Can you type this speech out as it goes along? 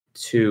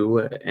2,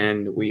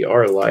 and we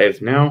are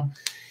live now.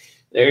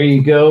 There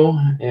you go.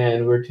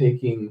 And we're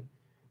taking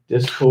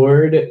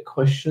Discord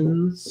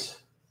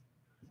questions.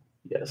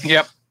 Yes.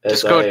 Yep.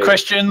 Discord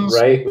questions.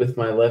 Right with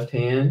my left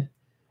hand,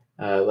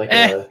 like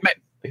a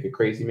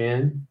crazy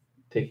man.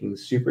 Taking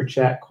super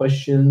chat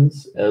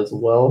questions as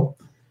well.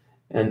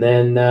 And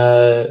then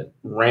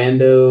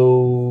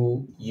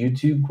rando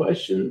YouTube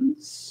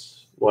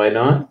questions. Why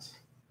not?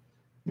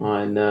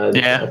 On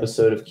the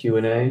episode of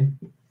Q&A.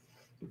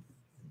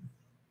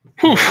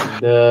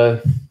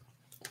 And,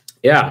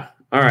 yeah.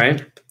 All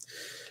right.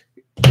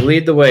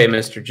 Lead the way,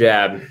 Mr.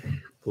 Jab.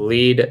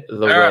 Lead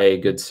the way,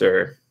 good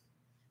sir.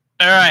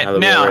 All right.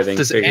 Now,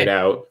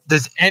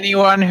 does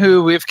anyone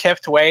who we've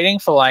kept waiting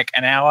for like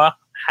an hour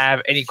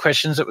have any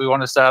questions that we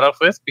want to start off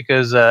with?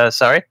 Because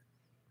sorry.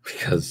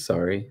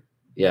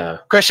 Yeah.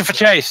 Question for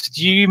Chase.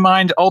 Do you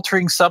mind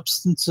altering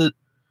substances?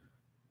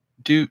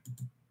 Do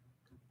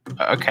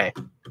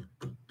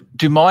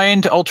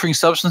mind altering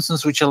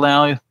substances which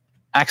allow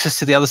access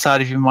to the other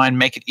side of your mind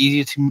make it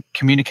easier to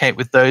communicate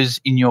with those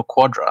in your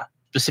quadra,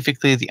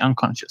 specifically the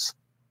unconscious?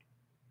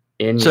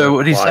 So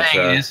what he's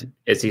saying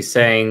is he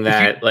saying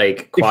that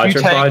like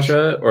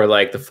quadra or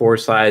like the 4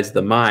 sides of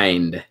the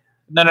mind?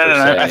 No.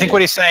 I think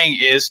what he's saying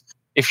is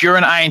if you're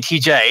an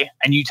INTJ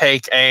and you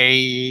take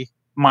a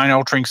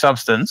mind-altering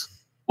substance,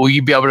 will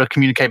you be able to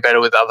communicate better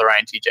with other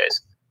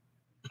INTJs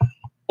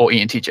or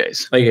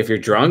ENTJs? Like if you're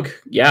drunk?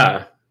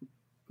 Yeah.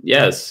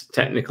 Yes,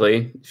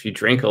 technically. If you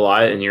drink a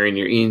lot and you're in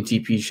your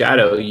ENTP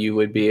shadow, you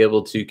would be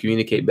able to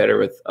communicate better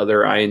with other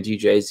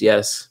INTJs,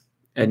 yes.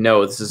 And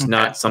no, this is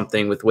not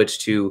something with which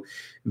to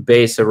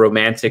base a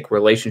romantic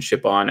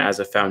relationship on as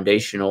a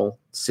foundational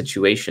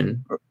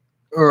situation.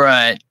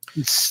 Right.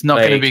 It's not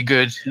going to be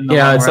good.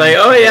 Yeah, it's like,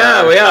 oh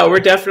yeah, we're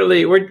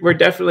definitely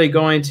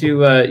going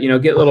to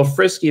get a little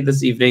frisky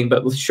this evening,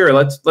 but sure,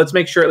 let's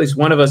make sure at least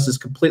one of us is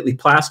completely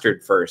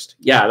plastered first.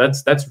 Yeah,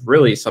 that's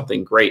really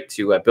something great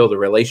to build a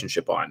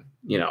relationship on.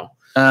 Yeah.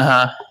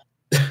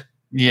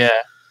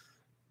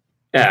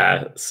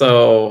 Yeah,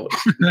 so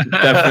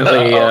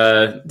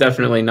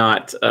definitely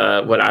not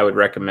what I would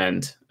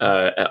recommend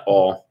at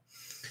all.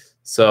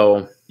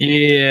 So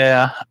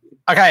yeah.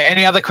 Okay.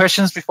 Any other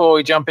questions before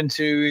we jump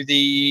into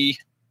the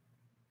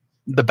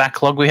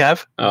backlog we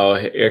have? Oh,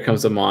 here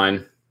comes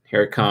Amon.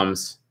 Here it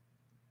comes.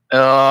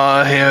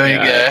 Oh, here we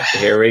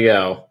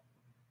go.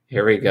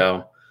 Here we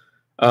go.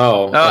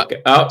 Oh,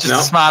 okay. Oh, just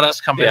the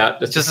smartest comment. Yeah,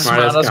 just the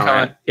smartest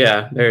comment.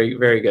 Yeah, very,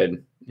 very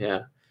good.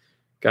 Yeah.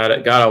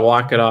 Gotta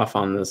walk it off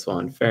on this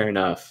one. Fair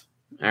enough.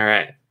 All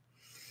right.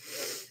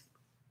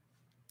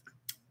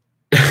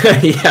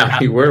 Yeah,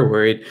 we were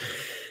worried.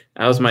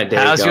 How's my day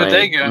going? How's your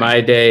day going?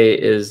 My day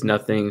is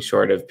nothing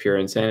short of pure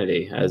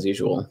insanity, as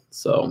usual.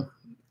 So,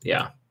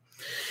 yeah.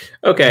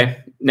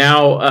 Okay.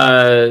 Now,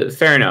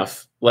 fair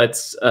enough.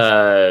 Let's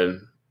do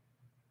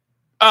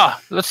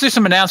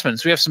some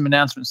announcements. We have some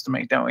announcements to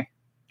make, don't we?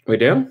 We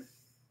do?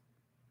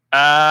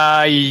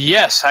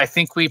 Yes, I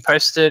think we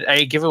posted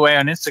a giveaway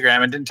on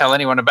Instagram and didn't tell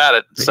anyone about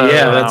it. So,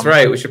 yeah, that's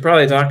right. We should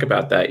probably talk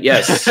about that.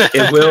 Yes,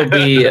 it will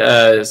be.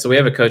 So we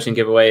have a coaching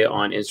giveaway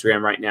on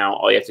Instagram right now.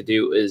 All you have to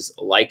do is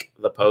like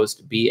the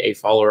post, be a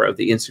follower of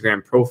the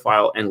Instagram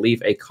profile, and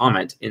leave a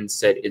comment in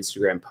said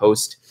Instagram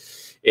post.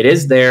 It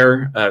is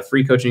there,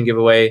 free coaching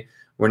giveaway.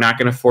 We're not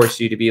going to force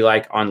you to be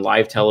like on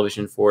live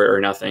television for it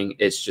or nothing.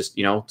 It's just,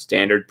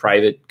 standard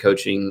private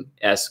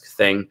coaching-esque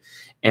thing.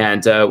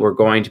 And we're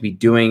going to be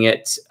doing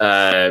it,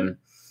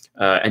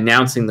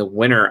 announcing the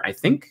winner. I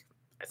think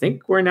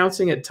we're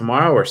announcing it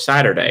tomorrow or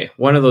Saturday,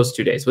 one of those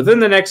 2 days. Within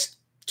the next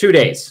 2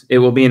 days, it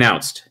will be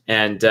announced,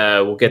 and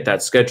we'll get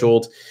that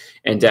scheduled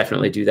and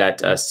definitely do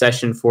that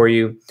session for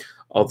you.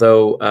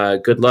 Although,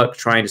 good luck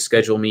trying to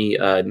schedule me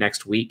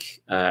next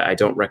week. I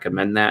don't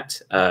recommend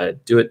that.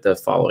 Do it the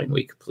following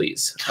week,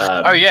 please.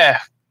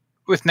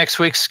 With next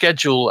week's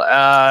schedule,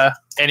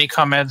 any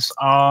comments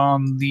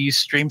on the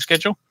stream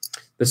schedule?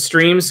 The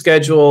stream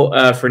schedule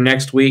for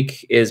next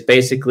week is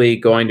basically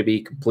going to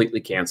be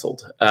completely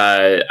canceled.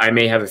 I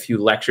may have a few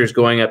lectures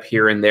going up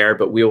here and there,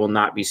 but we will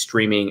not be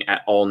streaming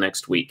at all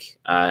next week.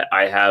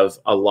 I have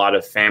a lot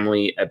of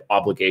family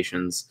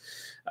obligations.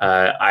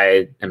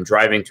 I am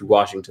driving to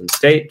Washington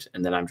State,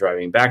 and then I'm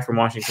driving back from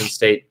Washington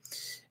State.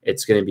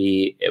 It's going to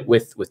be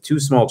with 2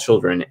 small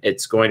children.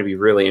 It's going to be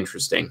really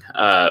interesting.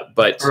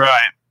 But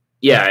right.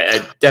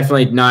 Yeah,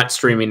 definitely not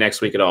streaming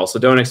next week at all. So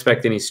don't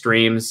expect any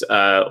streams.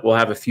 We'll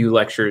have a few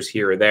lectures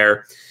here or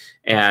there.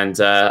 And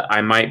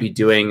I might be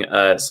doing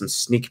some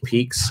sneak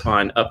peeks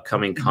on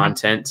upcoming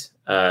content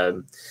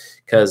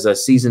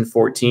because season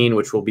 14,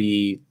 which will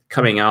be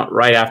coming out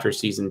right after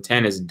season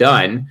 10 is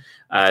done,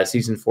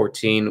 season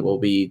 14 will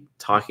be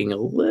talking a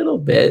little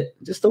bit,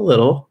 just a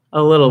little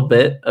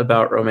bit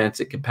about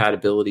romantic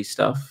compatibility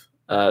stuff.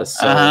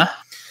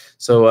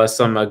 So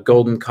some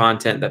golden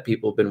content that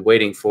people have been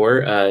waiting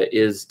for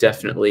is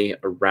definitely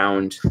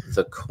around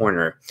the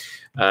corner.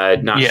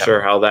 Not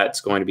sure how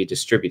that's going to be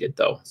distributed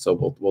though.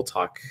 So we'll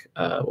talk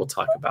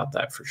about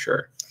that for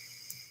sure.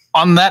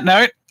 On that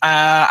note,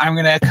 I'm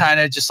going to kind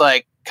of just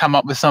like come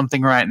up with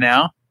something right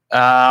now.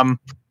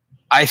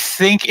 I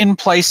think in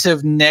place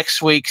of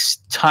next week's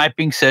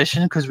typing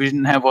session, because we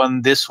didn't have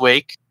one this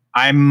week,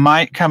 I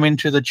might come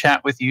into the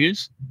chat with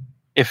yous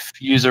if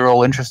yous are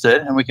all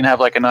interested, and we can have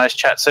like a nice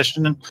chat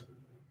session.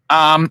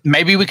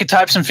 Maybe we could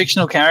type some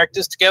fictional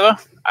characters together.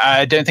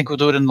 I don't think we'll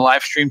do it in the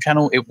live stream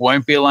channel. It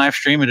won't be a live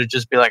stream. It'll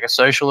just be like a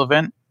social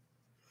event.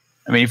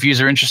 I mean, if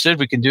yous are interested,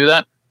 we can do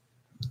that.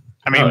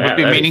 I mean, we've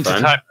been meaning to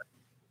type.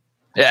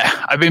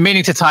 Yeah, I've been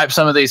meaning to type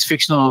some of these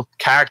fictional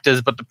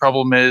characters, but the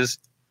problem is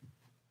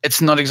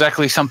it's not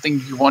exactly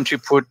something you want to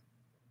put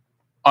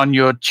on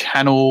your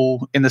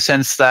channel in the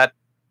sense that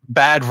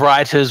bad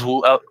writers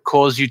will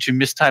cause you to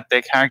mistype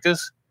their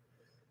characters.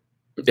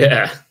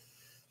 Yeah.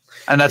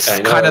 And that's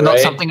kind of not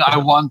something I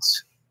want,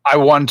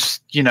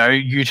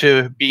 you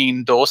to be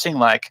endorsing.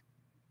 Like,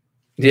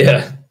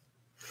 yeah.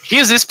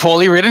 Here's this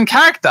poorly written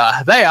character.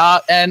 They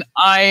are an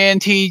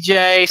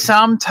INTJ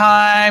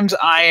sometimes,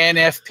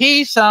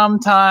 INFP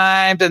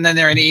sometimes, and then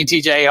they're an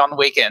ENTJ on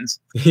weekends.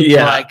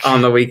 Yeah,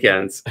 on the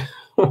weekends.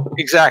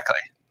 Exactly.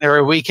 They're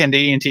a weekend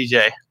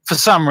ENTJ for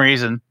some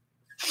reason.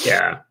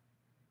 Yeah,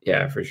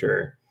 for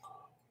sure.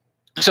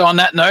 So on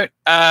that note,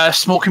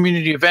 small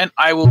community event.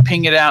 I will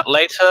ping it out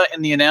later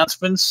in the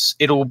announcements.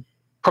 It'll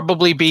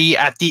probably be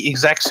at the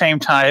exact same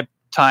time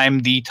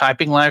the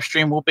typing live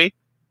stream will be.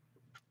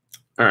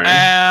 All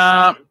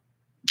right.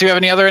 Do you have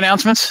any other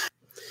announcements?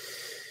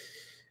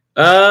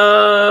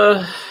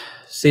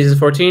 Season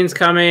 14 is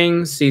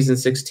coming. Season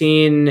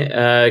 16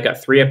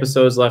 got 3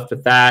 episodes left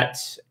of that,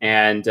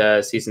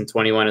 and season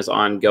 21 is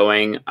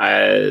ongoing.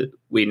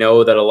 We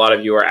know that a lot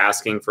of you are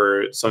asking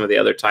for some of the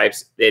other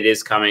types. It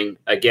is coming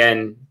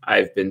again.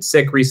 I've been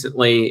sick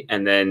recently,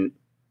 and then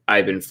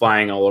I've been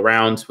flying all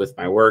around with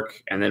my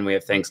work, and then we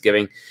have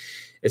Thanksgiving.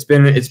 It's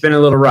been a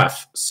little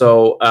rough.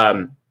 So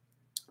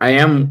I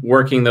am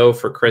working though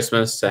for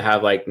Christmas to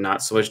have like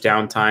not so much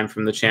downtime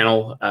from the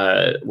channel.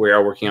 We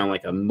are working on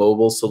like a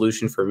mobile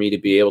solution for me to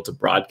be able to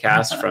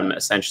broadcast from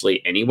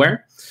essentially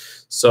anywhere.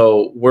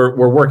 So we're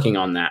working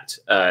on that.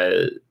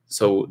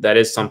 So that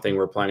is something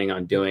we're planning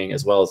on doing,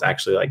 as well as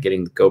actually like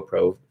getting the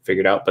GoPro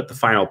figured out. But the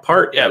final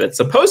part, it's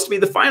supposed to be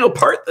the final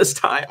part this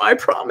time. I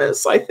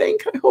promise. I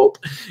hope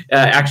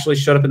actually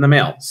showed up in the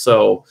mail.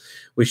 So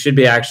we should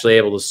be actually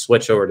able to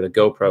switch over to the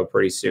GoPro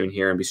pretty soon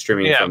here and be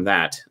streaming from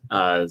that.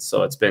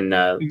 So it's been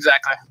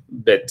exactly a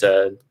bit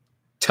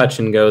touch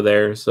and go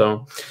there.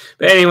 So,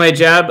 but anyway,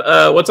 Jab,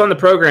 what's on the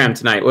program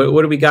tonight?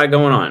 What do we got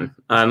going on?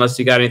 Unless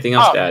you got anything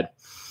else to add.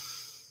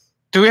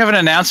 Do we have an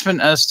announcement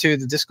as to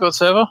the Discord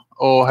server,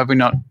 or have we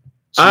not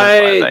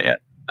solidified that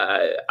yet?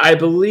 I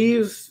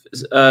believe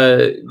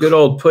good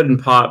old Puddin'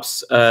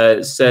 Pops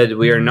said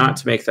we are not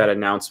to make that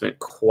announcement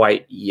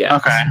quite yet.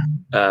 Okay.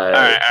 All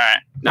right.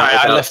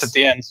 I left at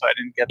the end, so I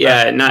didn't get that.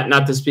 Yeah,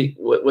 not to speak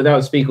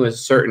without speaking with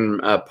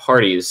certain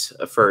parties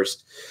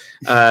first.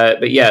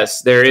 But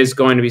yes, there is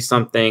going to be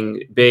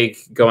something big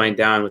going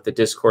down with the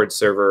Discord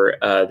server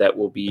that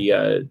will be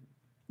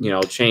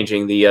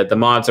changing. The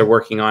mods are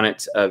working on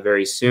it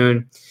very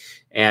soon,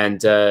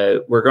 and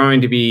we're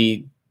going to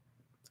be.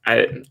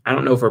 I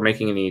don't know if we're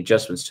making any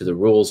adjustments to the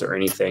rules or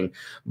anything,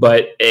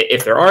 but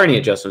if there are any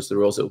adjustments to the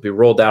rules, it will be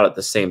rolled out at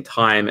the same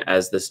time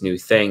as this new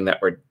thing that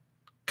we're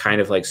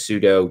kind of like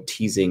pseudo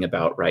teasing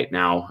about right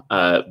now.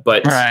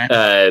 But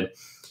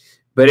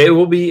it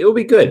will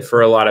be good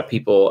for a lot of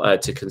people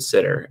to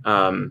consider.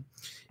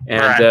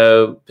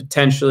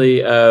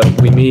 Potentially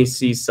we may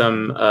see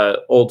some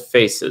old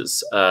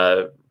faces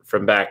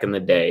from back in the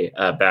day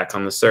back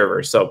on the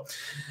server. So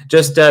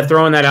just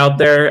throwing that out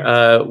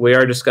there. We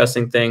are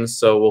discussing things,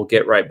 so we'll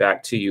get right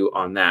back to you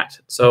on that.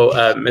 So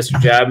Mr.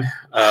 Jab,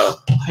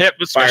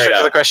 let's fire it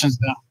up. The questions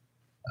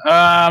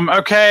now.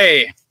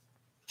 Okay.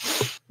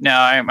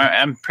 Now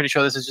I'm pretty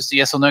sure this is just a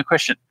yes or no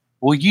question.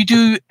 Will you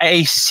do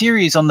a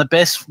series on the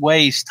best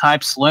ways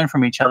types learn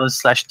from each other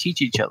 /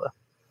 teach each other?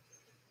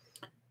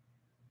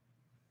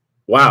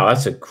 Wow,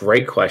 that's a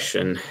great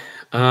question.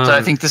 So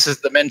I think this is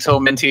the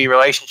mentor-mentee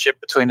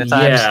relationship between the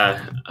types.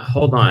 Yeah,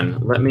 hold on.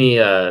 Let me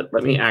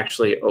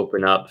actually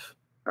open up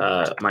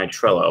my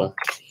Trello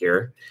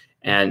here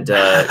and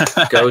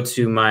go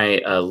to my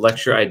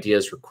lecture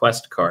ideas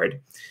request card.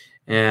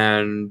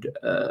 And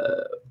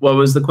what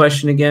was the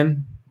question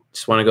again?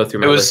 Just want to go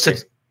through my list.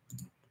 It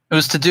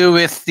was to do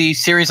with the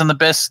series on the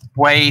best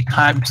way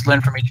types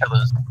learn from each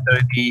other. So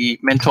the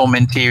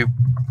mentor-mentee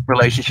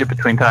relationship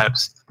between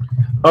types.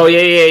 Oh,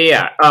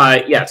 yeah.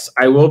 Yes,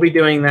 I will be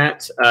doing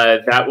that.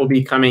 That will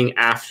be coming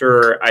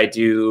after I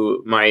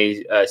do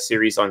my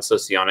series on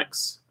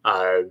socionics.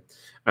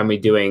 I'm be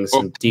doing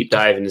some deep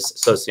dive into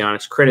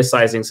socionics,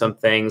 criticizing some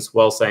things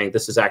while saying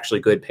this is actually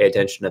good, pay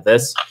attention to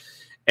this.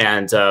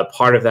 And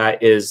part of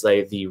that is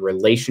like the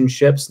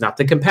relationships, not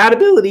the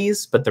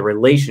compatibilities, but the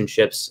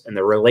relationships and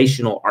the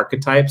relational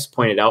archetypes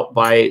pointed out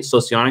by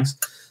socionics.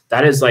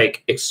 That is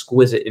like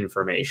exquisite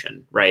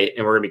information, right?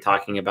 And we're going to be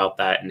talking about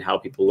that and how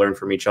people learn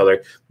from each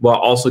other while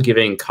also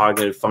giving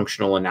cognitive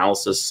functional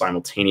analysis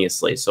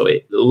simultaneously. So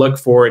look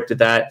forward to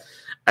that.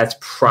 That's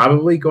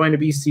probably going to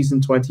be season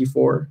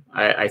 24.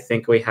 I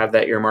think we have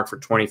that earmarked for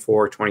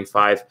 24,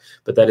 25,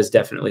 but that is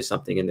definitely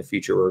something in the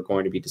future we're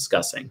going to be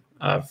discussing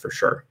for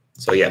sure.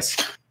 So yes.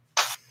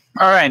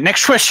 All right,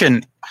 next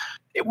question.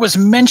 It was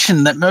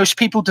mentioned that most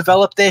people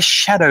develop their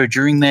shadow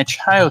during their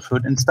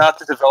childhood and start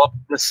to develop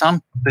the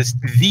subconscious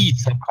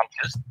to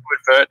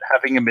avert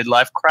having a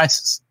midlife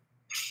crisis.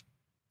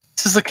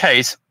 This is the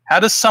case. How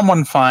does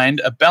someone find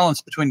a balance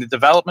between the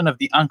development of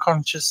the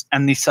unconscious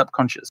and the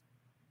subconscious?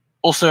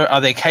 Also, are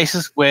there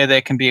cases where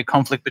there can be a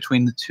conflict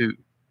between the two?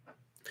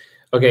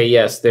 Okay,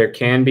 yes, there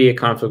can be a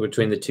conflict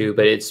between the two,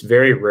 but it's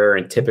very rare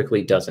and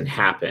typically doesn't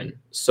happen.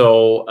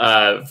 So,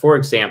 for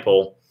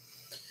example,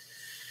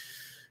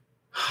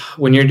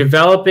 when you're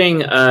developing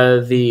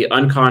the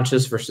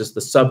unconscious versus the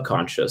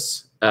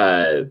subconscious,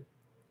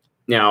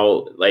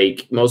 now,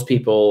 like most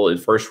people in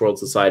first world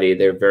society,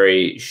 they're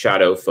very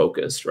shadow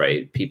focused,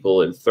 right?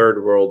 People in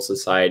third world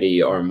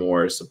society are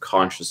more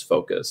subconscious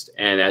focused.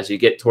 And as you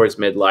get towards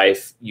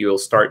midlife, you'll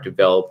start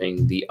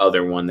developing the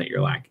other one that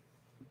you're lacking.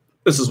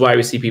 This is why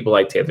we see people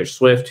like Taylor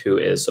Swift, who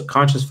is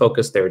subconscious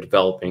focused.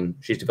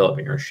 She's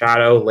developing her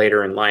shadow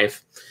later in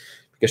life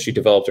because she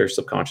developed her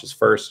subconscious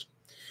first.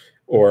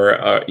 Or,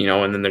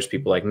 and then there's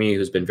people like me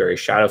who's been very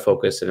shadow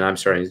focused, and I'm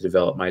starting to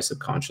develop my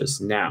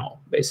subconscious now,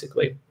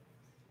 basically.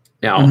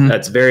 Now,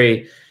 that's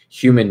very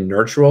human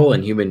nurtural,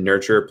 and human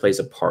nurture plays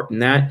a part in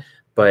that,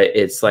 but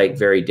it's like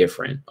very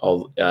different.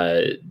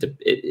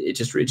 It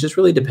just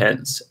really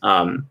depends.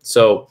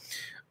 So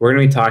we're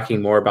going to be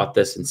talking more about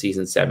this in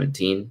season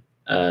 17,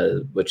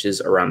 which is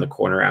around the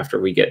corner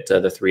after we get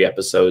the 3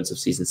 episodes of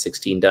season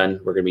 16 done.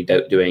 We're going to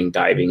be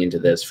diving into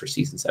this for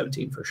season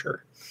 17 for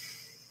sure.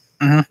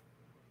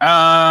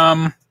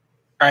 All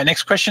right,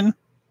 next question.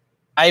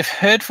 I've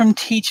heard from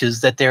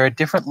teachers that there are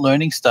different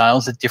learning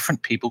styles that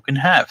different people can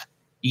have,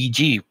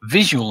 e.g.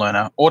 visual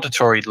learner,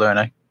 auditory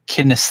learner,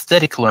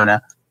 kinesthetic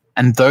learner,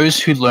 and those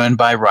who learn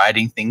by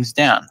writing things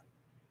down.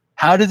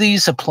 How do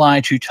these apply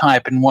to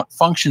type, and what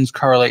functions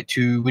correlate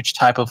to which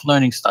type of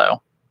learning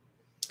style?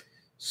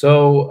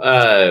 So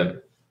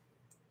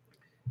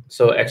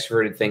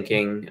extroverted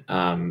thinking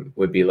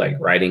would be like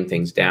writing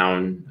things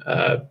down.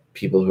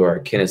 People who are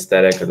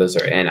kinesthetic, or those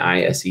are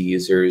NISE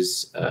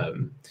users.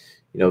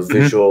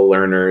 Visual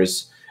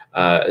learners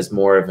is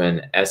more of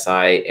an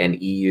SINE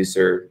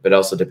user, but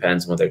also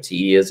depends on what their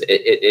TE is.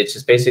 It's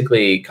just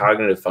basically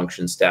cognitive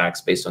function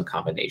stacks based on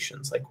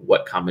combinations, like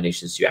what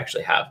combinations do you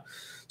actually have.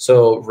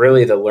 So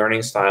really the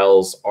learning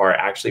styles are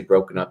actually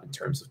broken up in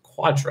terms of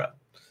quadra.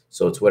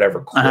 So it's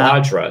whatever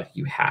quadra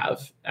you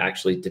have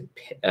actually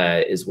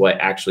is what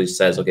actually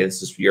says, okay,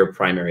 this is your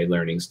primary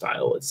learning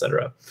style,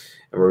 etc.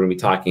 And we're going to be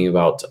talking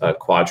about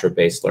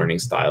quadra-based learning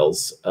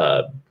styles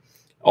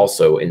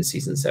also in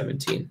season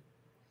 17.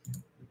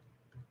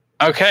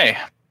 Okay.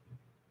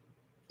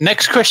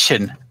 Next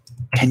question.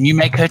 Can you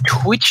make a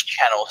Twitch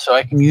channel so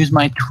I can use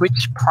my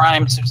Twitch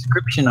Prime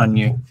subscription on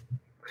you?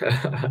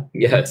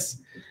 Yes.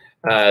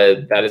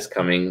 That is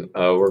coming.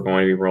 We're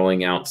going to be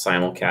rolling out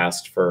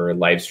simulcast for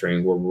live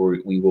streaming, where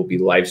we will be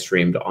live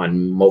streamed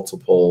on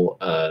multiple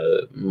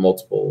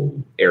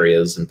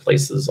areas and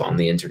places on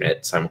the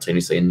internet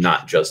simultaneously, and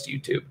not just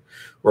YouTube.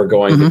 We're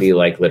going to be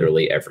like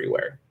literally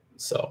everywhere.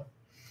 So,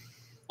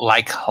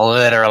 like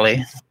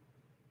literally.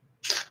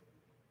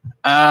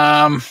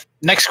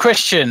 Next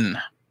question.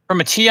 From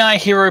a TI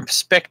hero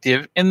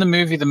perspective, in the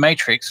movie The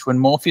Matrix, when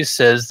Morpheus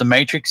says the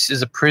Matrix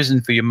is a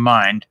prison for your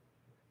mind,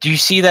 do you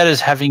see that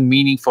as having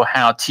meaning for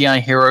how TI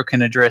Hero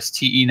can address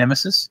TE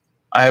Nemesis?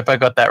 I hope I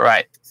got that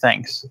right.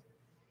 Thanks.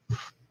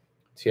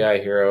 TI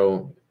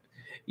Hero.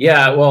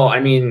 Yeah, well, I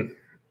mean,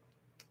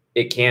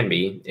 it can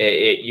be.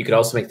 You could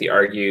also make the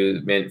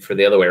argument for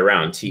the other way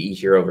around, TE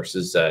Hero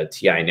versus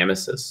TI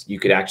Nemesis. You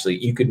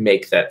could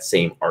make that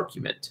same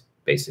argument,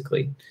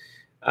 basically.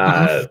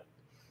 Yeah,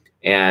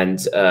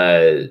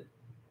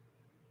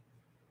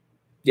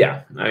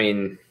 I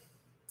mean,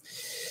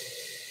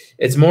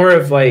 it's more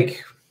of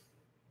like,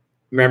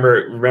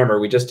 Remember,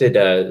 we just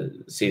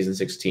did season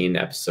 16,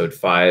 episode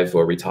 5,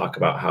 where we talk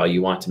about how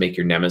you want to make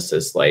your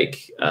nemesis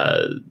like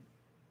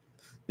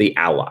the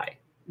ally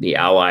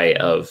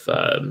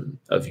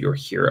of your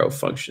hero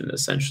function,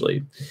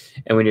 essentially.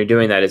 And when you're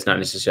doing that, it's not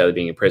necessarily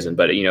being in prison,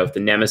 but if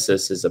the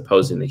nemesis is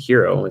opposing the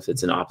hero, if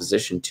it's in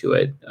opposition to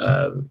it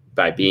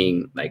by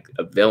being like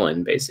a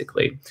villain,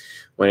 basically,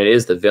 when it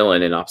is the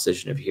villain in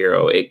opposition of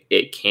hero,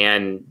 it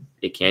can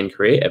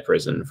create a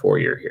prison for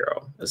your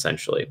hero,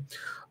 essentially.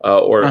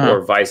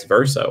 Or vice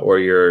versa, or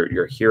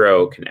your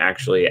hero can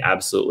actually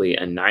absolutely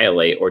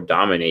annihilate or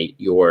dominate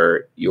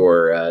your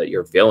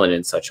villain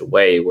in such a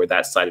way where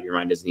that side of your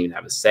mind doesn't even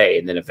have a say,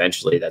 and then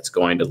eventually that's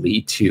going to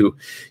lead to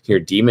your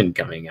demon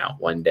coming out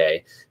one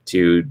day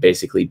to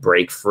basically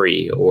break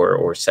free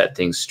or set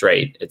things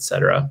straight,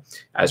 etc.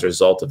 As a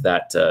result of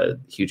that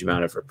huge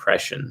amount of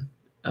repression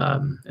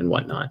and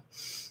whatnot.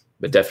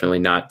 But definitely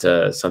not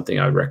something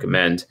I would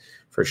recommend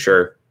for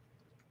sure.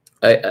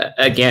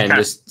 Again,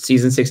 just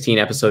season 16,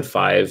 episode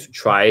 5,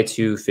 try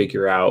to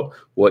figure out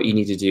what you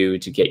need to do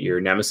to get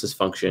your nemesis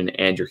function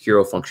and your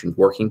hero function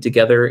working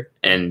together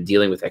and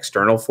dealing with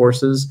external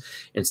forces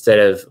instead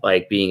of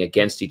like being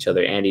against each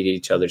other and eating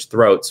each other's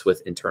throats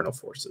with internal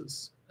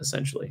forces,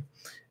 essentially.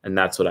 And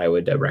that's what I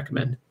would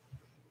recommend.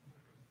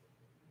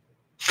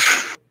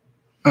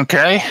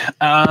 Okay.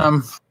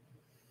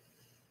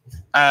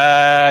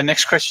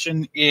 Next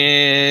question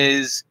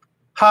is,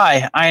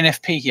 hi,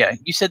 INFP here.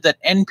 You said that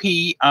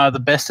NP are the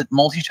best at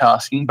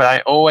multitasking, but I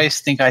always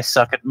think I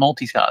suck at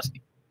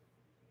multitasking.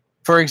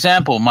 For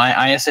example, my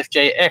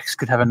ISFJ-X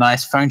could have a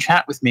nice phone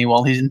chat with me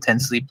while he's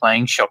intensely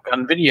playing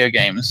shotgun video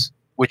games,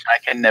 which I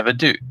can never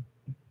do.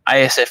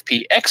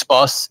 ISFP-X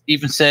boss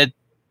even said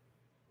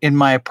in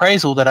my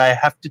appraisal that I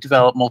have to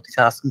develop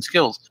multitasking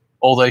skills,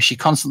 although she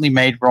constantly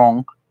made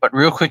wrong but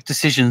real quick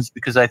decisions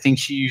because I think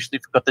she usually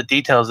forgot the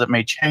details that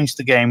may change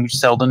the game, which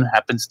seldom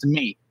happens to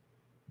me.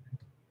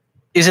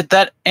 Is it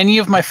that any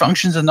of my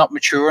functions are not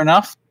mature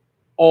enough,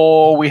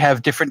 or we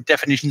have different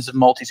definitions of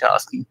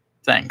multitasking?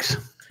 Thanks.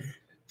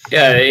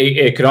 Yeah,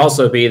 it could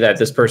also be that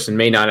this person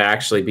may not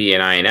actually be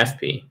an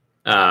INFP.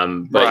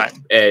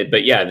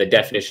 But yeah, the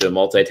definition of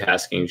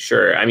multitasking,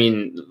 sure. I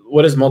mean,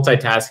 what does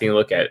multitasking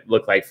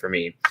look like for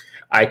me?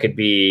 I could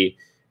be,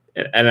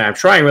 and I'm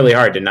trying really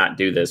hard to not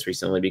do this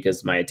recently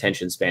because my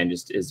attention span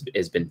just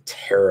has been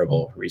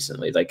terrible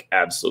recently, like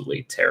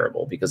absolutely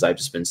terrible, because I've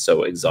just been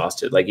so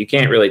exhausted. Like you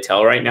can't really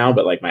tell right now,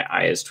 but like my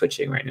eye is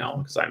twitching right now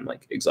because I'm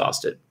like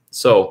exhausted.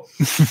 So,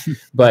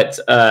 but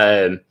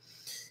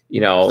you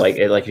know, like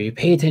if you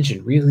pay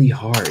attention really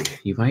hard,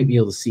 you might be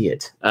able to see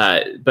it.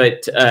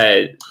 But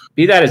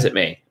be that as it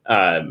may.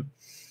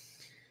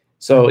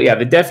 So yeah,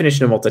 the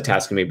definition of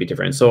multitasking may be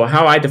different. So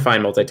how I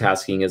define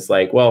multitasking is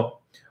like, well,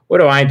 what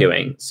am I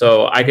doing?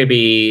 So I could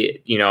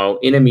be, you know,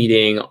 in a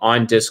meeting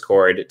on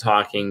Discord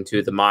talking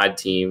to the mod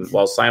team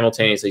while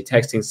simultaneously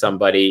texting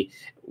somebody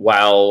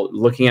while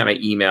looking at my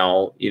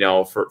email, you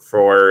know,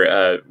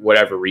 for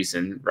whatever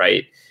reason,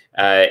 right?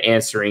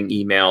 Answering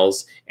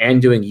emails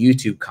and doing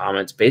YouTube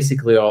comments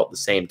basically all at the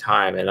same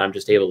time. And I'm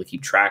just able to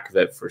keep track of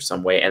it for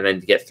some way and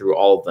then get through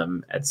all of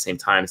them at the same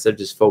time instead of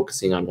just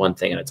focusing on one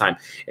thing at a time.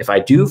 If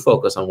I do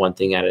focus on one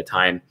thing at a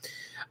time,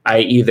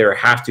 I either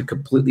have to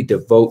completely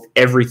devote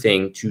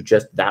everything to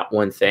just that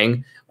one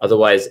thing.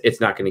 Otherwise,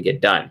 it's not going to get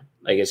done.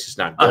 Like it's just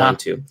not going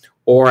to.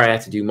 Or I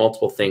have to do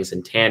multiple things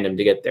in tandem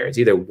to get there. It's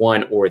either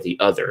one or the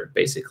other,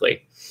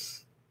 basically.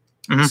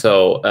 Mm-hmm.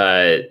 So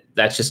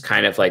that's just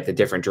kind of like the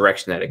different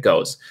direction that it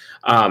goes.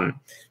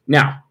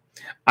 Now,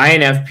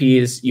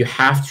 INFPs, you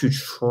have to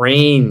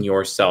train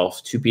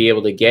yourself to be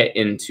able to get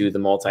into the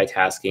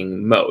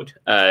multitasking mode.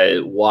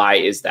 Why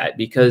is that?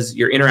 Because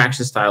your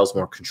interaction style is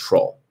more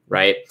control,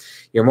 right?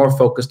 You're more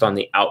focused on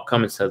the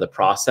outcome instead of the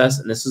process.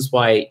 And this is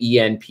why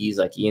ENPs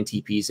like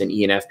ENTPs and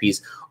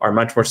ENFPs are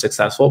much more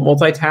successful at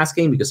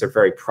multitasking because they're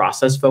very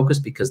process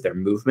focused because their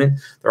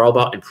movement, they're all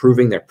about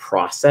improving their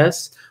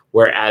process.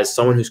 Whereas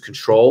someone whose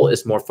control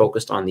is more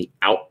focused on the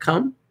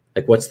outcome,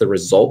 like what's the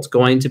result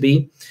going to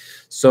be.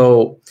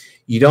 So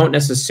you don't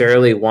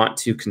necessarily want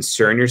to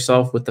concern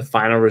yourself with the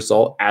final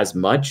result as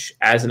much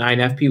as an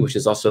INFP, which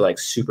is also like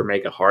super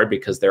mega hard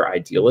because they're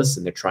idealists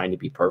and they're trying to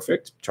be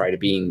perfect, try to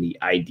being the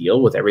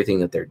ideal with everything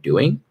that they're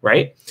doing,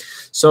 right?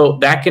 So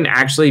that can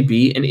actually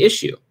be an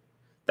issue.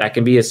 That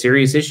can be a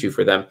serious issue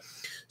for them.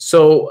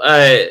 So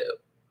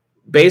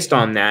based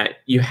on that,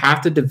 you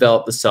have to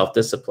develop the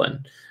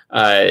self-discipline.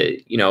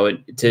 You know,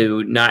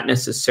 to not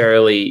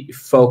necessarily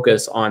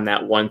focus on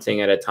that one thing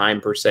at a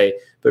time per se,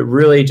 but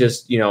really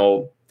just, you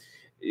know,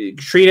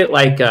 treat it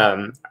like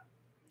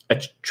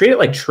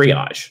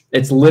triage.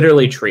 It's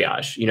literally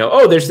triage. You know,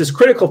 oh, there's this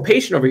critical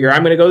patient over here.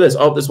 I'm going to go this.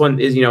 Oh, this one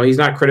is, you know, he's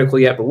not critical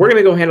yet, but we're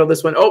going to go handle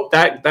this one. Oh,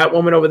 that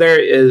woman over there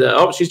is,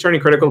 oh, she's turning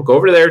critical. Go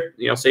over to there,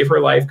 you know, save her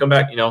life, come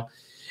back, you know.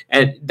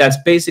 And that's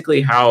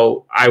basically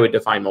how I would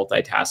define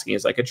multitasking,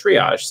 is like a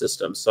triage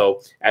system.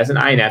 So as an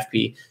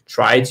INFP,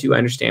 try to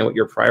understand what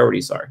your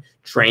priorities are.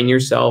 Train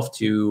yourself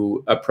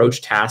to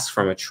approach tasks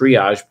from a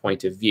triage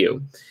point of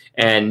view.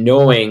 And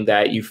knowing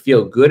that you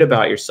feel good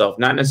about yourself,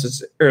 not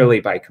necessarily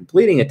by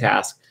completing a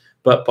task,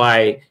 but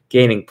by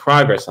gaining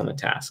progress on the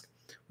task,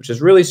 which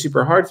is really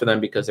super hard for them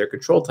because they're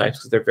control types,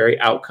 because they're very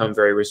outcome,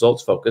 very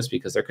results focused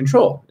because they're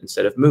control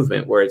instead of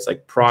movement, where it's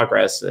like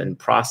progress and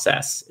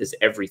process is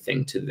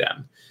everything to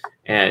them.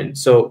 And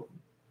so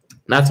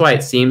that's why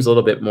it seems a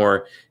little bit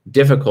more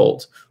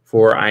difficult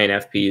for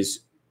INFPs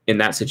in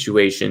that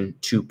situation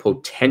to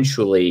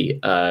potentially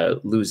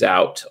lose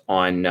out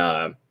on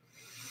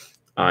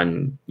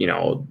you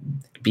know,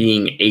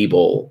 being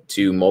able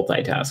to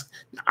multitask.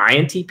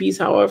 INTPs,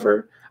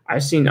 however,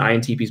 I've seen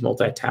INTPs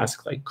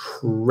multitask like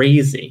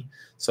crazy.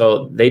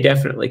 So they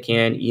definitely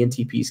can.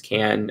 ENTPs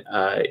can.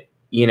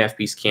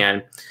 ENFPs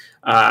can.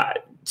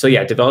 So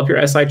yeah, develop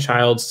your SI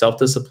child,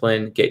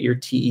 self-discipline, get your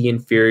TE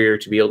inferior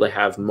to be able to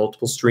have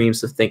multiple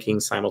streams of thinking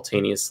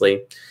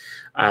simultaneously.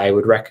 I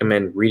would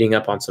recommend reading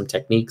up on some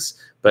techniques.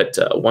 But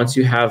once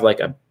you have like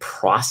a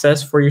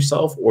process for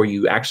yourself, or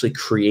you actually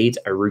create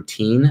a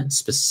routine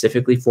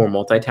specifically for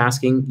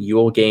multitasking, you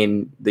will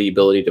gain the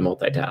ability to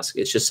multitask.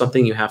 It's just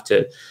something you have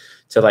to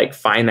like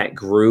find that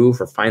groove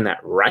or find that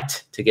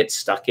rut to get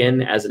stuck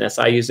in as an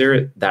SI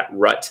user, that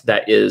rut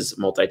that is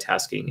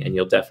multitasking, and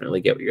you'll definitely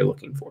get what you're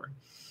looking for.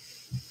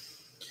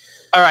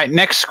 All right,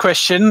 next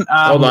question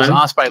was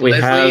asked by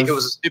Leslie. It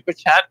was a super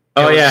chat.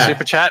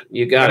 Super chat.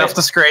 You got it off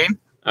the screen.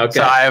 Okay.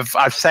 So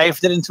I've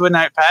saved it into a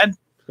notepad.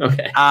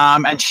 Okay.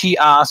 And she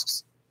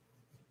asks,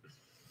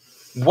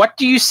 what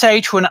do you say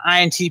to an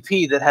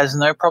INTP that has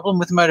no problem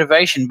with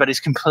motivation but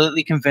is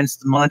completely convinced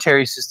the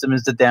monetary system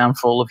is the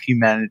downfall of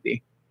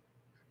humanity?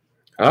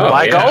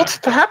 Buy gold,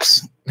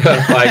 perhaps?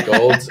 Buy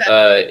gold.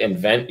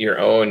 Invent your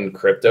own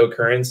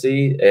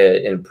cryptocurrency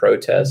in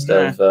protest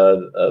of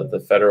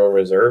the Federal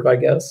Reserve, I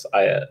guess.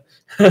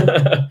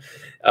 There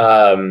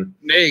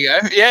you go.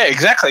 Yeah,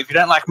 exactly. If you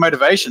don't like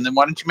motivation, then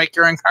why don't you make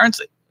your own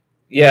currency?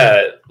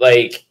 Yeah,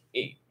 like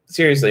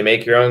seriously,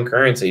 make your own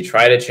currency.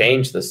 Try to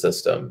change the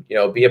system. You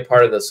know, be a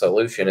part of the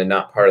solution and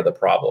not part of the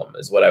problem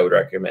is what I would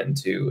recommend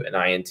to an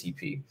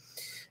INTP.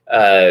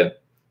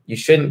 You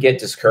shouldn't get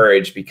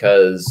discouraged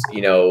because,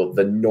 you know,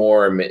 the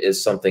norm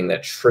is something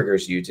that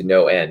triggers you to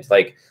no end.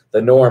 Like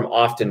the norm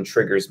often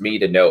triggers me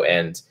to no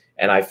end,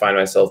 and I find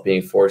myself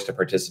being forced to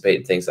participate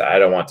in things that I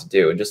don't want to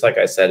do. And just like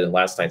I said in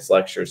last night's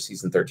lecture,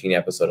 season 13,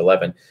 episode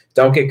 11,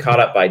 don't get caught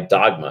up by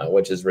dogma,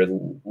 which is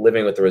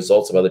living with the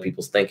results of other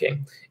people's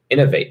thinking.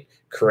 Innovate,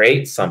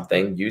 create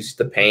something, use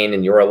the pain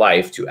in your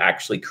life to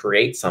actually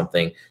create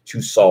something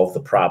to solve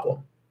the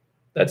problem.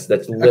 That's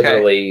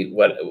literally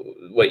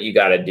what you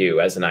got to do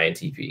as an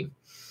INTP.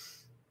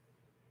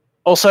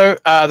 Also,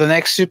 the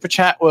next super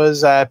chat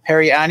was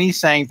Perry Arnie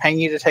saying, paying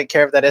you to take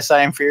care of that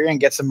SI inferior and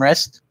get some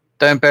rest.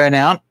 Don't burn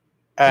out.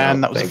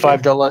 And that was a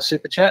 $5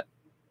 super chat.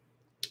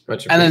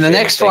 Much and then the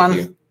next one.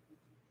 You.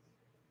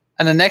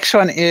 And the next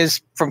one is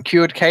from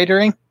Cured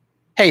Catering.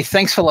 Hey,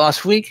 thanks for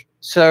last week.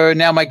 So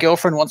now my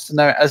girlfriend wants to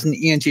know, as an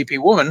ENTP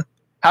woman,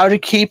 how to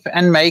keep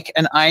and make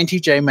an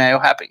INTJ male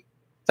happy.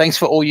 Thanks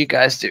for all you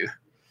guys do.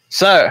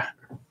 So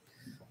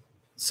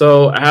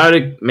how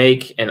to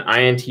make an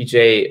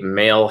INTJ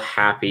male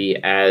happy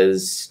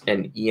as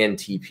an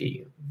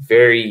ENTP?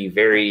 Very,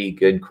 very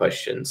good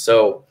question.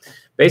 So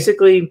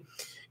basically,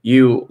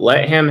 you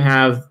let him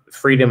have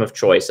freedom of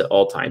choice at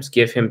all times.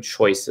 Give him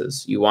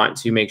choices. You want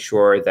to make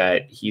sure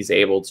that he's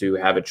able to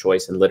have a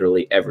choice in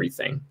literally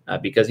everything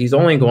because he's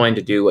only going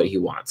to do what he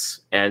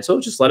wants. And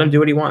so just let him do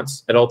what he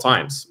wants at all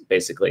times,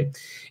 basically.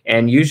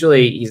 And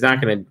usually he's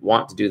not going to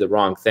want to do the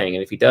wrong thing.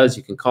 And if he does,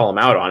 you can call him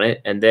out on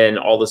it. And then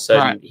all of a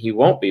sudden he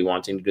won't be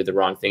wanting to do the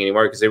wrong thing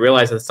anymore because they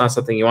realize that's not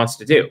something he wants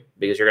to do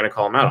because you're going to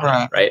call him out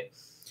on it,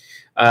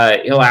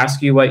 right? He'll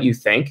ask you what you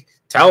think.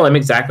 Tell him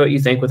exactly what you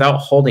think without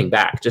holding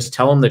back. Just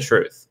tell him the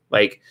truth.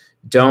 Like,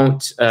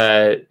 don't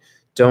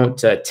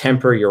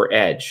temper your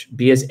edge.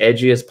 Be as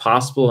edgy as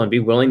possible and be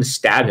willing to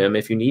stab him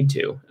if you need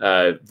to,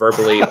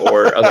 verbally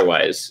or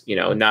otherwise. You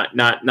know,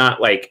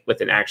 not like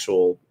with an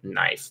actual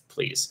knife,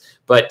 please.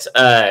 But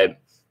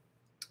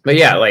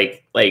yeah,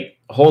 like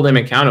hold him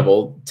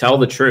accountable. Tell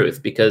the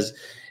truth because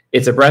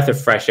it's a breath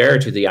of fresh air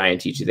to the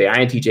INTJ. The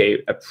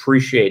INTJ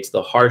appreciates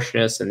the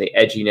harshness and the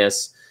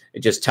edginess.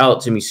 Just tell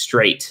it to me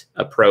straight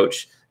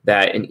approach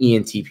that an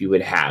ENTP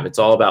would have. It's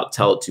all about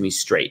tell it to me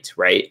straight,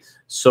 right?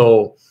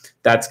 So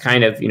that's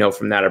kind of, you know,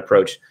 from that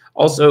approach.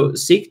 Also,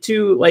 seek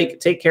to like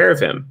take care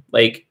of him,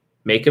 like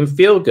make him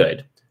feel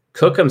good,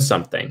 cook him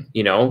something,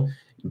 you know,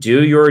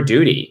 do your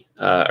duty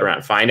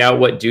around, find out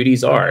what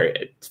duties are,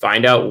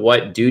 find out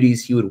what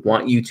duties he would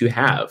want you to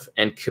have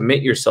and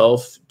commit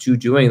yourself to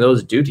doing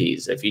those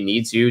duties. If he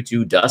needs you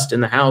to dust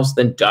in the house,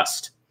 then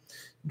dust.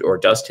 Or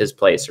dust his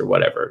place or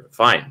whatever.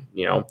 Fine.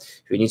 You know,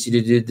 if he needs you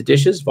to do the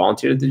dishes,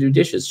 volunteer to do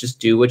dishes. Just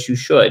do what you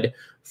should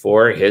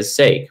for his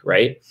sake,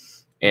 right?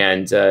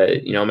 And,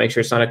 you know, make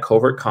sure it's not a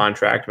covert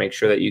contract. Make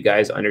sure that you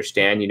guys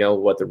understand, you know,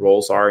 what the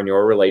roles are in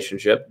your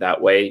relationship.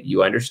 That way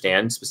you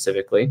understand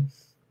specifically.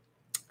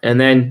 And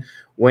then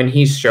when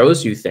he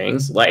shows you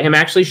things, let him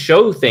actually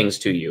show things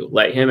to you.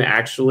 Let him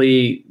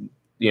actually,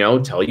 you know,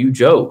 tell you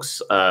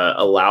jokes,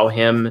 allow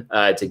him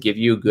to give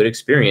you a good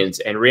experience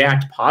and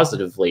react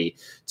positively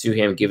to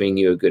him giving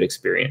you a good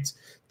experience.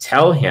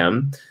 Tell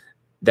him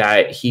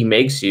that he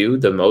makes you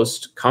the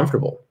most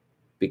comfortable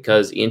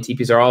because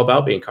ENTPs are all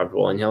about being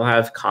comfortable, and he'll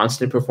have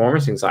constant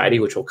performance anxiety,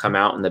 which will come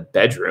out in the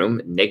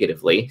bedroom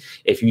negatively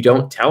if you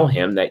don't tell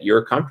him that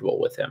you're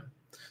comfortable with him.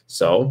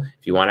 So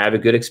if you want to have a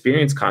good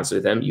experience constantly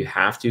with him, you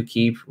have to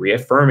keep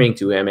reaffirming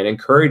to him and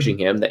encouraging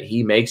him that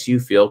he makes you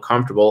feel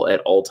comfortable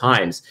at all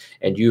times.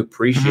 And you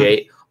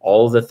appreciate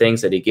all of the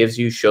things that he gives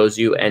you, shows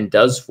you, and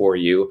does for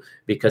you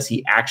because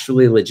he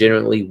actually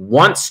legitimately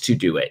wants to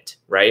do it,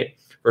 right?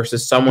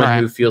 Versus someone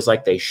who feels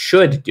like they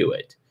should do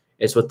it.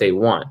 It's what they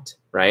want,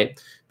 right?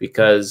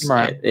 Because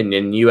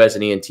and you as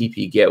an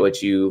ENTP get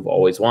what you've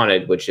always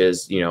wanted, which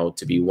is, you know,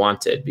 to be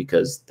wanted,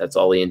 because that's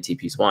all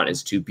ENTPs want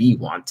is to be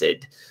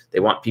wanted. They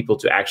want people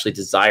to actually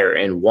desire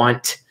and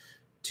want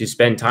to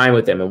spend time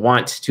with them and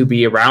want to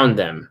be around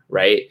them,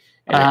 right?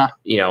 And,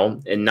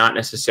 and not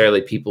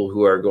necessarily people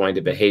who are going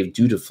to behave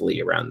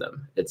dutifully around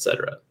them,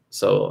 etc.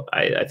 So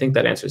I think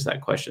that answers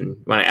that question.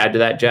 You want to add to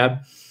that, Jab?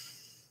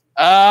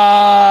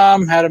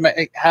 How to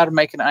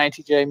make an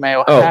INTJ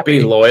male happy.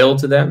 Be loyal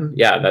to them.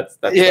 Yeah, that's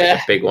like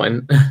a big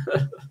one.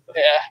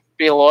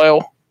 Be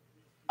loyal.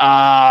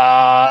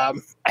 I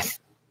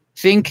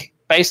think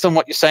based on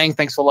what you're saying,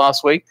 thanks for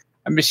last week,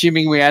 I'm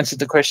assuming we answered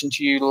the question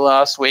to you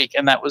last week,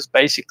 and that was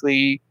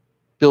basically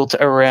built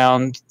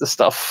around the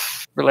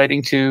stuff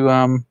relating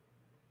to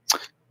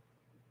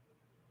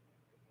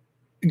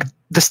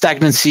the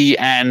stagnancy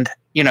and,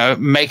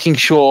 making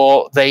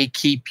sure they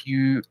keep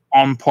you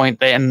on point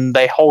and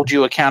they hold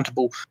you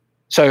accountable.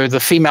 So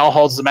the female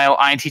holds the male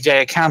INTJ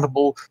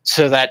accountable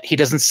so that he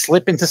doesn't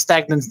slip into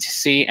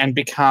stagnancy and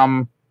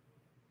become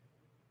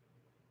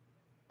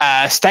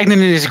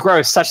stagnant in his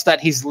growth, such that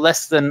he's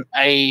less than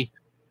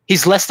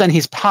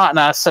his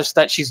partner, such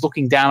that she's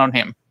looking down on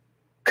him.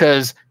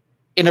 Because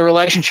in a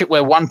relationship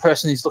where one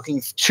person is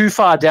looking too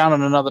far down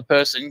on another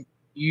person,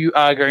 you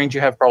are going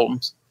to have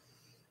problems.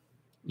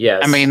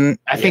 Yes. I mean,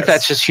 I think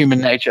that's just human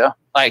nature.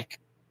 Like,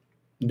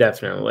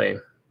 definitely.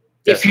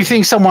 If you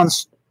think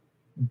someone's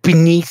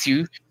beneath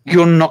you,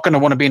 you're not going to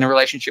want to be in a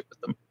relationship with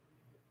them.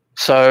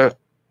 So,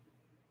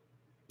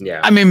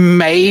 yeah. I mean,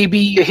 maybe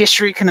your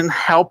history can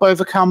help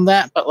overcome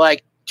that, but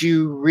like, do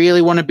you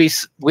really want to be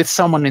with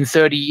someone in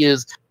 30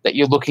 years that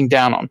you're looking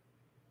down on?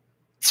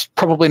 It's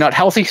probably not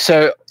healthy.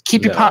 So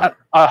keep your partner,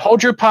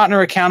 hold your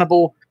partner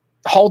accountable,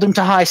 hold him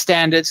to high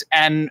standards,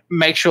 and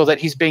make sure that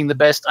he's being the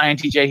best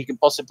INTJ he can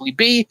possibly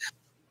be.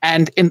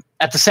 And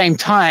at the same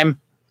time,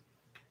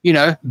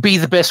 be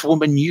the best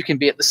woman you can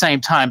be at the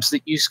same time, so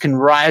that you can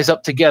rise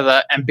up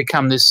together and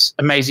become this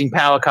amazing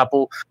power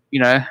couple,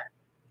 a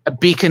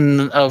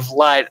beacon of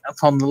light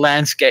upon the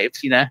landscape,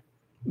 the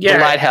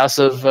lighthouse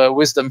of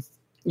wisdom.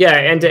 Yeah,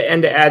 and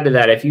to add to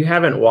that, if you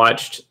haven't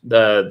watched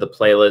the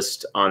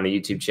playlist on the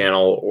YouTube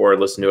channel or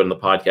listened to it on the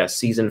podcast,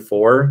 season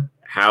 4,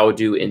 how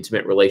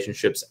intimate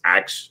relationships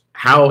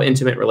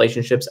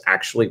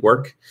actually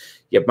work,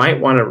 you might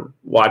want to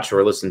watch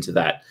or listen to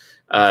that.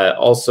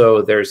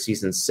 Also, there's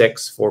season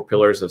 6, 4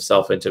 pillars of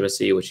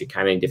self-intimacy, which you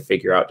kind of need to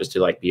figure out just to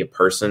like be a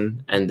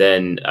person. And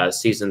then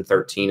season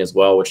 13 as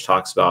well, which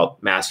talks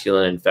about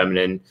masculine and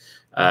feminine,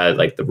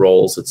 like the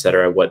roles,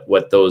 etc.,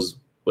 what the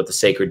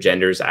sacred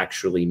genders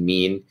actually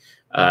mean.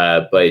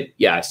 But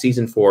yeah,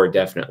 season 4,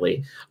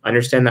 definitely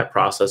understand that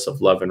process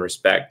of love and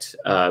respect.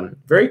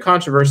 Very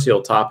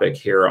controversial topic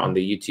here on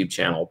the YouTube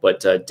channel,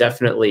 but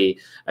definitely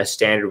a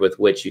standard with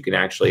which you can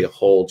actually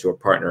hold your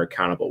partner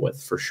accountable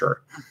with, for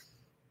sure.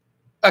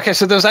 Okay,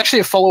 so there's actually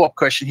a follow-up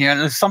question here, and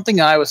it's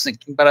something I was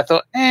thinking, but I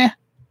thought,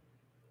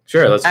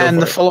 Sure, let's go.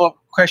 And the follow-up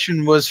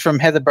question was from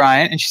Heather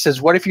Bryant, and she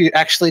says, what if you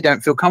actually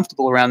don't feel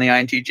comfortable around the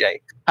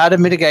INTJ? How to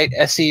mitigate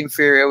SE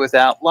inferior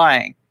without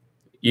lying?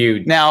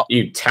 You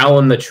tell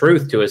him the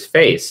truth to his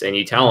face, and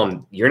you tell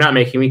him, you're not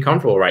making me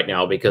comfortable right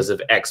now because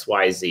of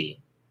XYZ.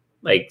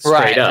 Like,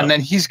 straight up. And then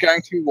he's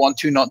going to want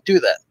to not do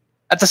that.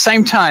 At the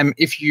same time,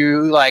 if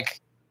you like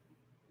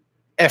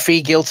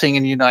FE guilting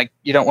and you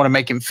don't want to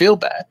make him feel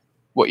bad,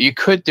 what you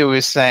could do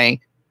is saying,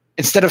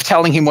 instead of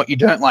telling him what you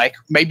don't like,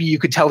 maybe you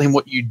could tell him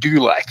what you do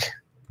like.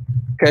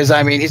 Because,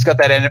 I mean, he's got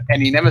that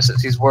any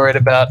nemesis. He's worried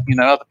about,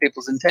 other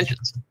people's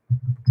intentions.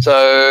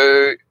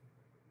 So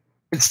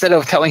instead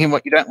of telling him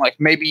what you don't like,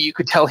 maybe you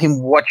could tell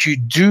him what you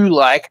do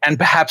like, and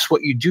perhaps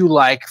what you do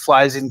like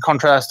flies in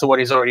contrast to what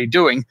he's already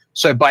doing.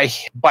 So by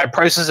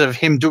process of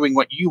him doing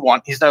what you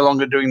want, he's no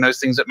longer doing those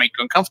things that make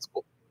you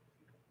uncomfortable.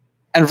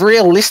 And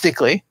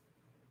realistically,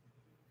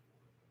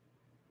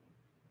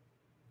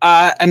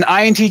 an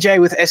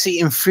INTJ with SE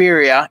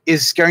inferior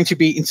is going to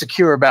be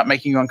insecure about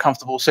making you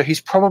uncomfortable, so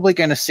he's probably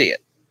going to see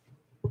it.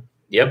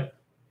 Yep.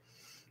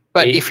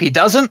 But if he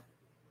doesn't,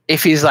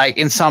 if he's like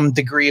in some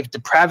degree of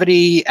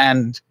depravity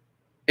and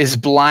is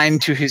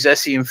blind to his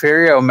SE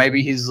inferior, or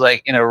maybe he's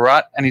like in a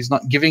rut and he's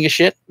not giving a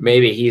shit.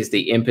 Maybe he's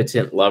the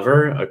impotent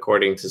lover,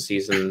 according to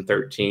season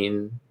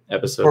 13,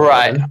 episode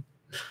 11. Right.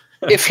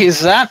 If he's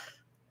that,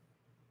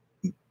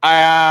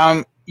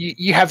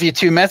 you have your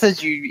two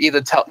methods. You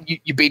either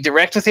you be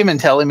direct with him and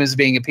tell him he's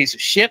being a piece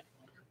of shit,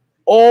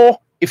 or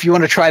if you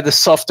want to try the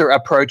softer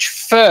approach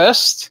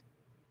first,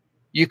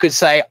 you could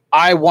say,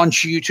 I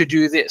want you to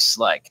do this.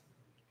 Like,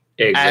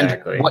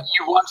 exactly. And what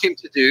you want him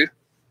to do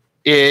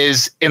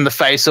is in the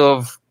face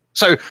of,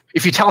 so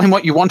if you tell him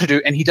what you want to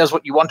do and he does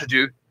what you want to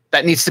do,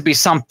 that needs to be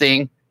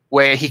something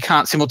where he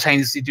can't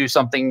simultaneously do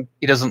something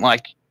he doesn't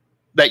like,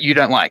 that you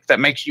don't like, that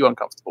makes you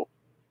uncomfortable.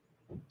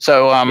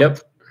 So, yep.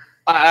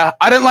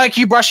 I don't like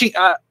you brushing,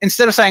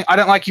 instead of saying, I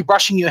don't like you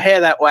brushing your hair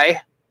that way,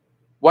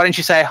 why don't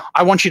you say,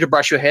 I want you to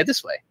brush your hair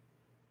this way?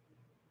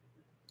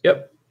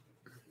 Yep.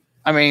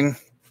 I mean,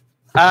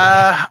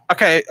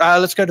 okay,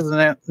 let's go to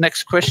the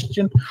next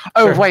question.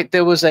 Oh, sure. Wait,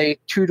 there was a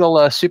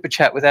 $2 super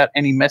chat without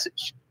any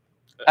message.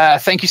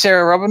 Thank you,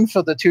 Sarah Robin,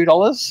 for the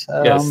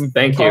 $2. Yes,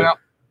 thank you.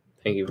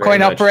 Thank you very coin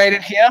much.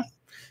 Operated here.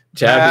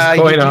 Jab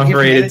is coin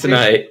operated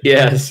tonight.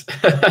 Yes.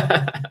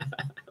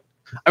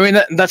 I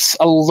mean, that's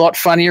a lot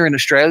funnier in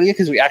Australia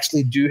because we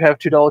actually do have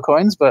 $2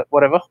 coins, but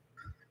whatever.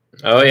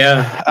 Oh,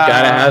 yeah.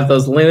 Gotta have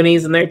those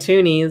loonies and their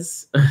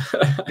toonies.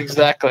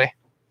 Exactly.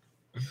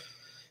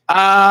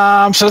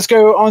 So let's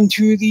go on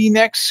to the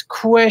next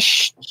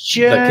question.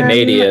 The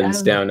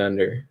Canadians down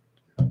under.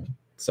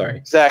 Sorry.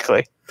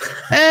 Exactly.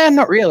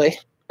 Not really.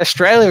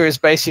 Australia is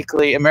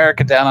basically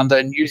America down under,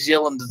 and New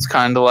Zealand is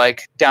kind of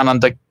like down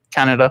under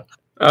Canada.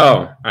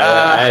 Oh,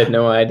 I had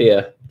no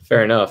idea.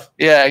 Fair enough.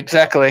 Yeah,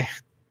 exactly.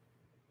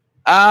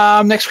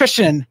 Next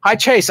question. Hi,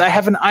 Chase. I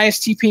have an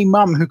ISTP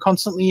mum who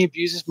constantly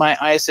abuses my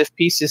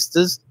ISFP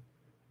sisters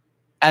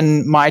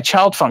and my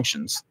child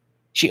functions.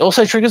 She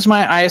also triggers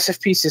my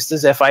ISFP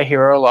sisters if I hear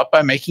her a lot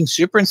by making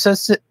super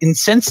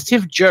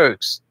insensitive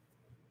jokes.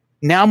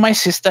 Now my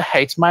sister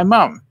hates my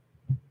mum.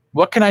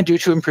 What can I do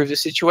to improve the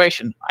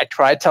situation? I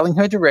tried telling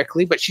her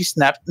directly, but she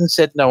snapped and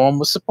said no one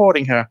was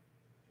supporting her.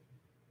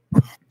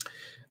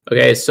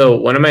 Okay, so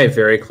one of my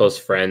very close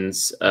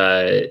friends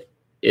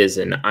is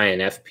an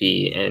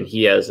INFP, and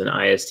he has an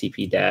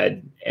ISTP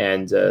dad,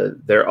 and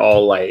they're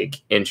all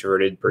like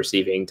introverted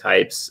perceiving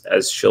types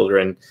as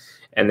children,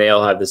 and they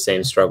all have the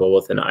same struggle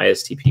with an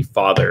ISTP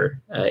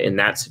father in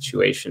that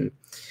situation.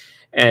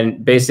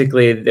 And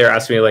basically they're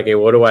asking me like, hey,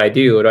 what do I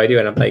do? What do I do?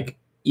 And I'm like,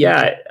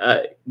 yeah,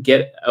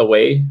 get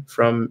away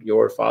from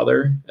your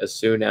father as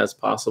soon as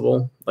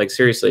possible. Like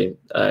seriously,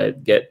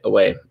 get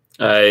away,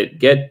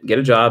 get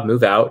a job,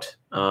 move out,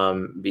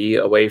 be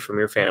away from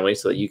your family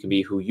so that you can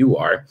be who you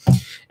are.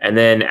 And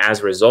then as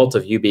a result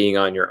of you being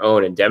on your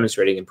own and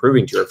demonstrating and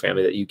proving to your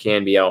family that you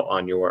can be out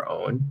on your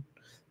own,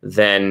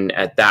 then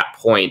at that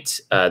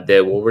point, they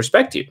will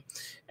respect you.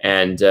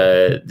 And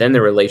then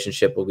the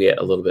relationship will get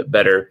a little bit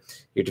better.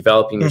 You're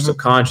developing your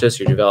subconscious,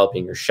 you're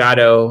developing your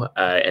shadow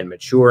and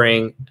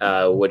maturing,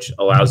 which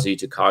allows you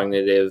to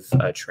cognitive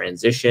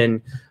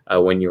transition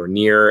when you're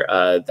near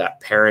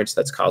that parent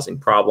that's causing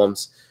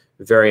problems.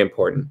 Very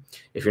important.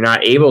 If you're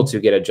not able to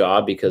get a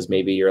job because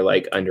maybe you're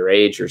like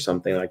underage or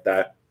something like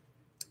that,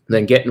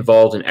 then get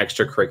involved in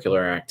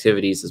extracurricular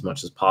activities as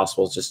much as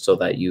possible, just so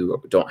that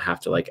you don't have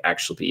to like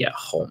actually be at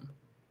home.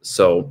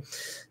 So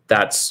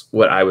that's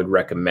what I would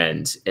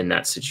recommend in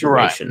that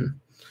situation.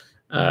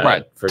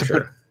 Right. For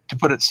sure. To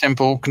put it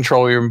simple,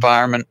 control your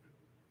environment.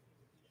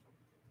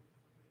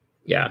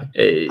 Yeah.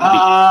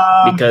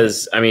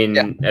 Because, I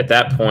mean, at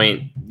that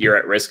point, you're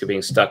at risk of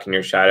being stuck in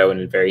your shadow in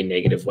a very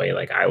negative way,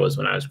 like I was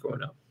when I was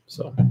growing up.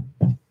 So.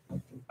 All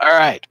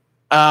right.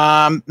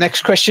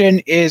 Next question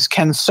is,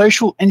 can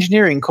social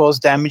engineering cause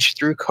damage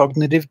through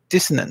cognitive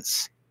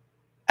dissonance?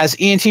 As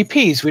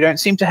ENTPs, we don't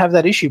seem to have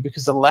that issue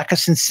because of the lack of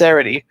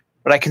sincerity,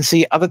 but I can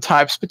see other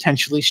types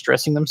potentially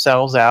stressing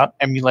themselves out,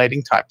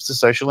 emulating types to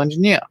social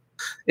engineer.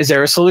 Is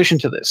there a solution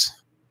to this?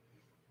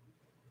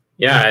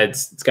 Yeah,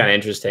 it's kind of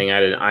interesting. I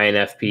had an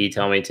INFP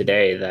tell me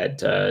today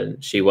that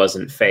she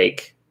wasn't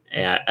fake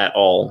at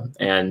all.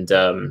 And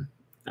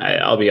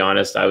I'll be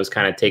honest, I was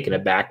kind of taken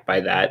aback by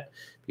that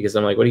because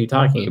I'm like, what are you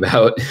talking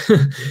about?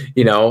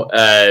 You know,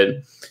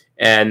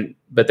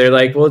 but they're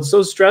like, well, it's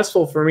so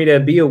stressful for me to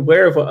be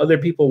aware of what other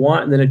people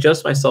want and then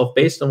adjust myself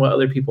based on what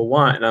other people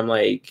want. And I'm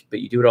like, but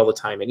you do it all the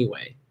time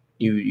anyway.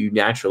 You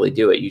naturally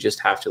do it. You just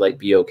have to like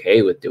be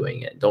okay with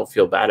doing it. Don't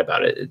feel bad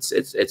about it.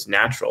 It's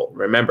natural.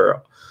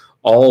 Remember,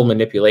 all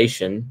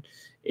manipulation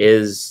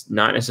is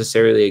not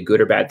necessarily a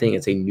good or bad thing.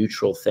 It's a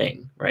neutral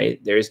thing,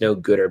 right? There is no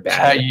good or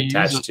bad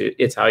attached to it.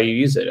 It's how you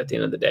use it at the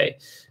end of the day.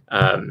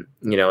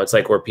 You know, it's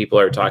like where people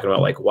are talking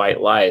about like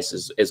white lies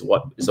is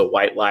a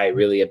white lie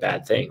really a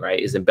bad thing, right?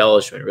 Is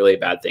embellishment really a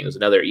bad thing? There's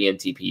another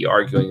ENTP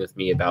arguing with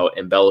me about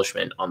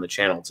embellishment on the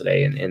channel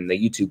today in the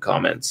YouTube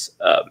comments,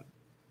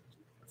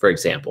 for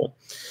example.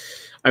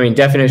 I mean,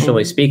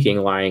 definitionally speaking,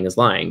 lying is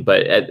lying,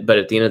 but at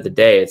the end of the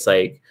day, it's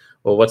like,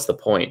 well, what's the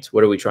point?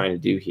 What are we trying to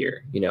do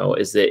here? You know,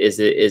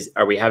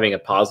 are we having a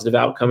positive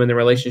outcome in the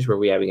relationship, or are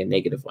we having a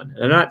negative one?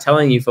 And I'm not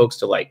telling you folks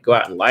to like go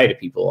out and lie to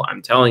people.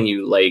 I'm telling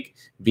you, like,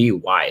 be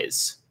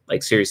wise.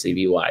 Like, seriously,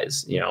 be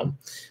wise. You know,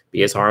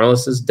 be as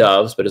harmless as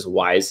doves, but as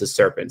wise as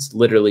serpents.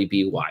 Literally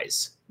be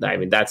wise. I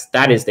mean,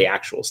 that is the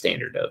actual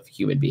standard of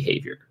human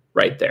behavior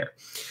right there.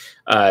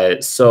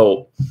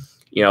 So,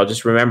 you know,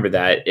 just remember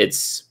that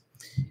it's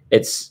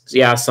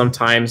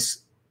sometimes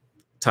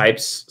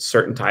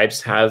certain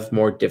types have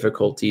more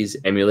difficulties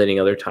emulating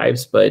other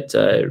types, but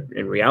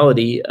in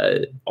reality,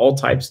 all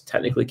types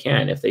technically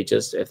can if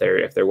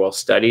they're well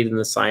studied in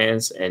the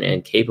science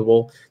and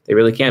capable, they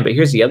really can. But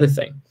here's the other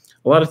thing: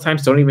 a lot of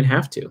times don't even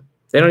have to.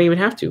 They don't even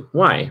have to.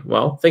 Why?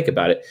 Well, think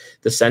about it.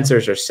 The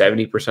sensors are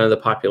 70% of the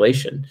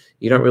population.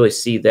 You don't really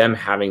see them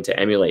having to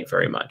emulate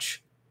very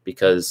much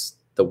because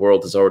the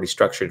world is already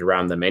structured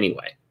around them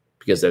anyway,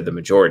 because they're the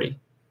majority.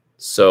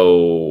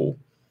 So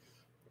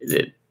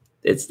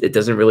it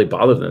doesn't really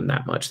bother them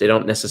that much. They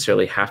don't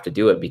necessarily have to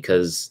do it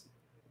because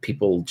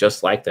people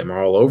just like them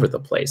are all over the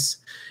place.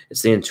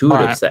 It's the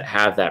intuitives that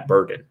have that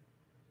burden,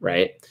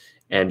 right?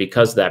 And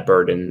because of that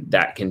burden,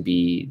 that can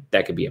be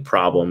a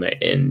problem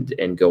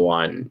and go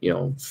on, you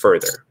know,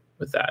 further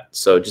with that.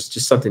 So just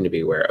something to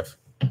be aware of.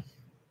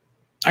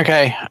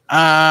 Okay.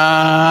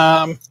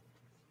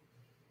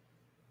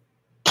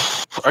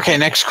 Okay,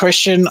 next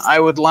question. I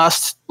would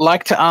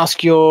like to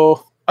ask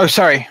your... Oh,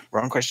 sorry,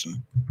 wrong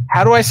question.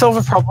 How do I solve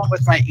a problem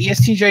with my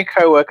ESTJ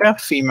coworker,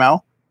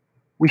 female?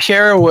 We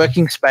share a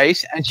working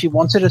space, and she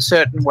wants it a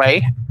certain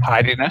way,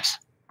 tidiness,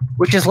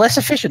 which is less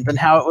efficient than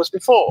how it was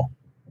before.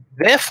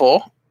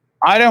 Therefore,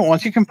 I don't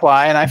want to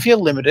comply, and I feel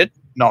limited,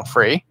 not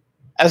free,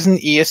 as an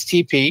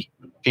ESTP,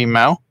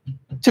 female,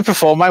 to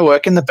perform my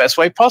work in the best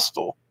way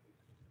possible,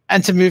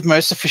 and to move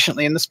most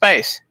efficiently in the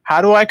space.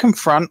 How do I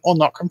confront or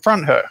not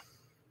confront her?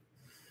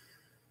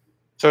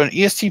 So an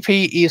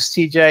ESTP,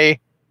 ESTJ,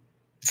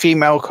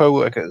 female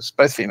co-workers,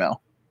 both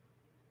female.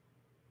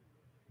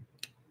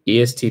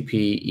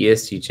 ESTP,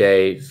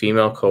 ESTJ,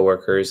 female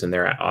co-workers, and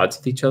they're at odds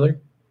with each other?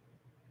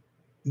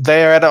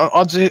 They're at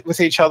odds with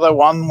each other.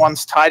 One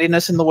wants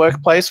tidiness in the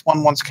workplace,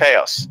 one wants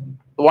chaos.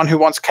 The one who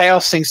wants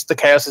chaos thinks the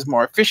chaos is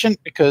more efficient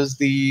because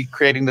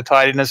creating the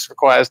tidiness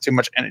requires too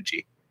much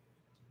energy.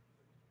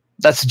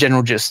 That's the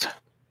general gist.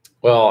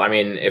 Well, I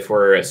mean, if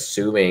we're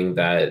assuming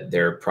that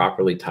they're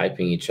properly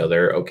typing each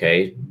other,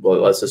 okay, well,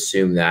 let's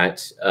assume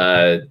that.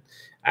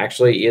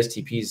 Actually,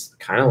 ESTPs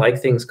kind of like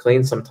things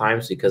clean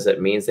sometimes because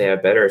it means they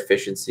have better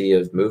efficiency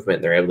of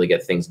movement. They're able to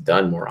get things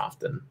done more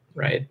often,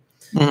 right?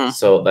 Mm-hmm.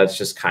 So that's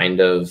just kind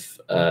of,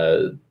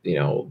 the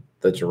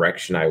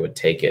direction I would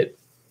take it.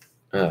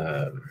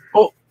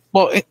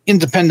 Well,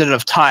 independent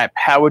of type,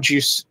 how would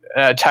you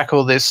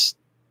tackle this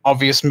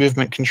obvious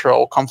movement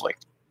control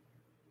conflict?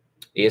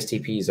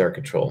 ESTPs are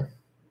control.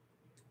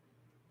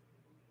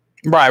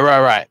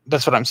 Right.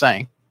 That's what I'm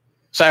saying.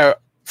 So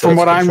from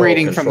what I'm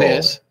reading from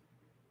this,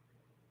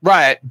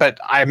 right, but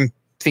I'm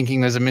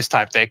thinking there's a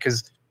mistype there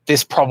because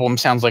this problem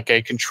sounds like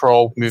a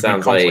control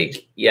movement conflict.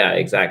 Yeah,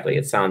 exactly.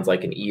 It sounds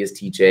like an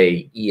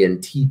ESTJ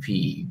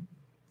ENTP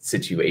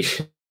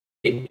situation.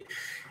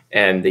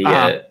 And the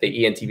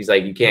ENTP is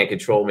like, you can't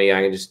control me.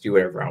 I can just do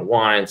whatever I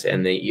want.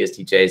 And the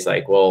ESTJ is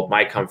like, well,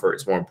 my comfort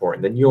is more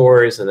important than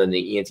yours. And then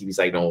the ENTP is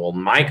like, no, well,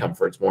 my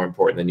comfort is more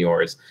important than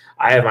yours.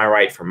 I have my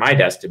right from my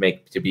desk to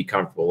be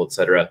comfortable,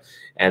 etc.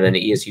 And then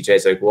the ESTJ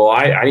is like, well,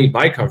 I need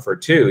my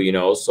comfort too,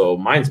 so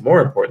mine's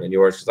more important than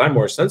yours because I'm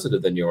more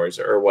sensitive than yours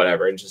or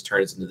whatever. And it just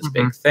turns into this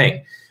big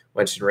thing.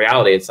 Which in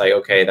reality, it's like,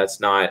 okay, that's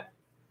not.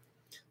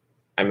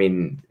 I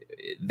mean.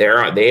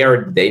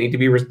 They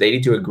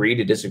need to agree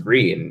to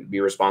disagree and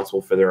be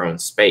responsible for their own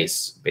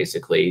space,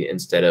 basically,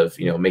 instead of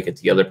make it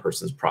the other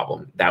person's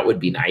problem. That would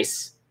be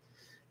nice.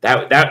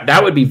 That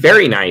would be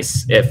very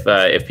nice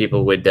if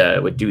people would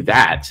do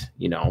that.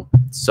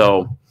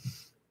 So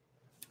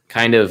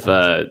kind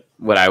of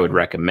what I would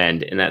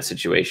recommend in that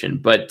situation.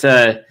 But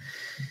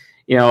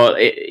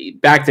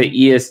back to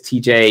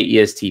ESTJ,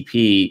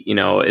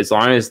 ESTP, as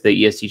long as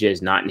the ESTJ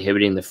is not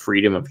inhibiting the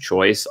freedom of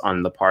choice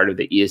on the part of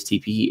the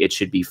ESTP, it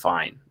should be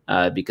fine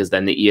because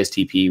then the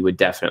ESTP would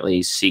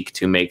definitely seek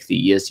to make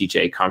the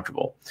ESTJ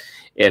comfortable.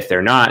 If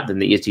they're not, then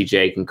the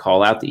ESTJ can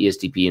call out the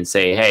ESTP and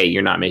say, hey,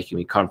 you're not making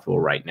me comfortable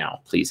right now.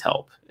 Please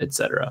help,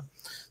 etc.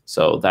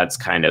 So that's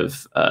kind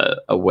of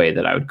a way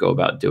that I would go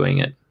about doing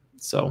it.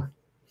 So,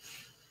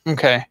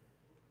 okay.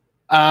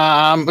 We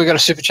got a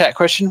super chat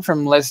question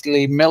from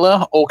Leslie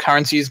Miller. All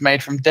currency is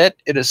made from debt.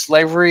 It is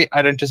slavery.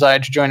 I don't desire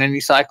to join any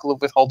cycle of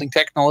withholding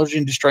technology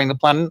and destroying the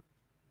planet.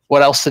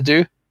 What else to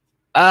do?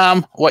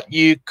 What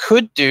you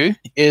could do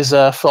is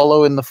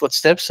follow in the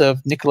footsteps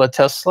of Nikola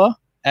Tesla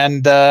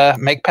and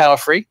make power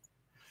free.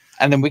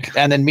 And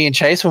then me and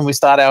Chase, when we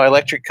start our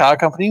electric car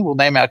company, we'll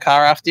name our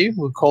car after you.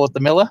 We'll call it the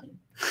Miller.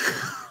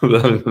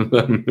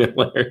 the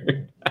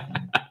Miller.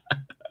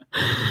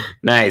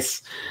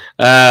 Nice.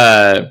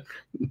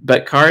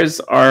 But cars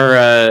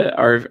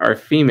are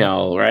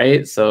female,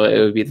 right? So it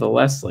would be the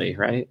Leslie,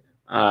 right?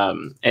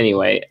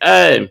 Anyway,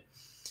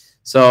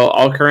 so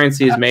all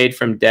currency is made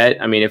from debt.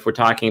 I mean, if we're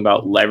talking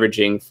about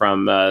leveraging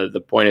from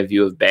the point of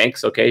view of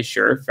banks, okay,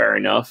 sure, fair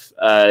enough.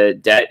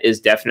 Debt is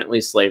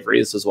definitely slavery.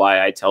 This is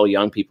why I tell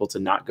young people to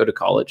not go to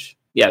college.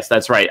 Yes,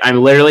 that's right.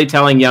 I'm literally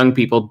telling young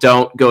people,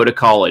 don't go to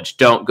college,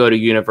 don't go to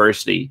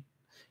university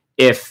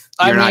if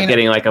you're not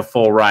getting like a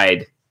full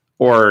ride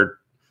or,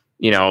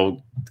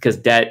 because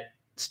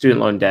student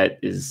loan debt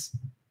is,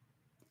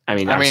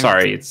 I'm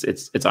sorry,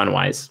 it's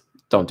unwise.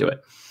 Don't do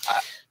it.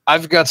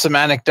 I've got some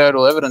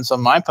anecdotal evidence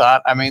on my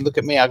part. I mean, look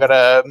at me. I got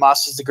a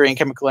master's degree in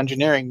chemical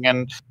engineering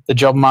and the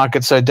job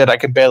market's so dead I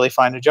could barely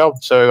find a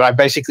job. So I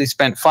basically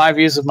spent 5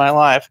 years of my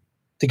life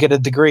to get a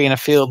degree in a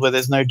field where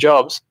there's no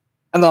jobs.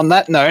 And on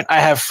that note, I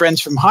have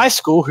friends from high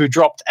school who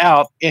dropped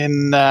out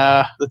in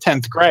the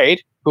 10th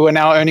grade who are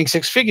now earning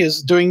six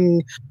figures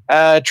doing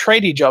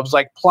tradie jobs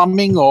like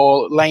plumbing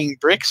or laying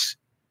bricks.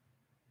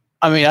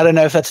 I mean, I don't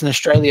know if that's an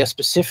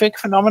Australia-specific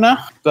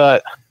phenomena,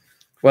 but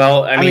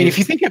well, I mean, if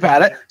you think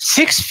about it,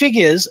 6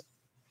 figures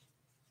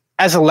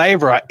as a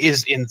laborer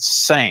is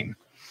insane.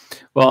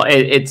 Well,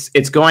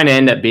 it's going to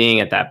end up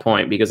being at that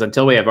point because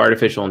until we have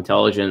artificial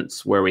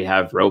intelligence where we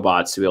have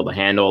robots to be able to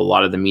handle a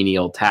lot of the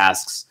menial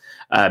tasks,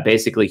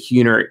 basically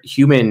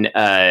human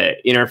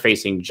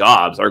interfacing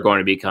jobs are going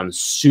to become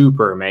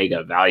super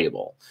mega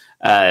valuable.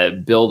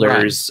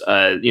 Builders,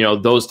 right.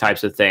 Those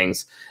types of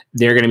things,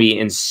 they're going to be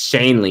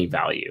insanely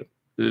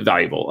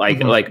valuable, like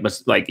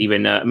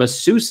even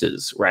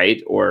masseuses,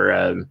 right? Or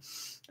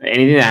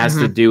anything that has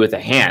to do with the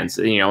hands.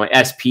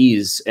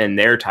 SPs and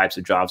their types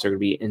of jobs are going to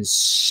be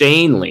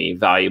insanely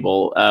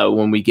valuable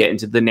when we get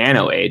into the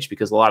nano age,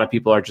 because a lot of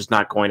people are just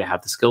not going to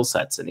have the skill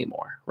sets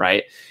anymore,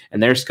 right?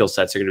 And their skill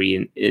sets are going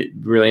to be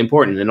really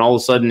important. And all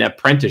of a sudden,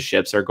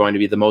 apprenticeships are going to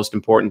be the most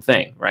important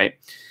thing, right?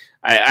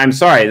 I'm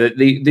sorry,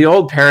 the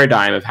old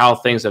paradigm of how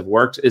things have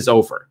worked is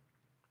over.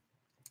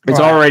 It's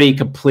already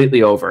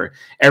completely over.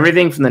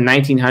 Everything from the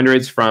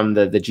 1900s, from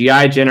the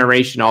GI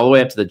generation all the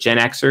way up to the Gen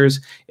Xers,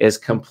 is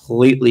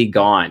completely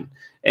gone.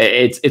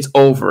 It's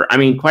over. I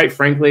mean, quite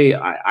frankly,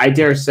 I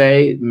dare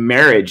say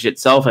marriage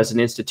itself as an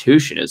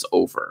institution is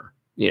over.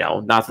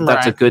 Not that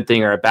that's a good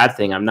thing or a bad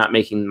thing. I'm not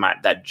making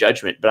that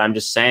judgment, but I'm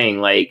just saying,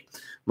 like,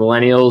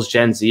 millennials,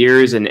 Gen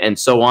Zers, and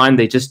so on,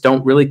 they just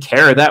don't really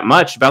care that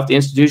much about the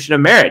institution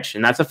of marriage,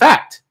 and that's a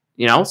fact.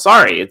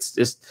 Sorry, it's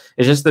just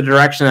the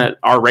direction that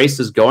our race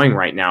is going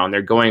right now, and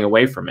they're going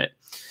away from it.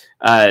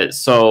 And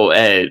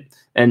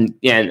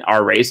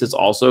our race is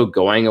also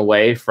going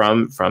away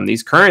from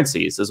these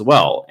currencies as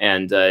well.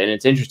 And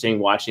it's interesting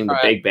watching the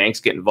big banks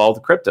get involved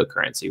with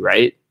cryptocurrency,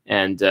 right?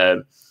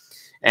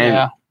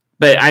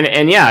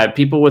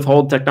 People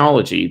withhold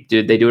technology.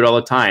 They do it all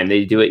the time.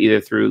 They do it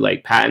either through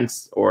like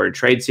patents or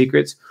trade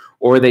secrets,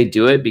 or they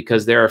do it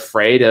because they're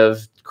afraid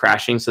of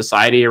crashing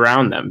society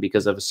around them.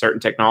 Because if a certain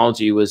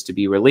technology was to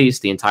be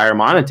released, the entire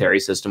monetary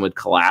system would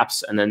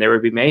collapse, and then there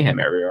would be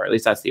mayhem everywhere. At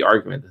least that's the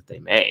argument that they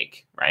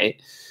make,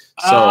 right?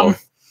 So,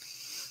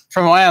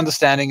 from my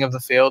understanding of the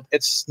field,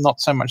 it's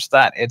not so much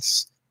that,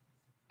 it's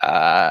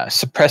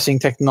suppressing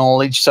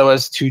technology so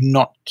as to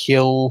not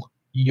kill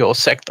your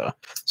sector.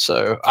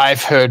 So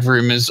I've heard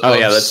rumors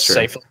of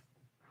safe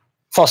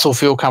fossil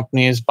fuel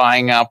companies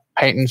buying up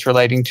patents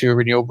relating to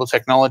renewable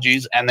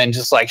technologies and then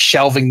just like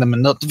shelving them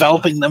and not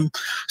developing them,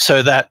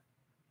 so that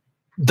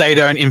they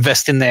don't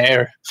invest in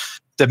their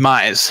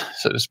demise,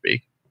 so to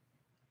speak.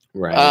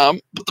 Right.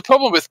 But the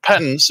problem with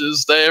patents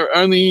is they're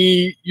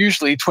only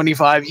usually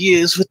 25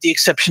 years, with the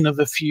exception of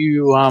a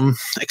few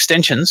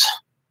extensions.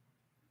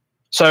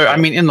 So, I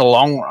mean, in the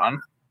long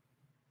run,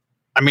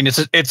 I mean,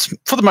 it's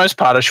for the most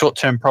part a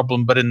short-term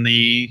problem, but in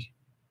the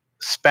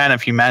span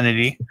of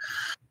humanity,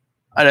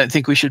 I don't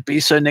think we should be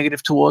so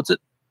negative towards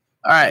it.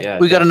 All right,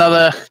 we got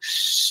another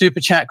super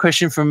chat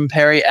question from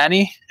Perry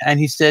Annie, and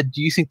he said,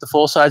 do you think the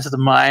four sides of the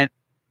mind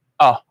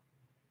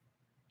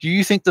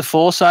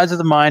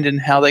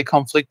and how they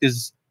conflict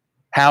is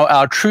how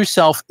our true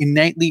self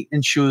innately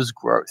ensures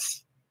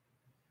growth?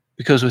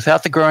 Because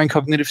without the growing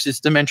cognitive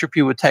system,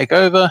 entropy would take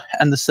over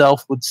and the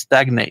self would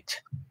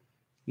stagnate.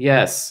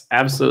 Yes,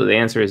 absolutely. The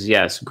answer is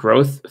yes.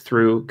 Growth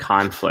through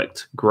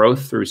conflict,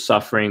 growth through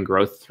suffering,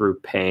 growth through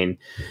pain,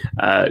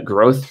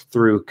 growth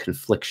through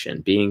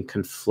confliction, being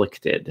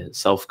conflicted,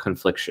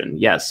 self-confliction.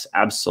 Yes,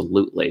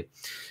 absolutely.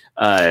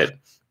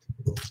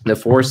 The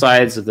four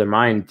sides of the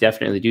mind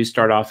definitely do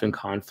start off in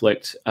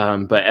conflict,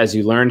 but as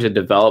you learn to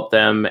develop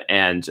them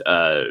and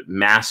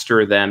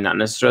master them, not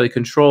necessarily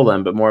control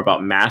them, but more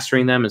about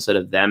mastering them instead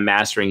of them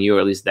mastering you, or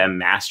at least them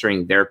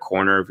mastering their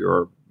corner of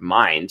your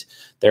mind,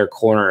 their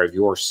corner of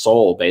your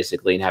soul,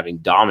 basically, and having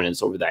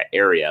dominance over that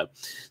area,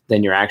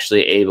 then you're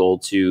actually able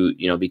to,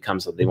 become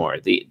something more.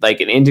 Like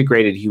an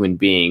integrated human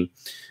being,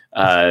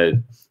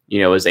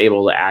 is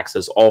able to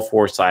access all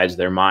four sides of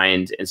their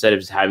mind instead of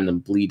just having them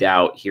bleed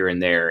out here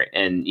and there.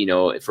 And,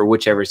 for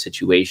whichever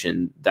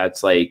situation,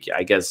 that's like,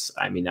 I guess,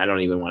 I mean, I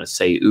don't even want to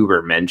say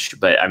uber mensch,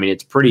 but I mean,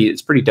 it's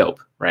pretty dope.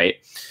 Right.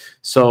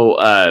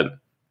 So,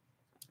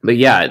 but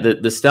yeah,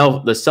 the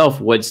self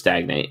would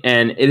stagnate.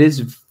 And it is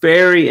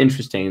very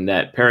interesting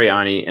that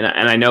Periani, and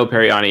I know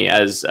Periani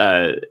as,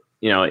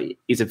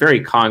 he's a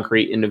very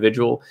concrete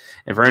individual,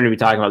 and for him to be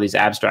talking about these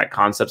abstract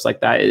concepts like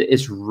that,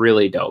 it's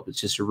really dope. It's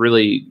just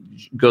really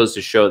goes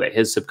to show that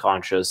his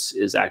subconscious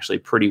is actually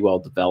pretty well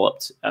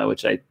developed,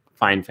 which I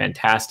find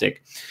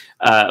fantastic.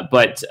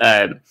 But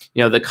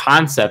the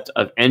concept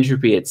of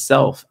entropy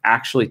itself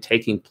actually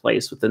taking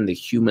place within the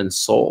human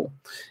soul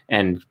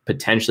and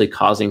potentially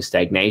causing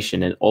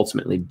stagnation and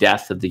ultimately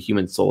death of the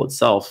human soul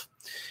itself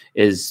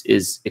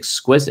is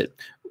exquisite.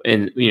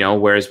 And,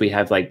 whereas we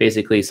have like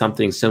basically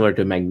something similar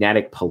to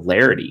magnetic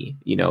polarity,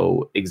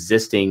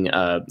 existing,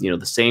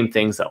 the same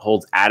things that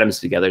holds atoms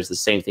together is the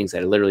same things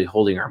that are literally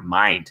holding our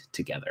mind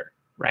together.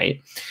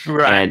 Right.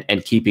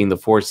 And keeping the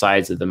four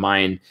sides of the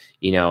mind,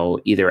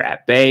 either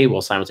at bay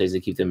while simultaneously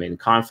keep them in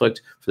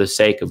conflict for the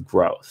sake of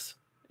growth,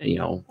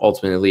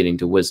 ultimately leading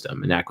to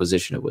wisdom and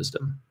acquisition of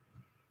wisdom.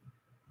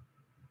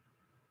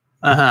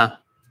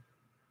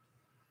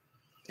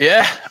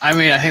 Yeah, I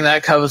mean, I think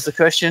that covers the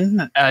question.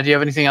 Do you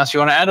have anything else you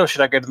want to add, or should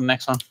I go to the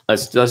next one?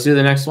 Let's do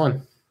the next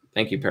one.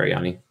 Thank you,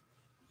 Periani.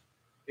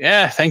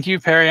 Yeah, thank you,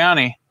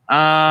 Periani.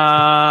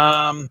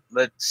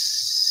 Let's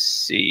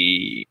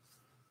see.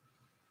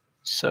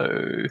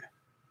 So,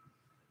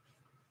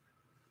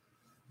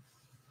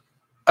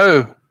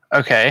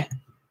 okay.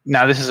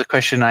 Now, this is a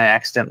question I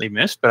accidentally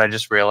missed, but I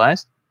just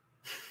realized.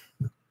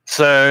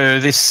 So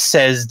this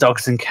says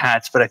dogs and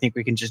cats, but I think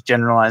we can just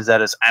generalize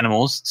that as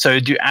animals. So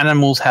do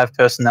animals have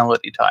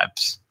personality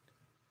types?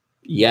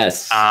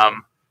 Yes.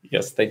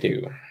 Yes, they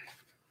do.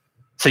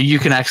 So you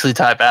can actually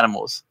type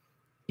animals?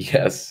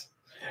 Yes.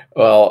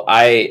 Well,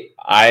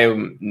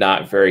 I'm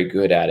not very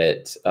good at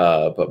it,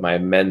 but my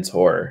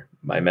mentor,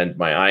 my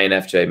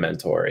INFJ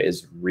mentor,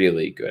 is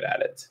really good at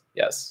it.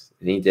 Yes,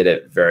 and he did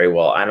it very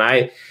well.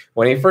 And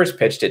when he first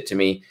pitched it to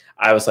me,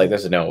 I was like,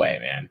 "There's no way,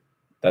 man.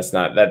 That's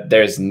not that.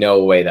 There's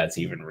no way that's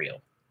even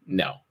real.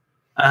 No."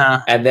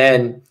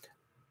 And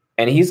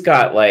he's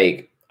got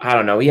like, I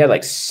don't know, he had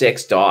like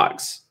 6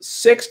 dogs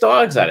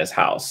at his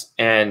house,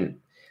 and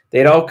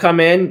they'd all come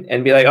in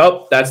and be like,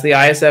 "Oh, that's the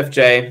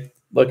ISFJ.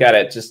 Look at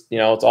it. Just,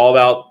 it's all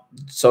about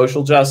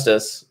social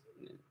justice.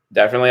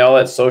 Definitely all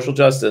that social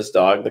justice,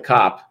 dog. The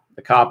cop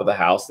of the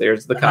house.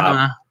 There's the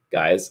cop,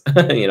 guys."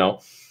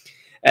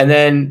 And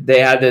then they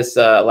had this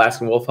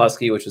Alaskan Wolf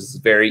Husky, which was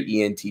very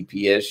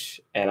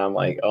ENTP-ish. And I'm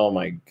like, oh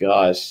my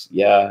gosh.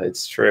 Yeah,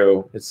 it's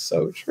true. It's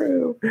so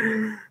true.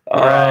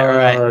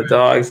 Right.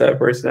 Dogs have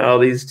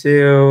personalities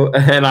too.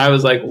 And I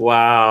was like,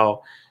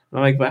 wow. And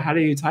I'm like, but how do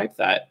you type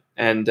that?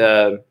 And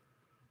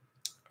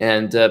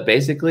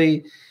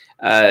basically,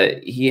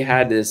 he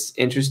had this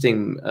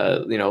interesting,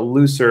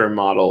 looser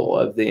model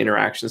of the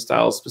interaction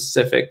style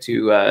specific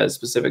to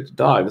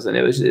dogs, and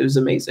it was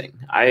amazing.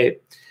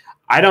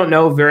 I don't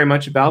know very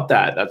much about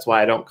that. That's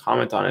why I don't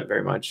comment on it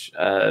very much.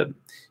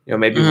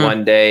 Maybe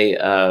one day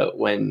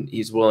when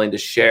he's willing to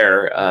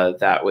share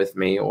that with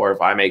me, or if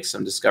I make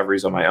some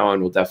discoveries on my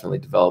own, we'll definitely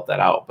develop that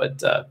out.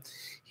 But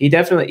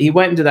he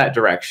went into that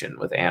direction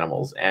with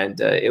animals, and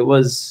it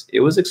was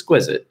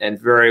exquisite and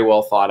very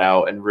well thought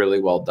out and really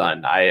well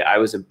done. I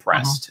was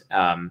impressed.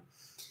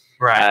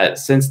 Right.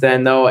 Since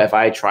then, though, if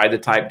I tried to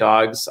type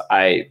dogs,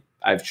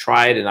 I've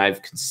tried and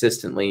I've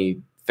consistently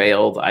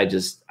failed. I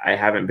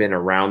haven't been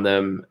around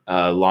them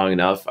long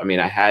enough. I mean,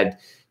 I had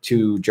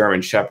 2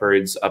 German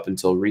Shepherds up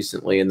until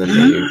recently, and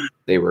then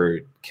they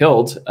were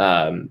killed.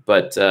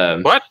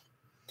 What?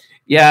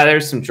 Yeah,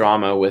 there's some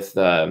drama with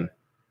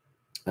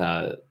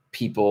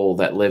people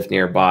that lived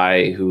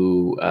nearby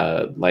who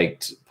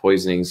liked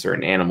poisoning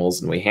certain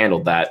animals, and we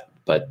handled that.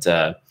 But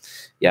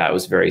yeah, it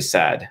was very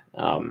sad.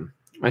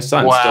 My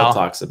son still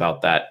talks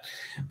about that.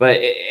 But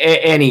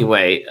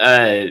anyway,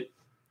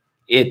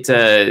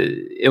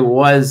 it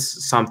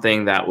was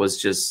something that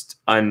was just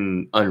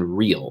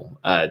unreal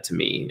to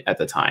me at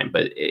the time,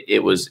 but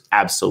it was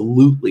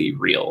absolutely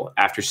real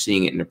after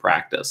seeing it into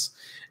practice.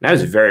 And I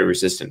was very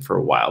resistant for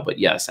a while, but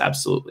yes,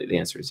 absolutely. The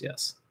answer is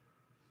yes.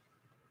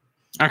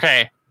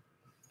 Okay.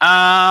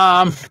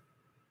 I'm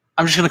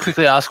just going to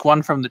quickly ask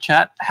one from the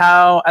chat.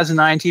 How, as an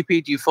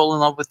INTP, do you fall in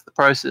love with the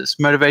process?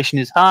 Motivation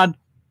is hard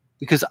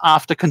because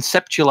after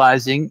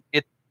conceptualizing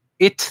it,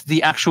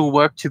 the actual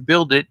work to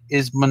build it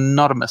is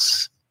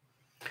monotonous.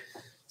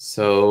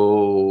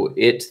 So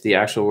the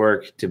actual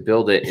work to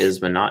build it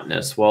is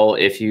monotonous. Well,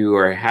 if you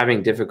are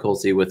having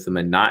difficulty with the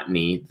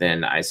monotony,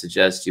 then I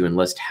suggest you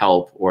enlist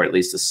help, or at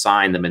least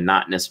assign the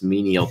monotonous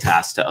menial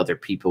tasks to other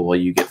people while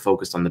you get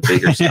focused on the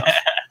bigger stuff.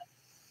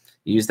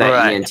 Use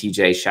that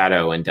ENTJ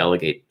shadow and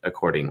delegate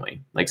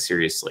accordingly. Like,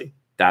 seriously,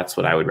 that's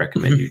what I would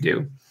recommend you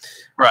do.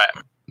 Right.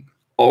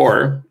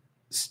 Or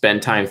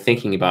spend time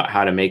thinking about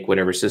how to make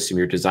whatever system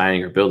you're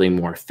designing or building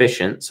more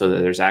efficient so that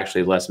there's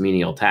actually less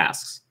menial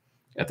tasks.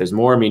 If there's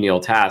more menial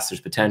tasks,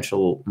 there's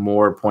potential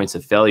more points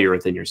of failure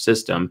within your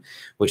system,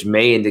 which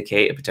may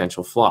indicate a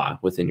potential flaw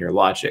within your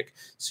logic.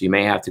 So you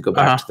may have to go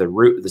back to the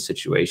root of the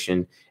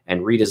situation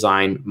and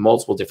redesign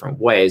multiple different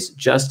ways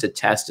just to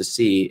test to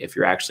see if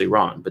you're actually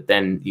wrong. But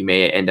then you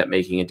may end up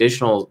making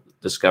additional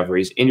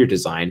discoveries in your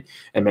design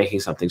and making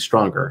something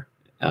stronger.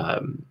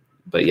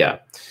 But yeah,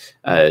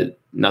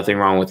 nothing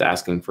wrong with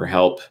asking for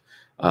help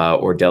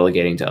or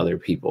delegating to other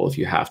people if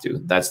you have to.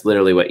 That's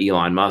literally what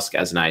Elon Musk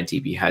as an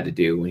INTP had to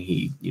do when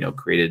he,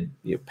 created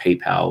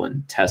PayPal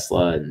and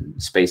Tesla and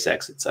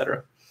SpaceX,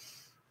 etc.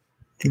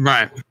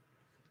 Right.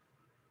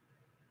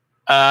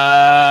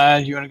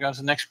 You want to go on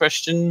to the next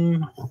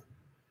question?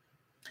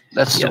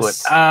 Let's do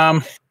it.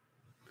 I'd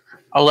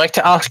like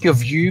to ask your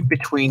view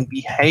between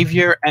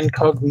behavior and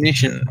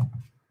cognition.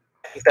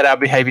 I think that our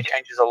behavior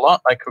changes a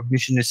lot. Like,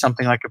 cognition is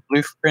something like a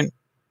blueprint.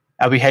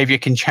 Our behavior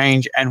can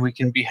change, and we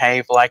can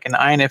behave like an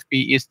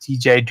INFP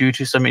ESTJ due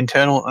to some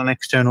internal and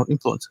external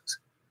influences.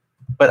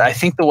 But I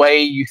think the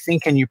way you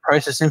think and you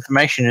process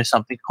information is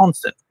something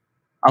constant.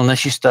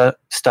 Unless you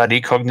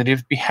study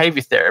cognitive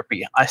behavior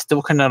therapy, I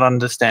still cannot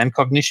understand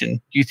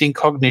cognition. Do you think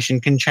cognition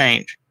can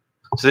change?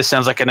 So this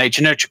sounds like a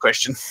nature-nurture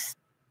question.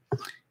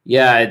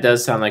 Yeah, it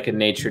does sound like a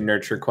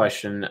nature-nurture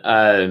question.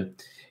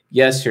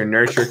 Yes, your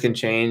nurture can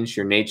change.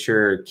 Your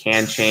nature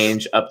can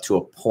change up to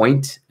a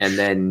point, and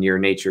then your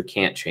nature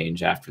can't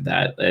change after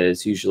that.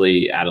 It's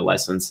usually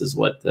adolescence is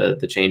what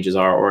the changes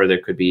are, or there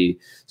could be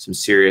some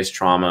serious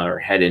trauma or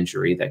head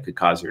injury that could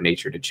cause your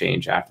nature to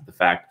change after the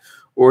fact,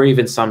 or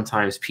even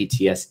sometimes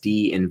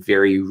PTSD in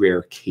very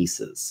rare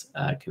cases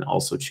can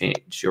also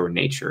change your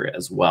nature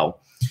as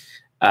well.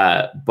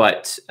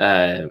 But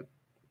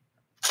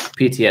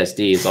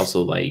PTSD is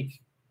also like,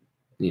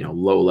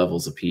 low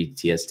levels of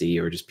PTSD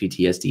or just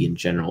PTSD in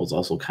general is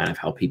also kind of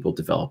how people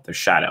develop their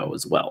shadow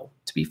as well,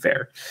 to be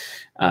fair.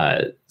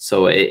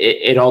 So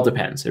it all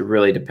depends. It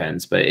really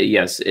depends. But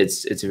yes,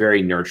 it's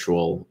very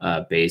nurtural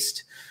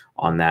based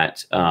on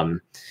that.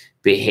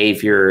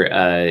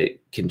 Behavior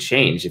can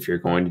change if you're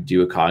going to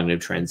do a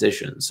cognitive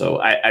transition. So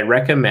I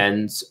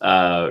recommend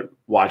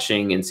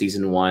watching in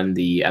season 1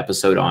 the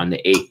episode on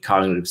the 8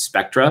 cognitive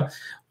spectra,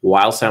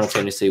 while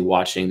simultaneously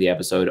watching the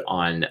episode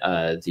on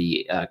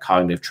the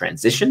cognitive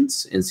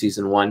transitions in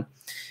season 1,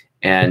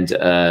 and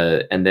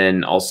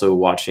then also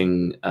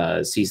watching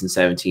season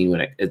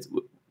 17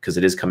 because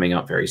it is coming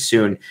out very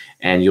soon,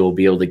 and you'll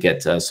be able to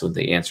get some of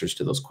the answers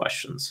to those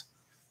questions.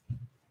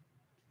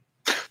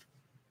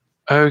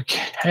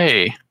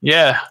 Okay,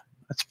 yeah,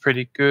 that's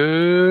pretty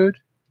good.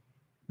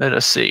 Let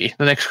us see.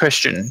 The next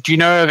question. Do you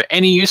know of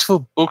any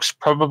useful books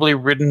probably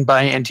written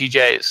by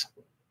NTJs?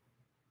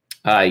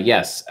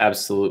 Yes,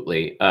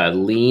 absolutely.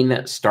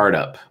 Lean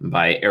Startup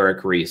by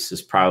Eric Ries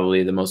is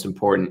probably the most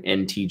important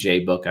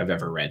NTJ book I've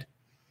ever read.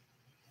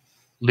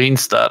 Lean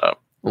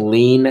Startup.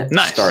 Lean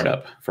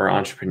Startup for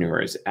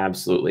entrepreneurs.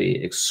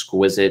 Absolutely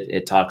exquisite.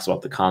 It talks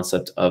about the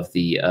concept of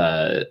the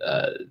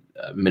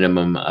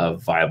minimum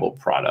of viable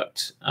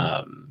product,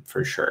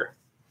 for sure.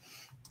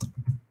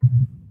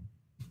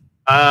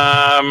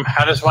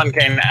 How does one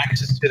gain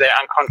access to their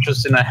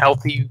unconscious in a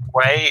healthy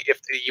way if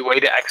the way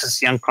to access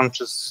the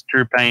unconscious is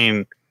through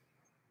pain?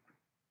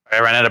 I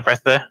ran out of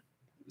breath there.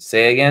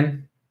 Say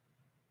again?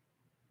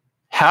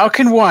 How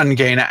can one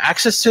gain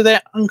access to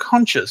their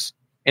unconscious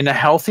in a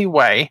healthy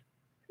way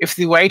if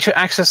the way to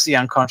access the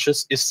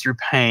unconscious is through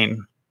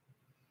pain?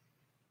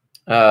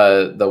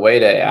 The way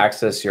to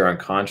access your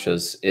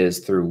unconscious is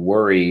through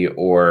worry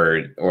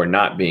or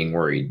not being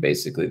worried,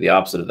 basically. The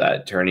opposite of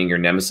that, turning your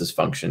nemesis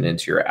function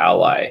into your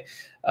ally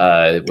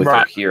with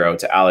your hero,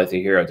 to ally the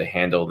hero to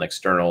handle an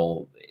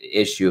external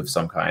issue of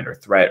some kind or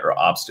threat or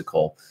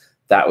obstacle.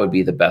 That would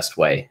be the best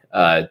way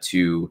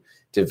to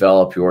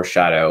develop your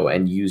shadow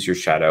and use your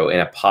shadow in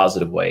a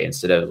positive way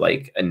instead of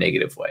like a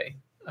negative way.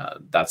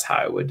 That's how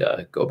I would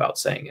go about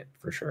saying it,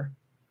 for sure.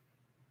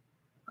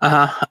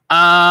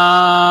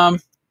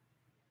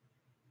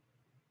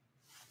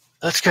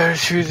 Let's go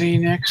to the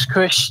next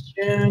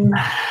question.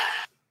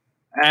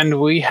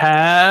 And we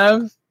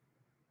have,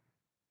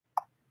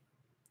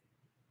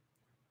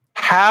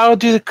 how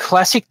do the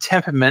classic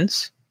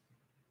temperaments,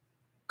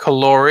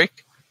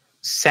 choleric,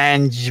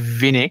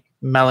 sanguinic,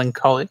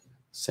 melancholic,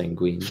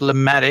 sanguine,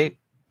 phlegmatic,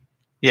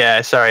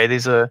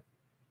 these are,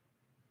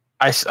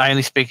 I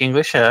only speak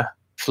English,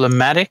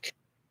 phlegmatic,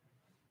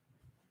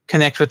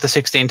 connect with the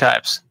 16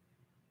 types?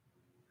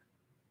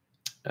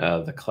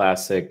 The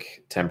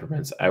classic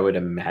temperaments, I would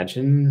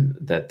imagine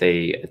that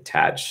they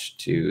attach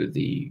to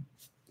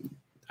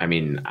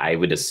I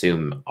would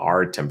assume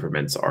our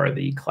temperaments are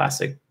the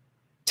classic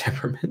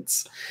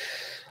temperaments.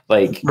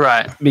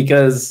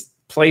 Because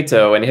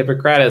Plato and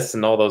Hippocrates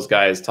and all those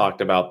guys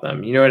talked about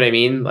them. You know what I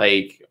mean?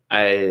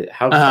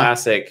 How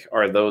classic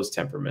are those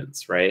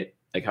temperaments, right?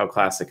 Like, how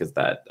classic is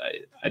that?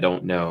 I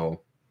don't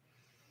know.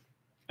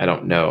 I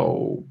don't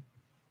know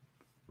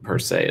per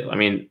se. I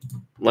mean,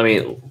 let me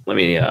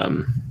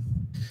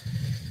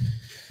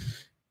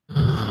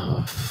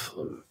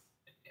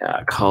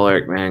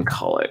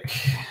choleric.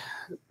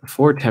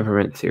 4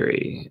 temperament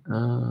theory.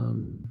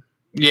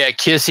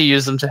 Keirsey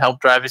used them to help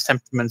drive his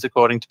temperaments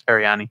according to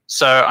Periani.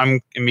 So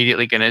I'm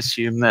immediately going to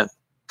assume that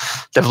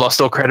they've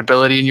lost all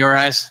credibility in your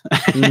eyes.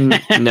 No,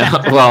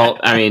 well,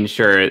 I mean,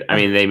 sure. I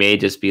mean, they may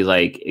just be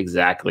like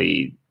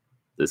exactly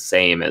the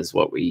same as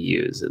what we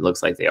use. It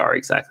looks like they are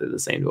exactly the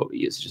same to what we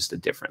use, just a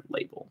different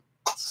label.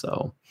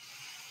 So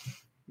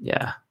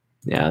yeah,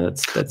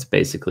 that's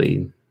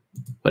basically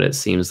what it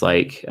seems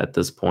like at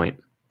this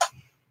point.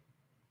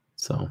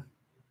 So,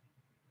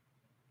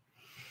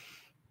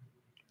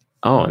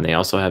 and they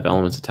also have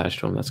elements attached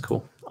to them. That's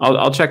cool.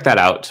 I'll check that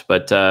out.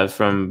 But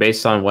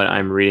based on what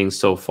I'm reading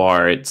so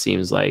far, it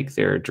seems like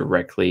they're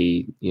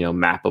directly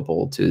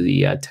mappable to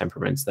the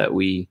temperaments that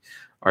we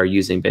are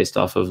using based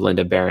off of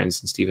Linda Behrens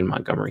and Stephen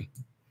Montgomery.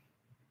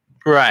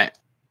 Right.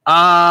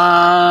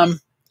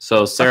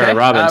 So Sarah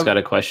Robbins got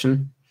a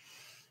question.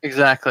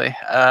 Exactly.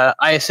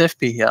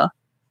 ISFP here.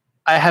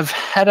 I have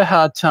had a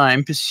hard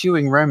time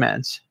pursuing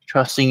romance.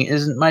 Trusting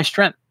isn't my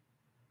strength.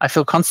 I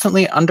feel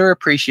constantly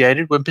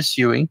underappreciated when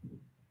pursuing.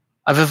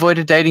 I've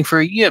avoided dating for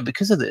a year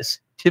because of this.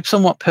 Tips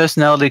on what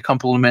personality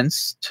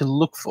complements to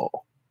look for.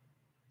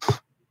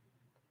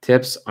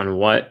 Tips on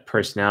what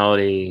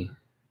personality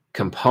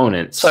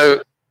components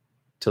to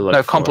look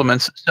for.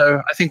 Complements.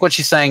 So I think what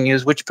she's saying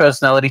is which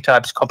personality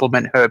types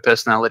complement her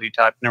personality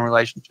type in a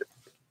relationship.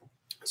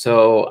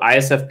 So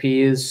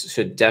ISFPs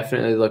should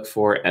definitely look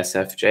for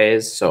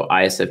SFJs. So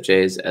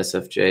ISFJs,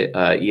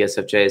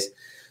 ESFJs.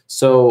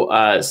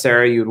 So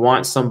Sarah, you'd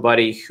want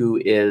somebody who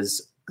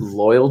is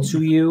loyal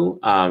to you,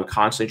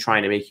 constantly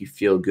trying to make you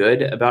feel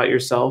good about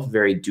yourself,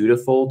 very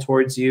dutiful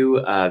towards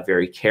you,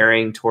 very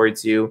caring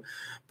towards you,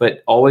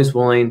 but always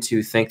willing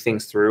to think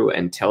things through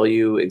and tell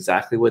you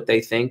exactly what they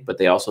think, but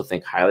they also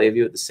think highly of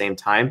you at the same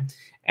time.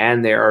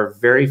 And they are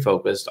very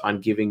focused on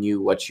giving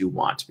you what you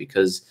want,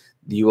 because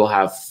you will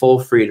have full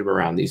freedom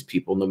around these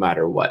people no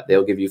matter what.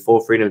 They'll give you full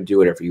freedom to do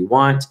whatever you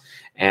want.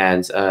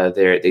 And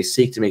they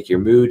seek to make your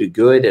mood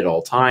good at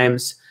all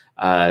times.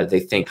 They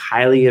think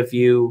highly of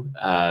you.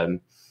 And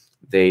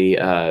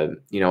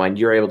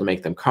you're able to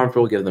make them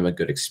comfortable, give them a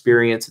good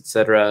experience,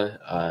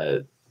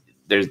 etc.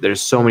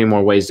 There's so many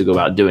more ways to go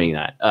about doing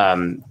that.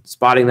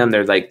 Spotting them,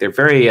 they're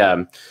very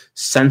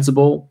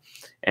sensible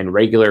and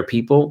regular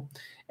people,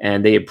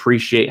 and they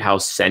appreciate how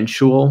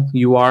sensual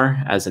you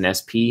are as an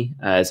SP,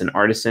 as an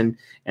artisan,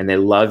 and they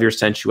love your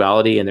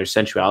sensuality, and their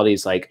sensuality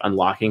is like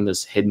unlocking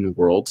this hidden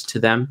world to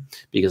them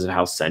because of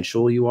how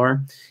sensual you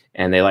are.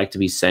 And they like to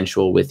be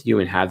sensual with you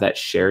and have that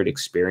shared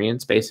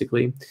experience,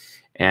 basically.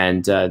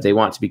 And they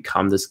want to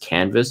become this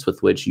canvas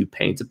with which you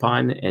paint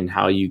upon, and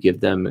how you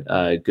give them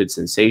good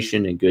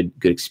sensation and good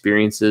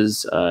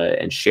experiences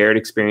and shared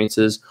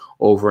experiences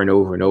over and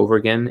over and over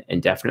again,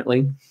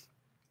 indefinitely.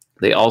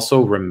 They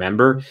also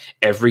remember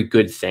every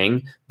good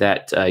thing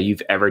that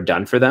you've ever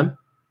done for them,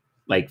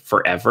 like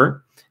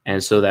forever.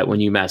 And so that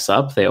when you mess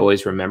up, they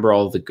always remember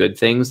all the good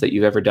things that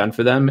you've ever done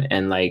for them,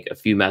 and like a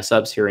few mess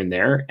ups here and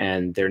there.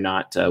 And they're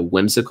not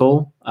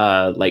whimsical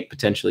like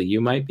potentially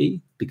you might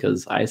be,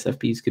 because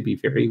ISFPs could be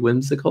very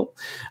whimsical,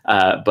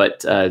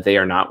 but they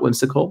are not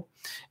whimsical.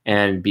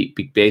 And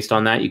based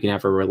on that, you can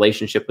have a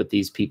relationship with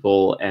these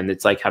people, and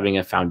it's like having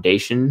a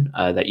foundation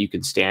that you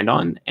can stand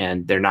on,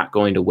 and they're not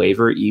going to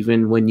waver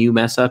even when you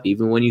mess up,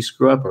 even when you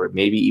screw up, or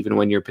maybe even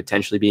when you're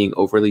potentially being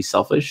overly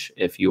selfish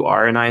if you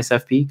are an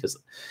ISFP, because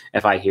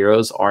FI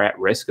heroes are at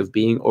risk of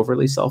being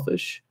overly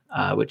selfish,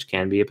 which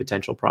can be a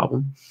potential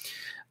problem.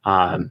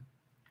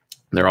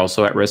 They're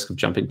also at risk of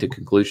jumping to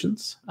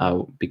conclusions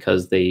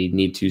because they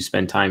need to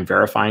spend time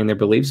verifying their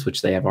beliefs,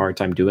 which they have a hard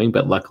time doing.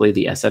 But luckily,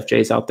 the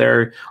SFJs out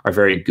there are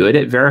very good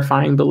at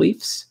verifying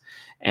beliefs,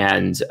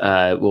 and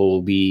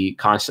will be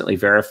constantly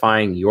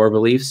verifying your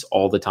beliefs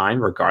all the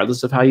time,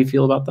 regardless of how you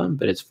feel about them.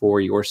 But it's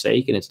for your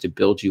sake, and it's to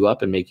build you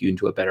up and make you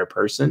into a better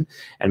person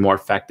and more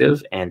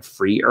effective and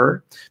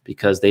freer,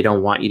 because they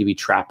don't want you to be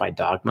trapped by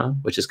dogma,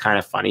 which is kind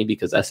of funny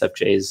because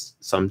SFJs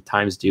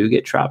sometimes do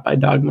get trapped by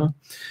dogma,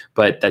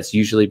 but that's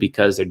usually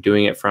because they're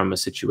doing it from a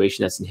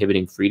situation that's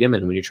inhibiting freedom.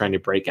 And when you're trying to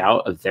break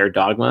out of their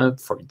dogma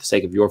for the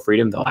sake of your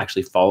freedom, they'll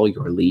actually follow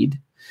your lead.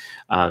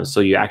 So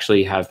you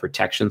actually have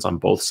protections on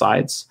both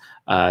sides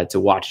to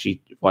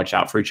watch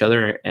out for each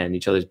other and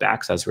each other's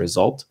backs as a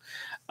result.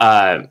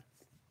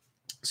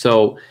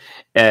 So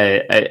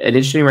an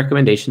interesting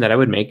recommendation that I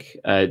would make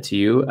to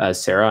you,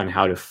 Sarah, on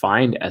how to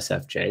find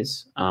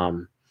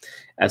SFJs.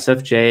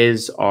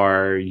 SFJs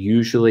are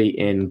usually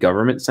in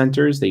government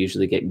centers. They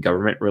usually get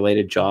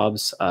government-related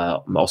jobs.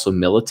 Also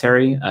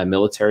military.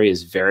 Military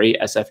is very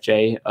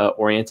SFJ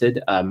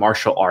oriented.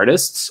 Martial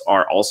artists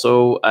are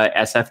also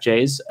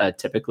SFJs,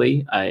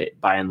 typically,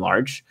 by and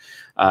large.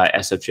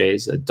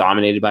 SFJs,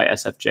 dominated by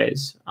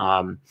SFJs.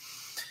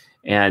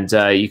 And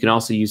you can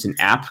also use an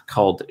app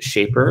called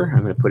Shaper.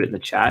 I'm going to put it in the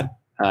chat.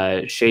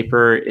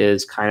 Shaper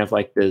is kind of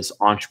like this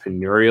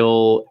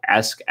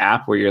entrepreneurial-esque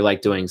app where you're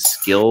like doing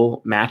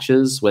skill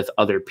matches with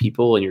other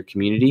people in your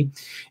community,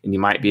 and you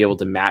might be able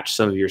to match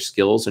some of your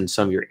skills and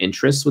some of your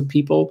interests with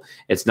people.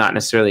 It's not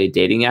necessarily a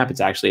dating app. It's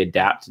actually an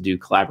app to do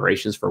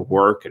collaborations for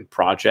work and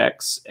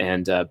projects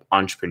and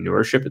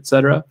entrepreneurship,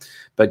 etc.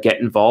 But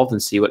get involved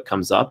and see what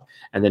comes up,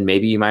 and then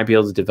maybe you might be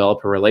able to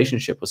develop a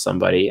relationship with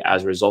somebody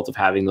as a result of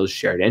having those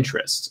shared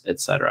interests,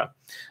 etc.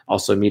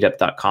 Also,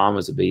 meetup.com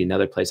would be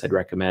another place I'd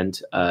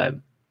recommend.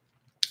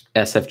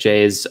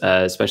 SFJs,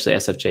 especially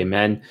SFJ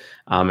men,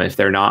 if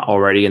they're not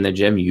already in the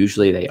gym,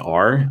 usually they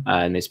are,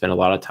 and they spend a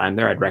lot of time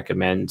there. I'd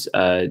recommend,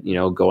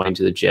 going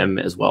to the gym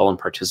as well and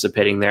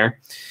participating there.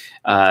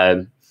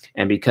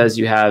 And because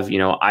you have,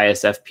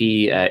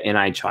 ISFP,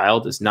 NI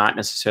child, is not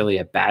necessarily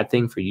a bad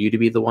thing for you to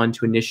be the one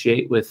to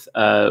initiate with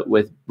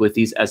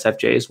these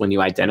SFJs when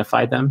you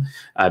identify them,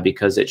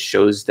 because it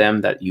shows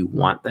them that you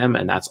want them,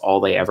 and that's all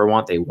they ever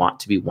want. They want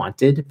to be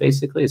wanted,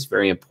 basically. It's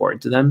very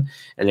important to them.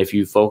 And if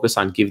you focus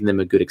on giving them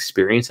a good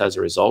experience as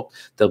a result,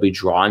 they'll be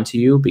drawn to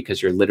you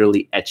because you're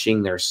literally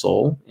etching their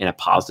soul in a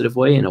positive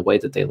way, in a way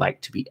that they like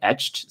to be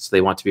etched. So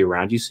they want to be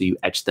around you. So you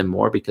etch them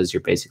more because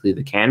you're basically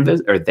the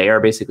canvas, or they are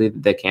basically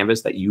the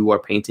canvas that you are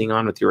painting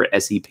on with your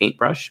SE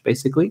paintbrush,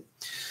 basically.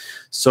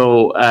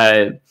 So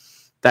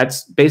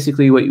that's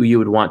basically what you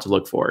would want to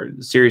look for.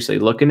 Seriously,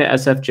 look into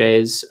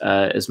SFJs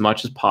as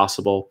much as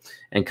possible,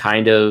 and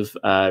kind of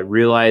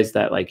realize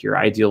that like your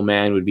ideal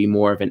man would be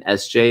more of an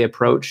SJ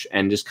approach,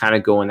 and just kind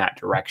of go in that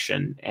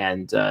direction.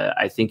 And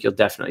I think you'll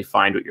definitely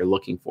find what you're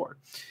looking for.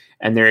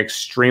 And they're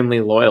extremely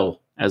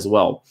loyal as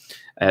well.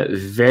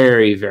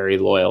 Very, very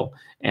loyal.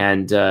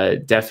 And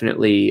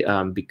definitely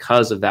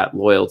because of that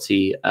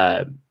loyalty,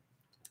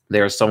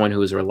 they're someone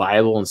who is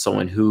reliable and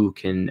someone who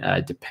can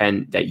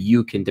that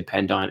you can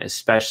depend on,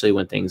 especially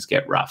when things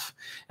get rough.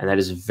 And that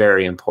is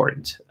very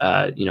important,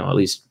 at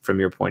least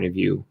from your point of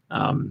view,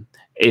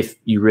 if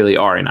you really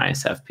are an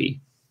ISFP.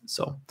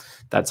 So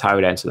that's how I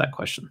would answer that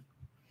question.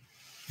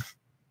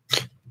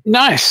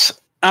 Nice.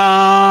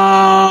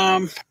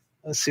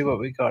 Let's see what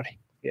we got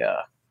here.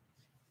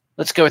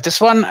 Let's go with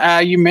this one.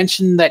 You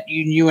mentioned that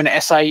you knew an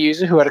SI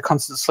user who had a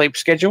constant sleep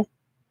schedule.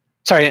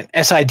 Sorry,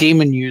 an SI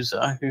daemon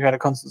user who had a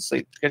constant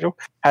sleep schedule.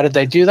 How did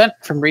they do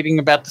that? From reading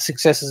about the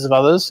successes of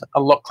others, a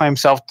lot claim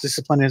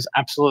self-discipline is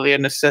absolutely a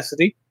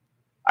necessity.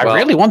 I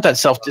really want that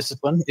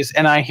self-discipline. Is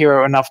NI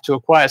hero enough to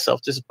acquire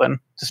self-discipline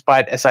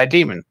despite SI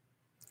daemon?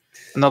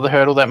 Another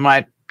hurdle that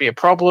might be a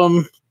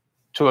problem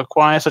to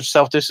acquire such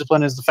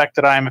self-discipline is the fact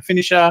that I am a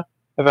finisher,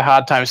 have a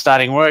hard time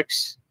starting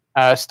works,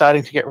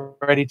 starting to get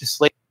ready to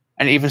sleep,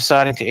 and even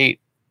starting to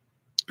eat.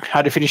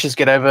 How do finishers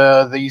get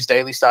over these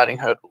daily starting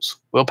hurdles?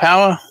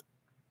 Willpower?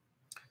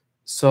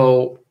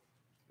 So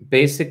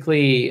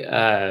basically,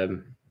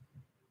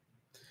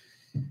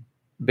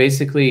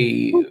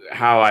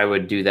 how I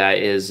would do that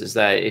is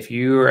that if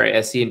you are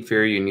SE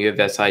inferior and you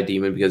have SI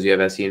daemon because you have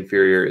SE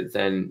inferior,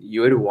 then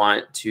you would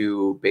want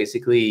to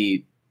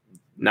basically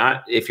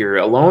not, if you're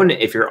alone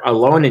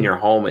in your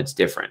home, it's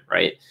different,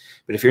 right?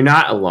 But if you're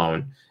not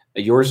alone,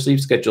 your sleep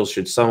schedule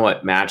should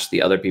somewhat match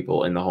the other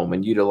people in the home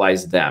and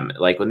utilize them.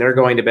 Like when they're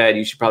going to bed,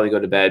 you should probably go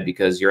to bed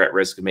because you're at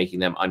risk of making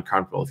them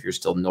uncomfortable if you're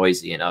still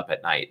noisy and up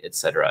at night,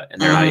 etc.,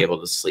 and they're not able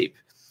to sleep.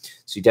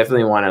 So you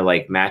definitely want to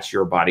like match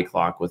your body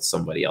clock with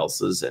somebody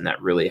else's, and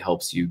that really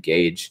helps you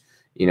gauge,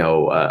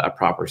 a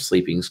proper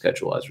sleeping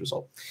schedule as a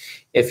result.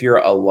 If you're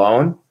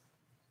alone,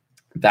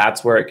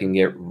 that's where it can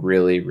get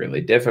really,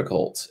 really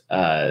difficult.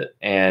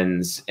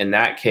 And in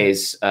that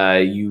case,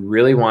 you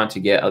really want to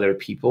get other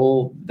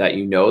people that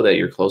you know that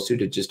you're close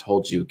to just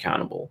hold you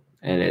accountable.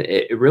 And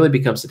it really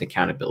becomes an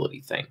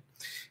accountability thing.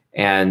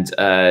 And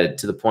to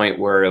the point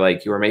where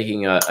like you are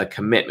making a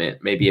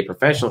commitment, maybe a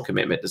professional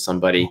commitment to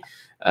somebody,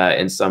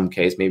 in some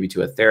case, maybe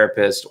to a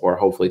therapist or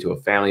hopefully to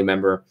a family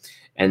member.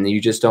 And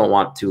you just don't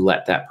want to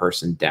let that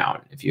person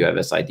down if you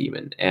have SI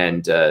daemon.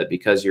 And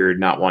because you're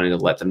not wanting to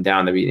let them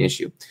down, that'd be an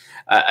issue.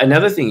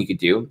 Another thing you could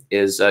do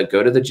is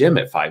go to the gym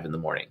at 5 in the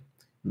morning.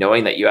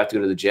 Knowing that you have to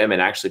go to the gym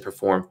and actually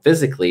perform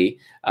physically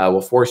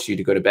will force you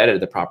to go to bed at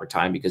the proper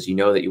time because you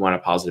know that you want a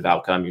positive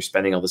outcome. You're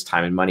spending all this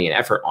time and money and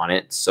effort on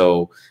it.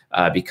 So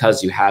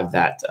because you have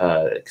that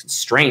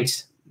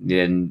constraint,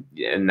 and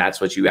that's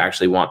what you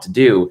actually want to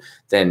do,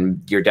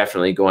 then you're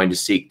definitely going to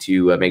seek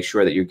to make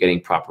sure that you're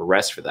getting proper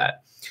rest for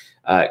that.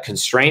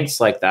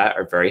 Constraints like that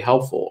are very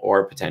helpful,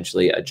 or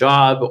potentially a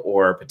job,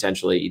 or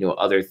potentially,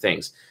 other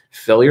things.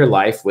 Fill your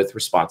life with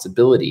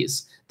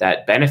responsibilities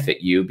that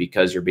benefit you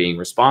because you're being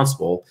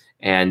responsible.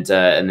 And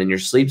then your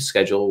sleep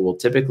schedule will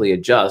typically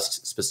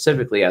adjust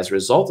specifically as a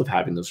result of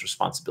having those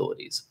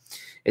responsibilities.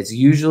 It's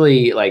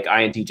usually like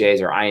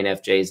INTJs or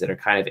INFJs that are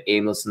kind of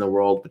aimless in the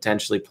world,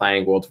 potentially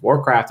playing World of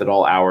Warcraft at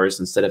all hours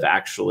instead of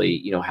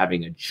actually,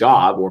 having a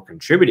job or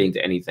contributing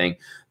to anything.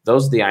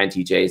 Those are the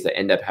INTJs that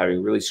end up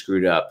having really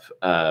screwed up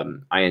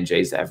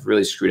INJs that have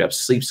really screwed up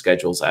sleep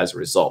schedules as a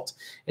result.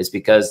 It's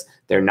because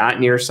they're not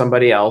near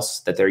somebody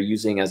else that they're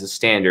using as a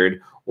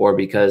standard, or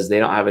because they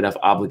don't have enough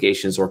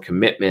obligations or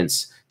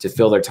commitments to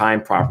fill their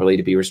time properly,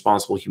 to be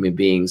responsible human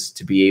beings,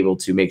 to be able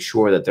to make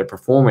sure that they're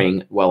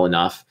performing well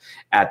enough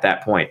at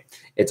that point.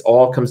 It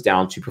all comes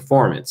down to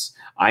performance.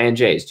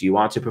 INJs, do you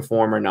want to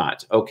perform or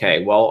not?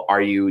 Okay, well,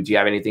 do you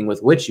have anything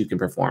with which you can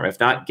perform? If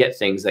not, get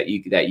things that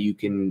you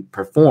can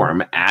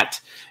perform at.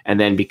 And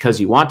then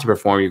because you want to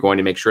perform, you're going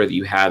to make sure that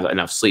you have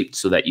enough sleep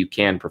so that you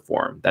can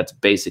perform. That's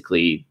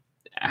basically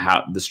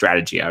how the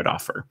strategy I would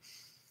offer.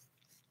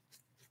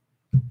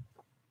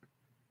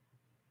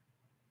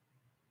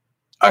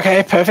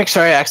 Okay, perfect.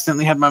 Sorry, I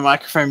accidentally had my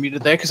microphone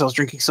muted there because I was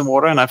drinking some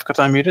water and I forgot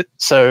to unmute it.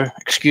 So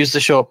excuse the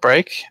short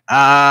break.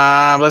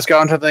 Let's go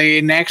on to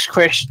the next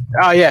question.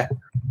 Oh, yeah.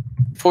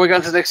 Before we go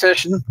into the next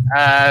session,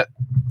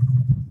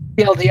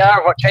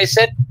 TLDR, what Chase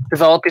said,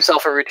 develop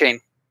yourself a routine.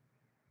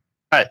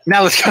 All right,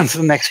 now let's go on to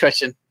the next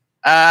question.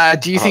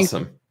 Do you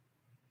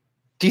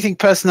think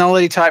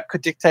personality type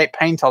could dictate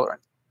pain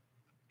tolerance?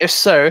 If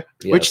so,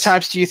 yes. Which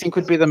types do you think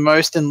would be the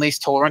most and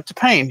least tolerant to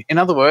pain? In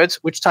other words,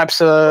 which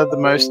types are the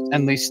most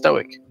and least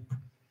stoic?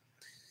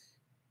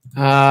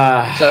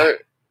 Pain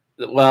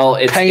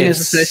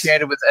is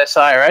associated with SI,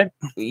 right?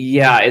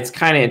 Yeah, it's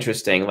kind of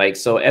interesting. Like,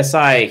 so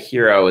SI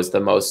hero is the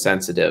most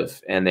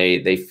sensitive, and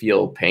they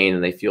feel pain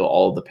and they feel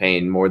all of the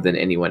pain more than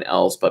anyone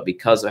else. But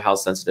because of how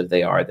sensitive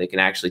they are, they can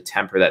actually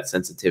temper that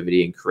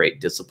sensitivity and create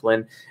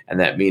discipline. And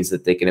that means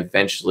that they can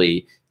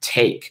eventually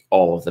take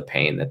all of the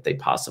pain that they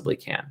possibly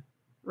can.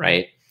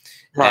 Right.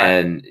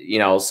 And,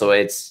 so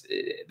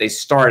they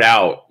start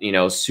out,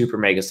 super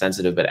mega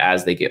sensitive, but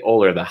as they get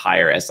older, the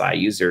higher SI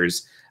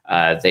users,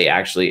 they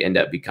actually end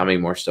up becoming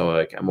more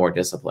stoic and more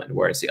disciplined.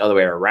 Whereas the other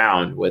way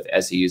around with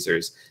SE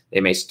users, they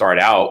may start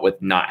out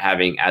with not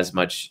having as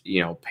much,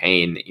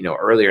 pain,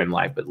 earlier in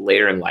life, but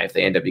later in life,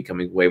 they end up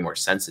becoming way more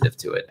sensitive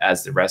to it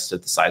as the rest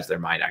of the sides of their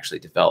mind actually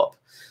develop.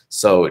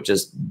 So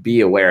just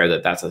be aware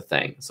that that's a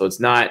thing. So it's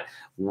not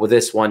with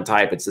this one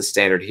type, it's the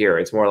standard here.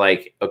 It's more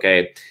like,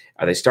 okay,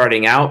 are they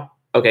starting out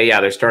okay,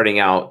 yeah, they're starting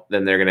out,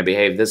 then they're going to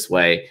behave this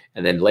way.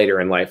 And then later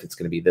in life, it's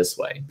going to be this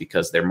way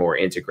because they're more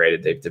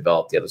integrated. They've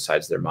developed the other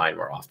sides of their mind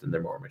more often.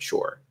 They're more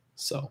mature.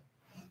 So.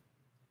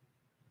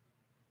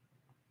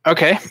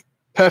 Okay,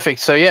 perfect.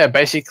 So yeah,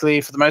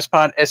 basically for the most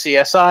part,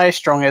 SESI,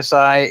 strong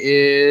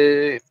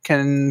SI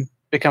can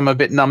become a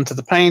bit numb to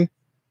the pain.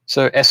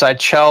 So SI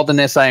child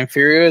and SI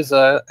inferiors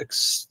are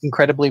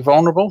incredibly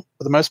vulnerable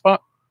for the most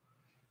part.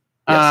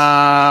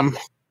 Yes.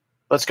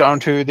 Let's go on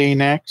to the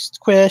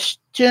next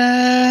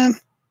question.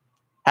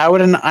 How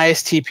would an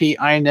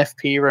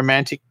ISTP-INFP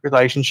romantic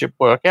relationship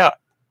work out?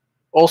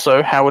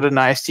 Also, how would an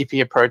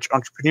ISTP approach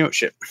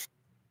entrepreneurship?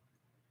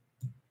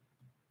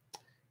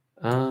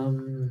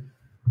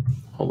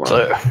 Hold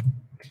on. Can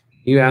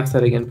you ask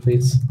that again,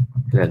 please,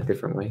 in a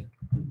different way?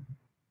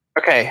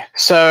 Okay,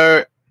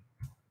 so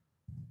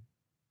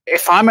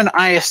if I'm an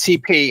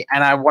ISTP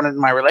and I wanted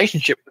my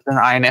relationship with an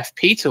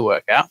INFP to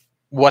work out,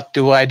 what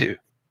do I do?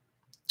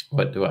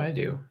 What do I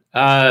do?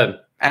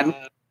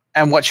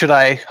 And what should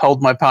I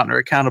hold my partner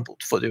accountable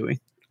for doing?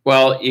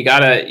 Well, you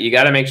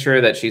gotta make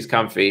sure that she's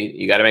comfy.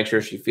 You gotta make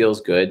sure she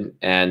feels good,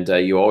 and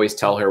you always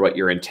tell her what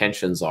your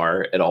intentions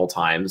are at all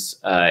times,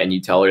 and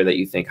you tell her that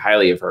you think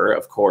highly of her,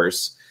 of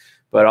course,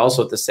 but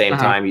also at the same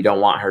time, you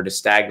don't want her to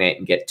stagnate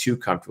and get too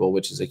comfortable,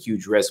 which is a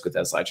huge risk with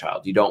SI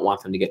child. You don't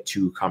want them to get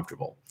too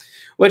comfortable,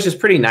 which is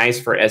pretty nice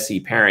for SE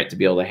parent to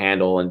be able to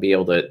handle and be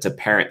able to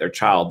parent their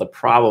child. The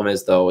problem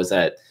is, though, is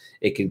that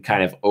it can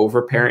kind of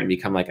overparent and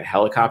become like a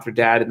helicopter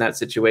dad in that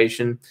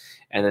situation.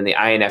 And then the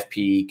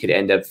INFP could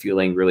end up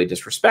feeling really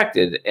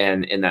disrespected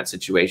and in that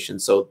situation.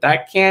 So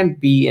that can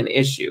be an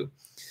issue.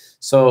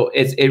 So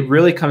it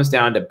really comes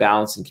down to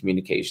balance and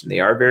communication. They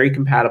are very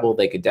compatible.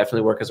 They could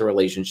definitely work as a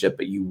relationship,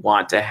 but you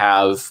want to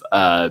have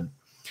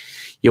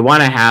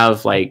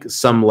like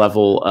some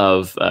level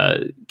of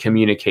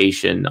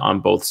communication on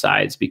both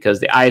sides,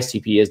 because the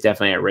ISTP is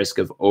definitely at risk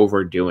of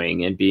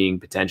overdoing and being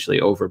potentially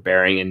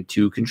overbearing and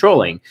too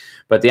controlling.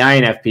 But the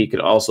INFP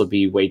could also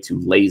be way too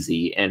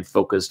lazy and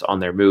focused on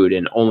their mood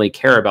and only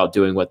care about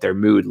doing what their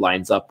mood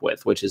lines up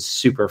with, which is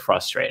super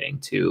frustrating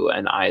to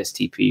an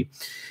ISTP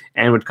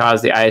and would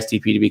cause the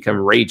ISTP to become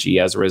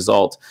ragey as a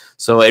result.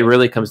 So it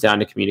really comes down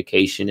to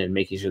communication and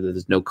making sure that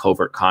there's no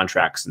covert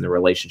contracts in the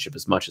relationship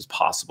as much as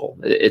possible.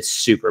 It's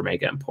super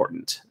mega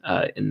important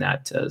in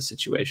that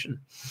situation.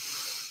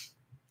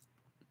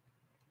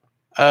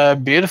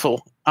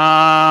 Beautiful.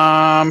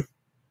 How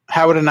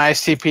would an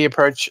ISTP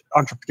approach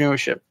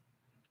entrepreneurship?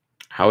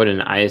 How would an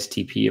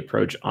ISTP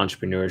approach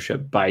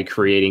entrepreneurship? By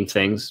creating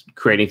things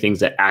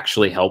that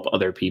actually help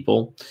other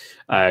people,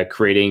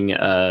 creating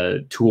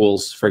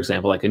tools, for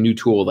example, like a new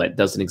tool that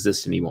doesn't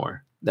exist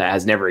anymore, that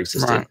has never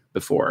existed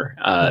before.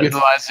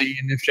 Utilize the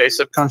ENFJ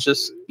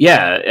subconscious.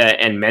 Yeah,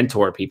 and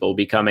mentor people,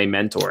 become a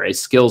mentor, a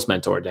skills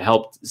mentor to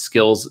help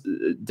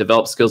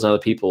develop skills in other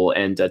people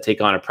and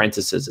take on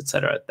apprentices,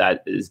 etc.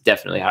 That is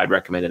definitely how I'd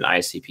recommend an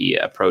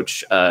ISTP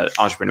approach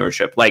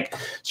entrepreneurship, like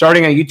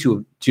starting a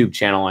YouTube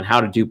channel on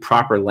how to do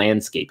proper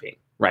landscaping,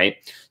 right?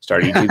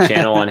 Start a YouTube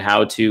channel on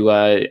how to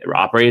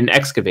operate an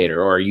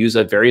excavator or use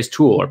a various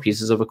tool or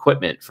pieces of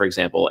equipment, for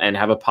example, and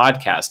have a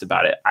podcast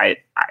about it.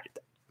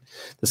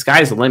 The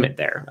sky's the limit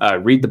there.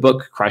 Read the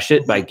book Crush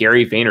It by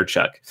Gary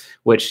Vaynerchuk,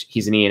 which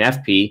he's an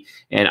ENFP,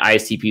 and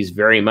ISTPs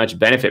very much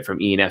benefit from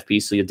ENFP,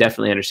 so you'll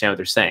definitely understand what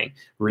they're saying.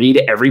 Read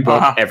every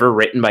book ever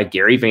written by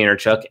Gary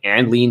Vaynerchuk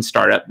and Lean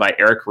Startup by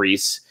Eric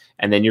Ries,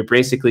 and then you're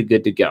basically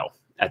good to go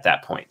at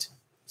that point.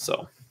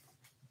 So.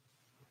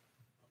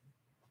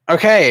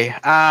 Okay.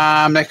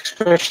 Next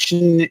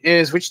question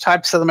is, which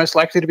types are the most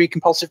likely to be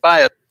compulsive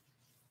buyers?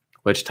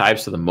 Which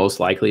types are the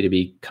most likely to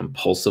be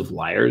compulsive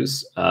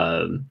liars?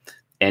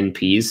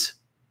 NPs,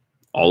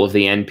 all of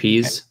the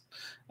NPs.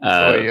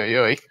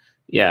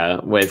 Yeah,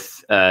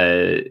 with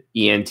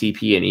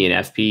ENTP and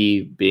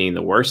ENFP being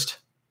the worst.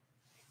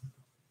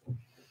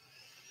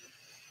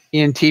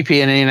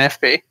 ENTP and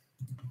ENFP.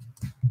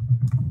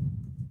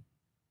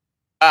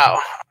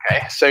 Oh,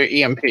 okay. So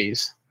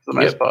EMPs for the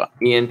most part.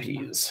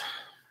 ENPs.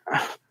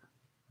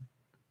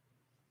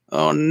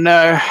 Oh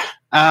no.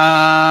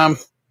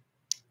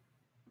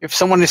 If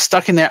someone is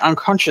stuck in their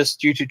unconscious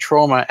due to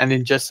trauma and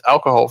ingests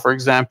alcohol, for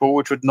example,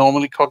 which would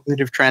normally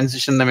cognitive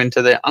transition them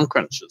into their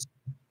unconscious,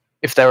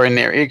 if they were in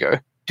their ego,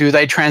 do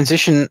they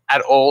transition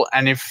at all?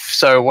 And if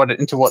so,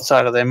 into what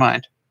side of their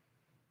mind?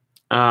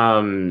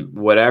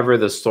 Whatever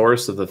the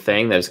source of the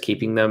thing that is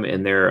keeping them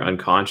in their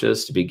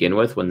unconscious to begin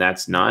with, when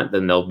that's not,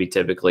 then they'll be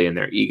typically in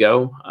their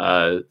ego.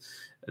 And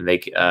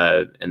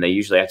they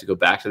usually have to go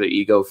back to their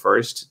ego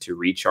first to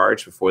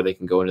recharge before they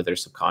can go into their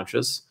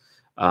subconscious.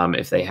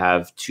 If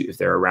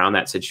they're around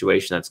that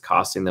situation that's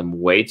costing them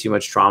way too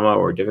much trauma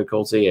or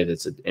difficulty, and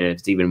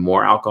it's even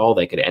more alcohol,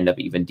 they could end up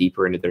even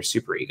deeper into their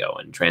superego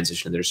and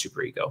transition to their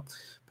superego.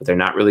 But they're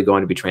not really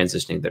going to be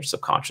transitioning their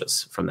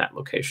subconscious from that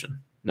location.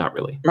 Not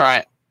really.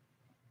 Right.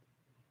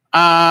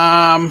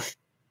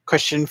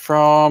 Question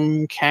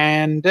from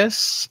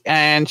Candace,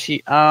 and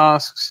she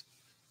asks,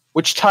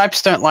 which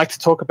types don't like to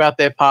talk about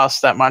their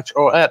past that much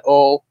or at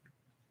all?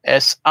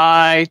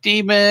 SI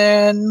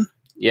Demon.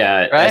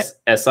 Yeah, right?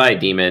 SI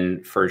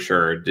Demon for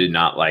sure do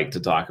not like to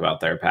talk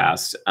about their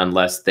past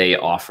unless they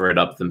offer it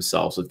up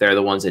themselves. If they're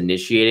the ones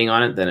initiating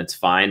on it, then it's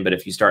fine. But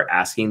if you start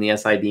asking the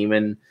SI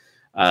Demon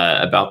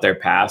about their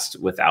past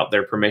without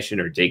their permission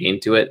or dig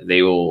into it,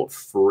 they will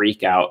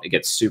freak out. It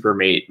gets super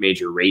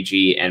major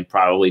ragey and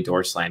probably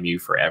door slam you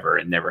forever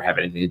and never have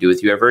anything to do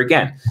with you ever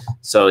again.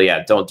 So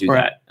yeah, don't do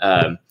that.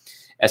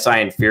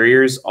 SI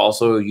inferiors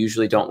also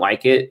usually don't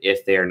like it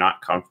if they're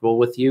not comfortable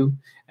with you.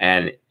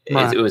 And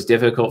it was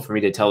difficult for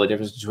me to tell the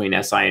difference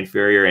between SI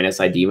inferior and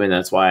SI demon.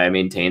 That's why I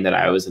maintained that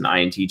I was an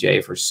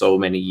INTJ for so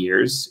many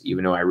years,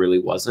 even though I really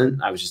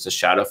wasn't. I was just a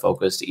shadow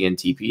focused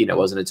ENTP. And it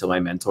wasn't until my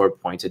mentor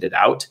pointed it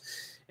out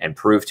and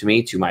proved to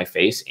me to my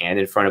face and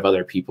in front of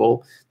other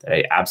people that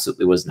I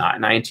absolutely was not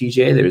an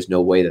INTJ. There was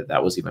no way that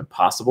that was even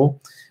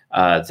possible.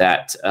 And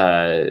that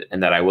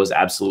I was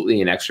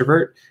absolutely an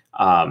extrovert.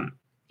 And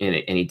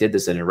he did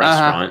this in a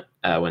restaurant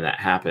when that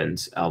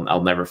happened.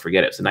 I'll never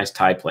forget it. It's a nice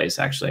Thai place,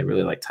 actually. I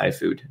really like Thai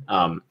food.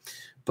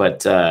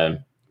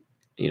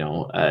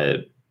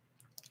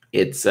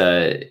 It's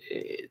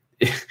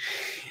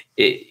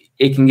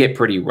it can get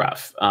pretty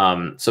rough.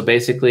 So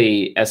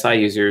basically, SI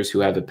users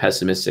who have a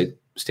pessimistic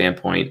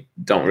standpoint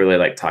don't really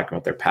like talking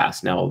about their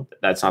past. Now,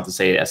 that's not to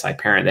say SI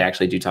parent. They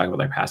actually do talk about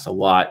their past a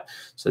lot,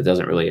 so it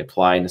doesn't really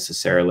apply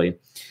necessarily.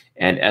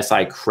 And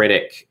SI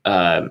critic,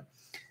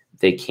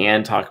 they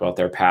can talk about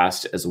their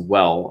past as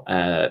well,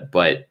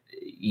 but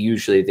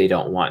usually they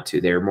don't want to.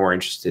 They're more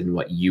interested in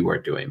what you are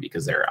doing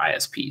because they're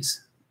ISPs,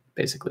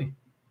 basically.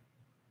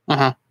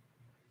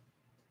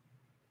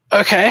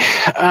 Okay.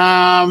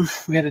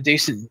 We had a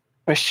decent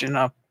question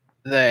up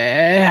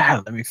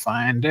there. Let me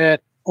find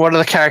it. What are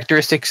the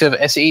characteristics of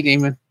SE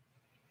Demon?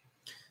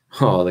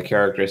 Oh, the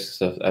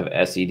characteristics of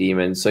SE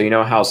Demon. So you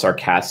know how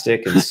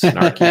sarcastic and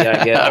snarky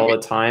I get all the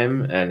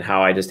time, and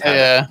how I just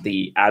have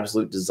the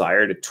absolute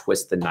desire to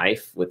twist the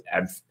knife with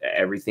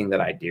everything that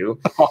I do,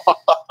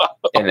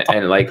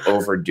 and like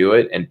overdo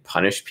it and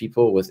punish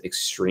people with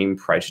extreme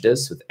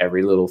prejudice with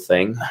every little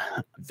thing.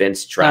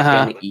 Vince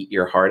Draken, eat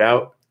your heart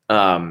out.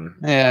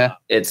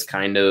 It's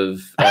kind of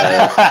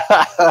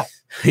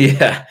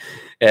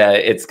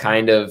it's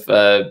kind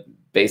of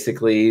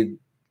basically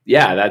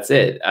that's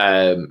it.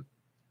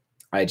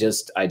 I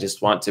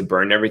just want to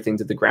burn everything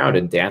to the ground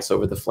and dance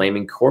over the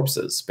flaming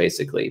corpses,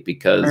 basically,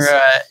 because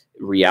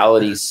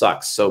reality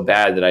sucks so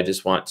bad that I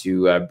just want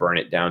to burn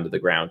it down to the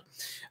ground.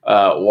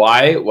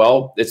 Why?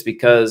 Well, it's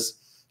because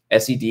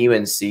SE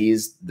Demon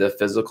sees the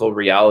physical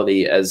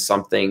reality as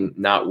something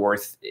not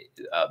worth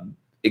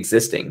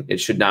existing. It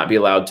should not be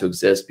allowed to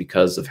exist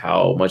because of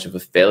how much of a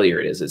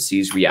failure it is. It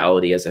sees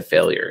reality as a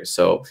failure.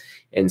 So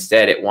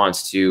instead, it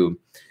wants to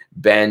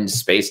bend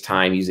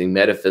space-time using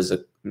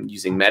metaphysics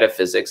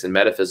and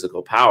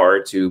metaphysical power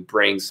to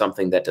bring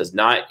something that does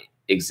not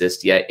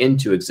exist yet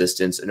into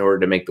existence in order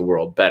to make the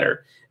world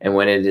better. And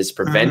when it is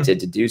prevented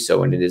to do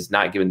so, and it is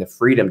not given the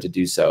freedom to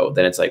do so,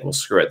 then it's like, well,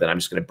 screw it. Then I'm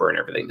just going to burn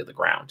everything to the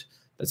ground.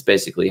 That's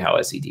basically how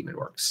SE Demon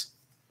works.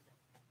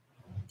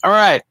 All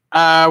right.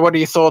 What are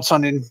your thoughts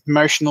on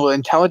emotional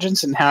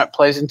intelligence and how it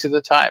plays into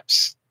the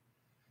types?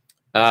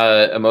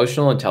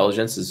 Emotional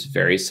intelligence is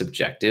very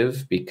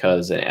subjective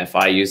because an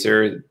FI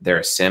user, they're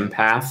a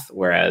sympath,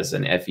 whereas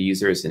an FE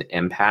user is an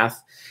empath,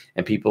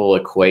 and people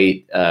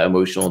equate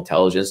emotional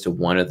intelligence to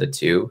one of the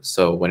two.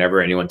 So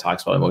whenever anyone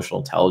talks about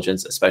emotional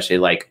intelligence, especially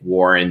like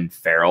Warren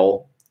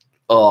Farrell,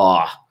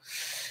 that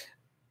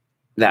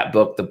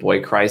book, The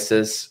Boy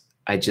Crisis,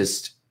 I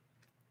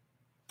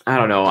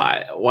don't know.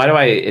 Why do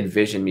I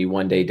envision me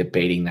one day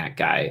debating that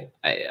guy?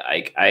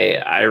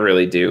 I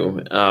really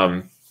do.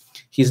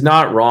 He's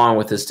not wrong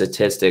with his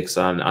statistics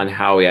on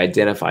how he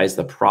identifies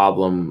the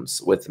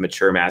problems with the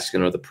mature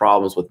masculine or the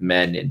problems with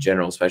men in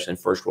general, especially in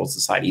first world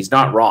society. He's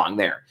not wrong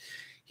there.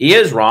 He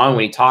is wrong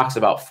when he talks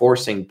about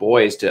forcing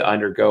boys to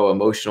undergo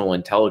emotional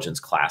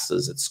intelligence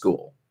classes at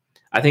school.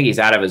 I think he's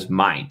out of his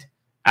mind.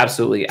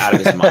 Absolutely out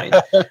of his mind.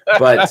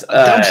 But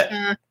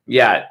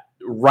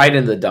right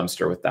in the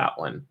dumpster with that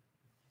one.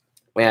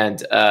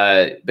 And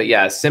but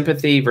yeah,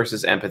 sympathy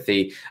versus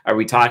empathy. Are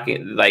we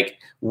talking like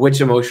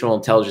which emotional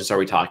intelligence are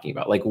we talking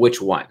about? Like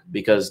which one?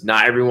 Because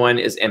not everyone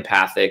is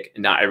empathic,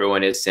 not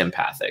everyone is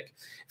sympathic.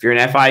 If you're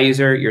an FI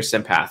user, you're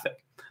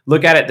sympathic.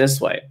 Look at it this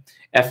way.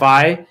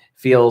 FI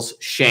feels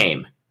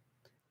shame.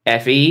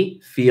 FE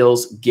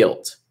feels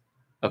guilt.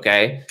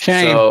 Okay?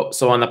 Shame.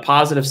 So on the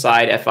positive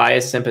side, FI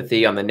is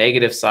sympathy. On the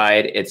negative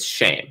side, it's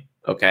shame.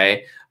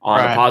 Okay?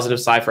 On the positive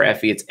side for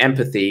FE, it's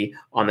empathy.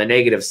 On the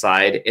negative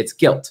side, it's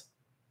guilt.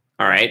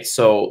 All right.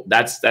 So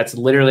that's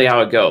literally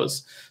how it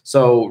goes.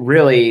 So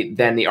really,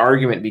 then the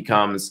argument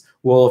becomes,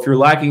 well, if you're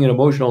lacking in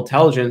emotional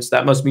intelligence,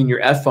 that must mean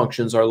your F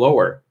functions are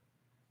lower.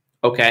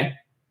 Okay.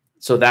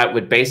 So that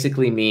would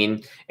basically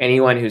mean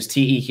anyone who's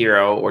TE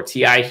hero or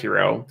TI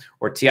hero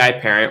or TI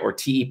parent or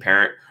TE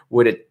parent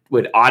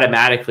would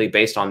automatically,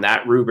 based on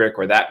that rubric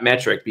or that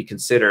metric, be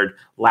considered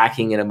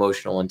lacking in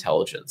emotional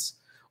intelligence,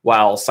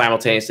 while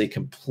simultaneously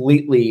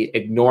completely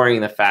ignoring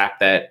the fact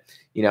that,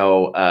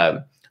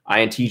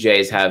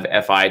 INTJs have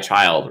FI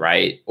child,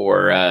 right?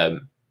 Or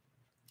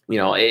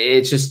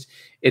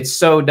it's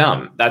so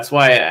dumb. That's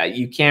why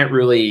you can't,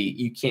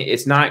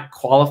 it's not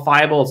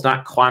qualifiable. It's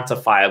not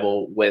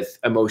quantifiable with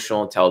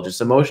emotional intelligence.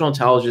 Emotional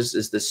intelligence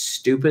is the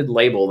stupid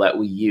label that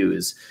we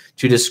use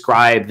to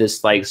describe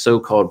this like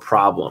so-called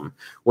problem,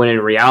 when in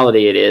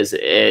reality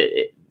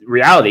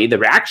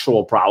the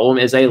actual problem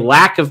is a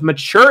lack of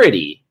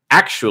maturity,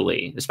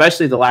 actually,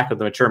 especially the lack of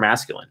the mature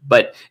masculine.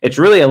 But it's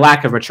really a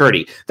lack of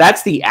maturity.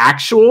 That's the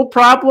actual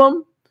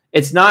problem.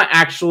 It's not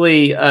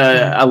actually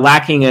a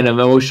lacking in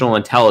emotional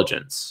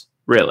intelligence,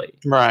 really.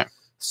 Right.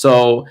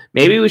 So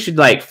maybe we should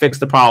like fix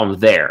the problem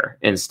there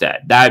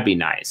instead. That'd be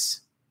nice.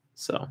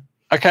 So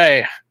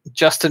okay,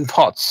 Justin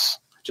Potts.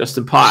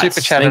 Super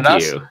chatted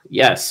thank you.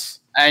 Yes.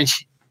 And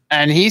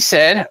he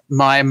said,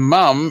 my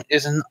mum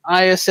is an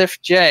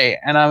ISFJ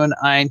and I'm an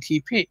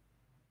INTP.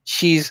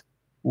 She's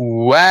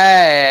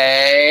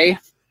way,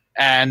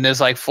 and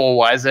there's like 4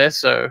 Y's there,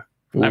 so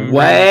I'm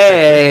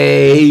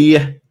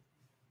way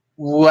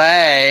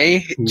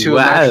too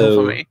emotional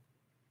for me.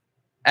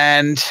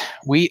 And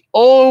we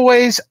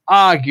always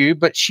argue,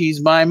 but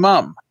she's my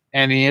mum.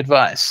 Any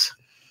advice?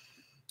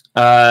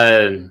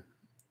 So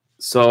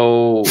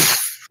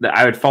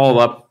I would follow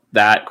up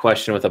that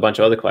question with a bunch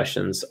of other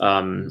questions.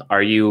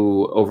 Are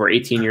you over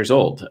 18 years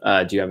old?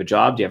 Do you have a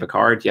job? Do you have a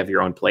car? Do you have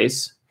your own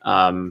place?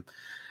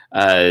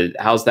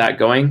 How's that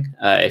going?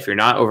 If you're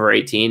not over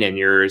 18 and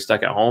you're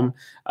stuck at home,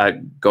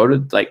 go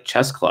to like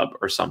chess club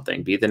or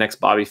something. Be the next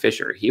Bobby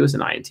Fischer. He was an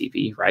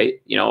INTP,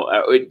 right?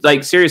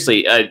 Like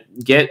seriously,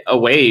 get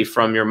away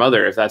from your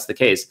mother if that's the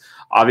case.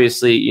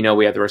 Obviously,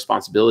 we have the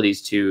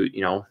responsibilities to,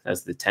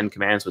 as the 10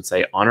 Commandments would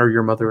say, honor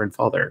your mother and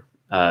father.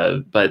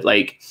 But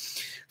like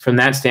from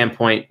that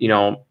standpoint,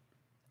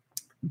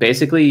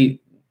 basically,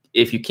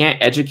 if you can't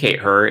educate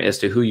her as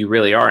to who you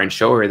really are and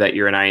show her that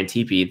you're an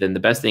INTP, then the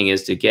best thing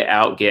is to get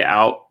out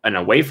and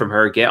away from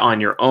her, get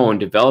on your own,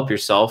 develop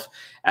yourself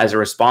as a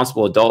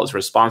responsible adult, as a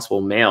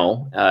responsible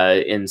male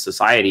in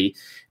society,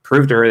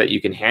 prove to her that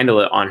you can handle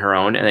it on her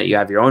own and that you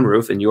have your own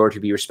roof and you are to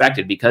be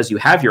respected because you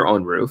have your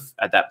own roof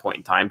at that point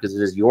in time, because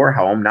it is your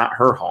home, not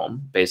her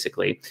home,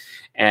 basically.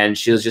 And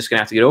she was just going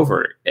to have to get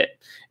over it.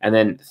 And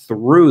then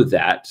through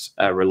that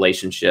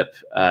relationship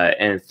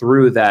and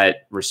through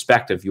that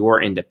respect of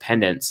your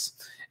independence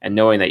and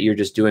knowing that you're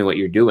just doing what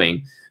you're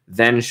doing,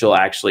 then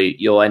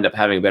you'll end up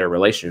having a better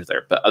relationship with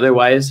her. But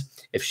otherwise,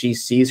 if she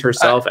sees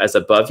herself as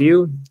above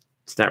you,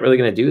 it's not really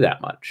going to do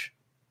that much.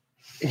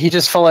 He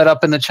just followed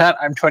up in the chat.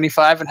 I'm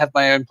 25 and have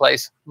my own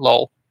place.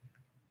 Lol.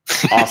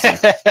 Awesome.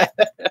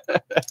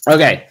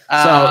 Okay.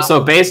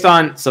 So based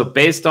on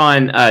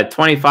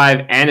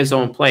 25 and his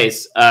own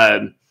place,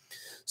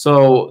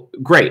 so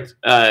great.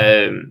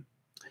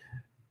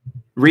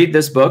 Read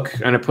this book.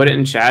 I'm going to put it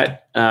in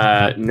chat.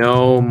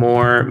 No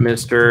More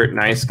Mr.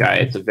 Nice Guy.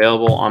 It's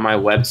available on my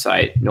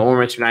website. No More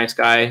Mr. Nice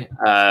Guy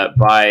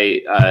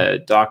by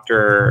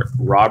Dr.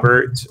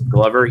 Robert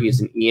Glover.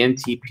 He's an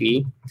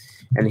ENTP,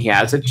 and he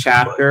has a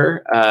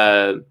chapter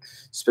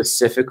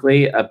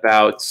specifically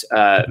about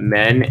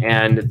men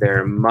and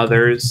their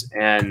mothers.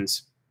 And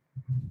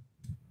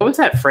what was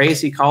that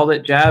phrase he called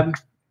it, Jab?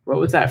 What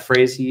was that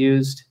phrase he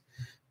used?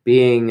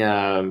 Being,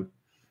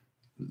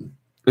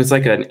 it's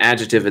like an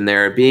adjective in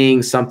there,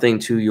 being something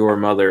to your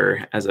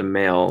mother as a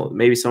male.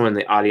 Maybe someone in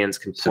the audience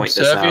can point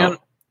this out.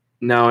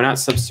 No, not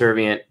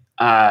subservient.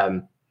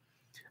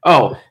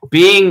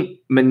 Being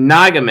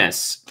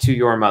monogamous to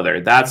your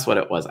mother. That's what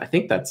it was. I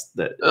think that's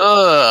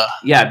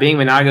being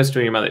monogamous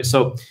to your mother.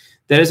 So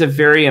that is a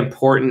very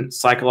important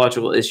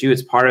psychological issue.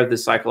 It's part of the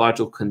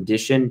psychological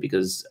condition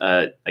because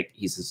like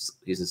he's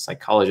a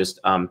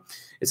psychologist.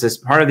 It's this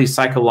part of the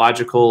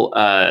psychological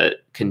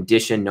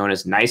condition known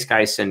as nice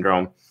guy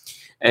syndrome.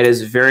 It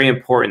is very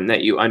important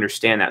that you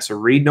understand that. So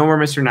read No More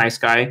Mr. Nice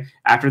Guy.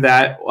 After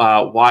that,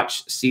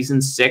 watch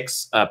season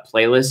 6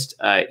 playlist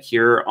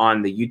here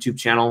on the YouTube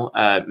channel,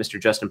 Mr.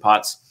 Justin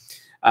Potts,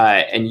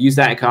 and use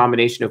that in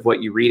combination of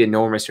what you read in No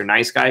More Mr.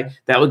 Nice Guy.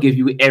 That will give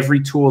you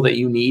every tool that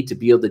you need to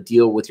be able to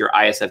deal with your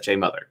ISFJ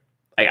mother.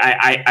 Like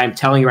I'm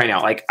telling you right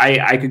now, like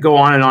I could go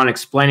on and on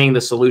explaining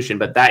the solution,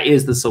 but that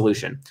is the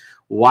solution.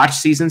 Watch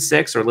season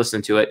 6 or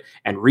listen to it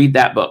and read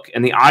that book.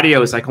 And the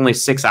audio is like only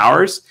 6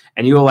 hours,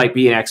 and you'll like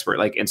be an expert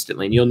like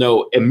instantly, and you'll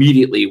know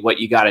immediately what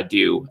you got to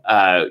do,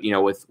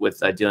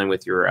 with dealing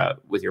with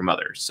your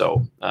mother.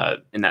 So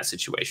in that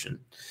situation,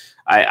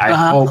 I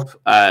hope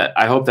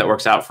that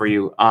works out for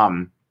you.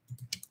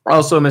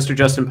 Also, Mr.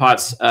 Justin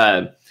Potts,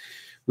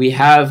 we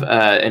have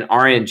an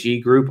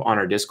RNG group on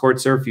our Discord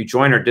server. If you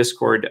join our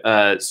Discord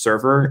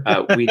server,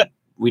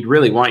 we'd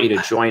really want you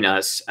to join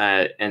us.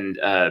 And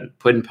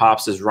Puddin'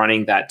 Pops is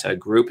running that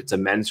group. It's a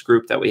men's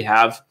group that we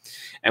have.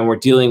 And we're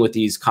dealing with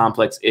these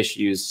complex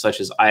issues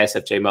such as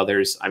ISFJ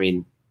mothers. I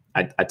mean,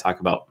 I talk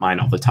about mine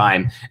all the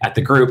time at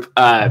the group.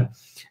 And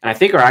I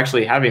think we're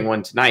actually having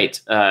one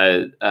tonight.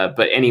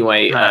 But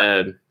anyway,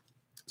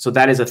 so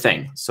that is a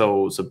thing.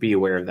 So be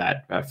aware of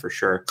that for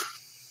sure.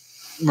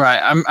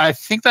 Right. I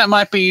think that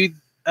might be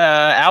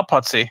our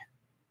Potsy.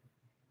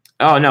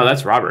 Oh, no,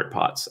 that's Robert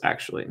Potts,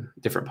 actually.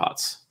 Different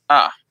Potts.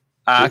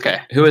 Okay.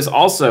 Who is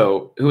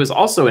also an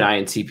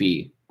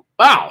INTP.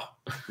 Wow.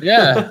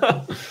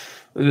 Yeah.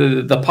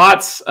 the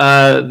POTS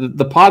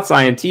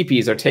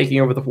INTPs are taking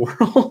over the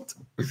world.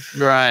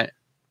 Right.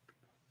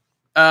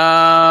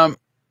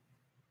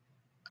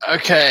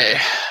 Okay.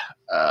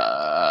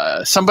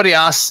 Somebody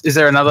asked, is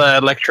there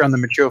another lecture on the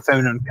mature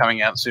feminine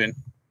coming out soon?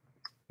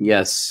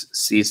 Yes,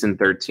 season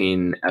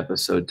 13,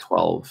 episode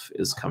 12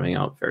 is coming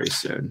out very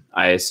soon.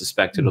 I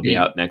suspect it'll be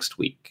out next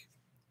week,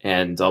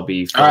 and I'll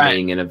be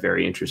filming in a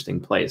very interesting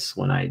place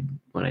when I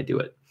do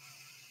it.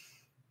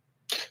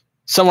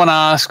 Someone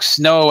asks,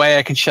 no way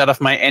I can shut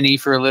off my NE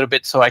for a little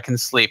bit so I can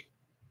sleep.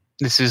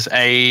 This is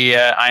a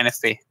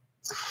INFP.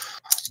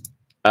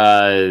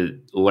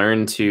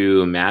 Learn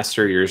to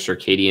master your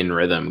circadian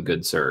rhythm,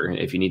 good sir.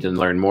 If you need to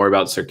learn more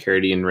about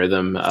circadian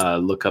rhythm,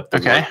 look up the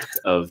work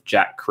of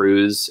Jack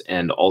Kruse,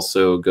 and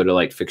also go to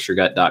like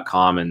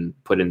fixyourgut.com and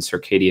put in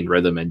circadian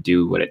rhythm and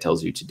do what it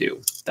tells you to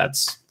do.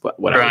 That's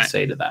what I would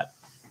say to that.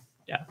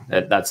 Yeah,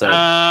 that's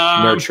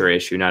a nurture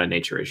issue, not a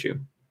nature issue.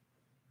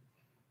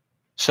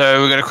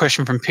 So we got a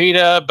question from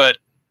Peter, but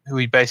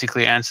we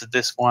basically answered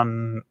this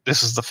one.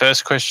 This is the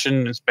first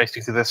question. It's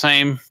basically the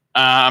same.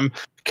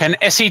 Can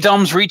SE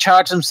DOMs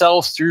recharge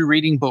themselves through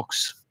reading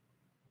books?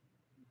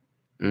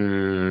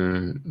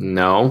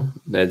 No,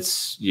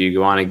 that's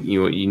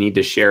you need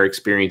to share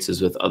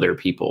experiences with other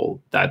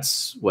people.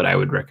 That's what I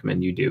would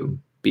recommend you do.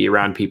 Be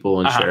around people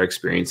and share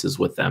experiences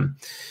with them.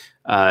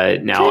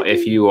 Now,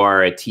 if you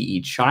are a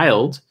TE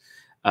child,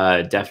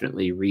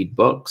 definitely read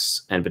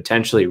books and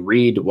potentially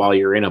read while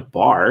you're in a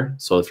bar.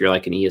 So if you're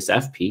like an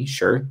ESFP,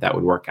 sure, that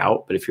would work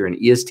out. But if you're an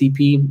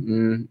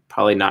ESTP,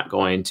 probably not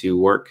going to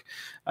work.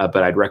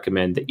 But I'd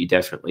recommend that you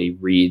definitely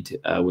read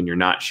when you're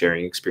not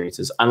sharing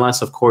experiences,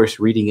 unless, of course,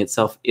 reading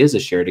itself is a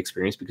shared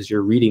experience because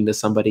you're reading to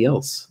somebody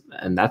else.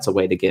 And that's a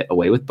way to get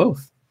away with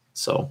both.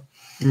 So,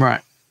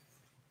 right.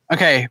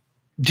 Okay.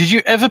 Did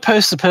you ever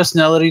post the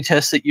personality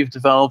test that you've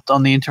developed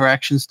on the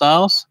interaction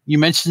styles? You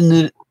mentioned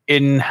it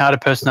in How to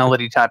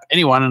Personality Type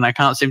Anyone, and I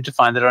can't seem to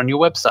find it on your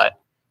website.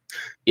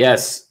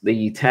 Yes,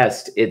 the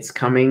test, it's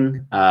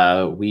coming.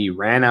 We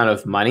ran out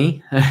of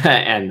money,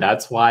 and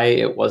that's why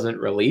it wasn't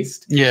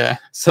released. Yeah.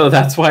 So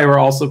that's why we're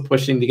also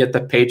pushing to get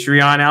the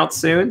Patreon out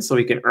soon so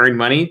we can earn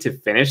money to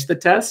finish the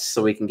test,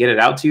 so we can get it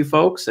out to you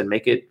folks and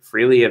make it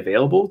freely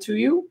available to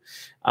you.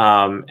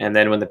 And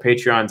then when the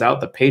Patreon's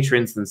out, the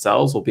patrons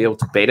themselves will be able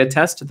to beta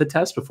test the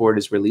test before it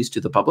is released to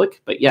the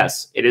public. But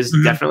yes, it is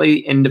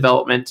definitely in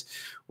development.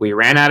 We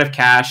ran out of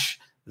cash.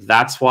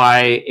 That's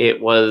why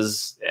it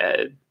was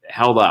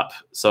held up.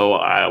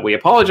 So we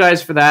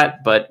apologize for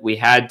that, but we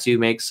had to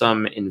make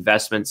some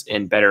investments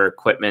in better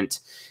equipment.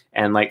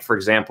 And like, for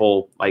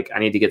example, like I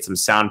need to get some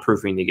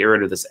soundproofing to get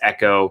rid of this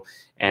echo.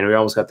 And we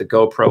almost got the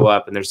GoPro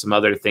up, and there's some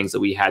other things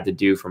that we had to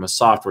do from a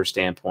software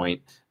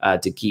standpoint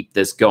to keep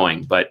this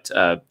going. But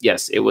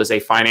yes, it was a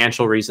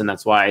financial reason.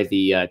 That's why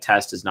the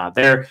test is not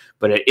there,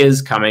 but it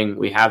is coming.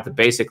 We have the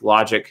basic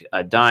logic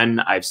done.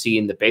 I've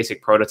seen the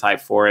basic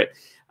prototype for it,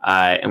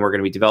 and we're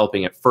going to be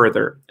developing it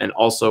further. And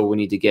also we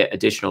need to get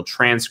additional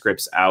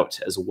transcripts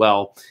out as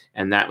well.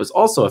 And that was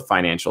also a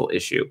financial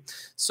issue.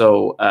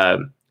 So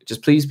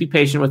just please be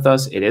patient with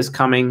us. It is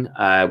coming.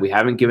 We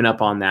haven't given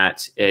up on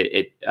that.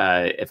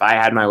 If I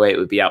had my way, it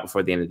would be out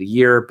before the end of the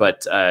year,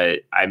 but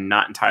I'm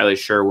not entirely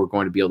sure we're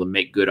going to be able to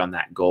make good on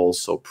that goal.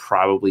 So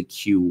probably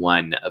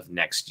Q1 of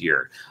next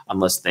year,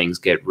 unless things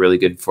get really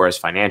good for us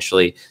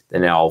financially,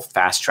 then I'll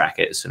fast track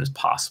it as soon as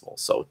possible.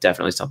 So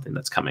definitely something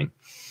that's coming.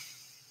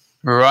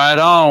 Right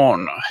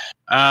on.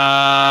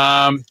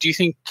 Do you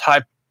think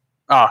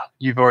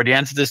you've already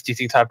answered this. Do you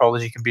think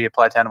typology can be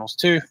applied to animals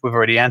too? We've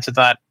already answered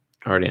that.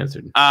 Already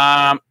answered.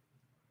 How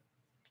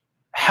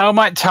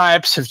might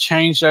types have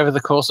changed over the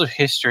course of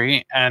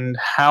history, and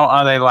how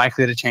are they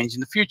likely to change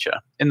in the future?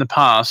 In the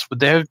past, would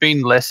there have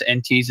been less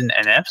NTs and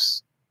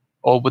NFs,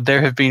 or would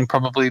there have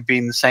probably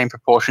been the same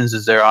proportions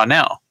as there are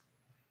now?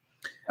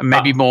 And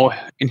maybe more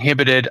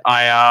inhibited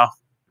IR.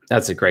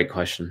 That's a great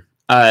question.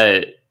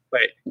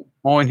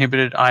 More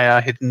inhibited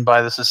IR hidden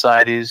by the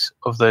societies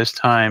of those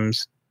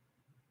times.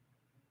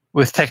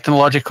 With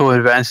technological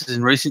advances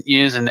in recent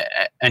years and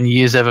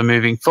years ever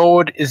moving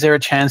forward, is there a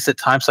chance that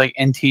types like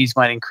NTs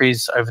might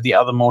increase over the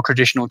other more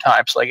traditional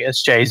types like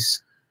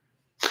SJs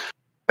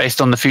based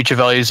on the future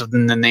values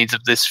and the needs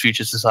of this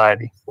future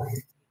society?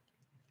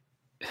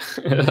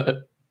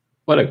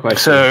 What a question.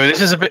 So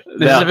this is a bit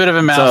of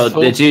a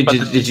mouthful. So did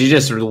you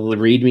just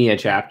read me a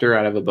chapter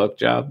out of a book,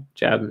 Jab?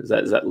 Is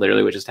that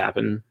literally what just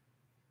happened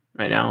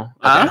right now?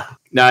 Okay.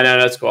 No,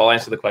 that's cool. I'll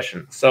answer the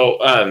question. So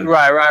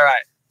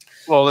right.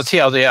 Well, the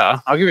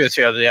TLDR. I'll give you the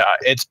TLDR.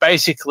 It's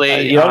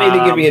basically... you don't need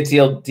to give me a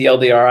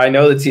TLDR. I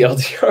know the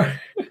TLDR.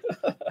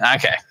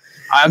 Okay.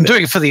 I'm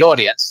doing it for the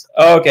audience.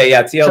 Oh, okay,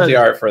 yeah,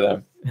 TLDR for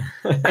them.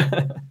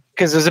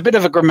 Because there's a bit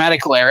of a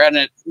grammatical error, and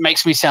it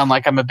makes me sound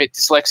like I'm a bit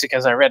dyslexic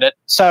as I read it.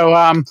 So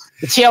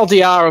the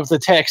TLDR of the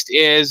text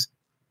is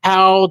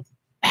how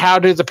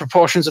do the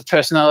proportions of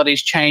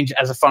personalities change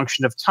as a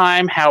function of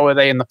time? How were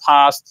they in the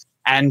past?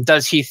 And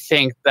does he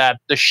think that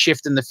the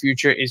shift in the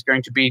future is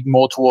going to be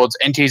more towards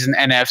NTs and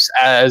NFs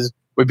as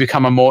we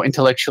become a more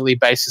intellectually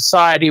based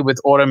society with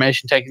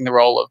automation taking the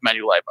role of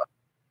manual labor?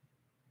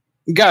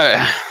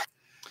 Go.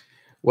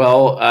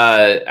 Well,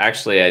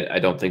 actually, I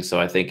don't think so.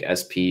 I think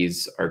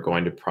SPs are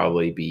going to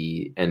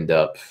probably end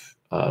up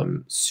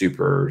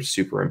super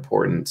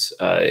important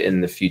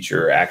in the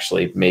future.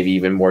 Actually, maybe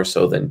even more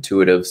so than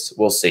intuitives.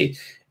 We'll see.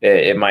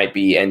 It might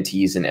be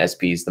NTs and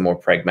SPs, the more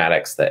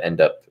pragmatics, that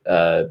end up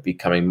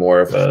becoming more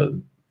of a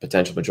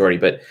potential majority.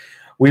 But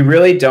we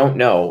really don't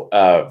know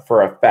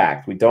for a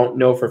fact. We don't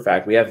know for a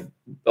fact. We have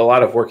a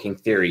lot of working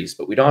theories,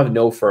 but we don't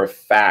know for a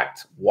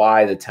fact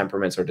why the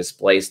temperaments are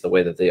displaced the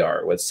way that they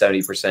are, with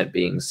 70%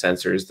 being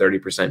sensors,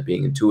 30%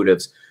 being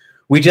intuitives.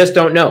 We just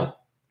don't know.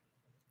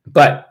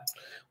 But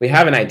we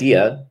have an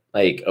idea,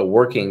 like a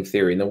working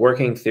theory. And the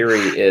working theory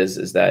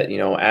is that, you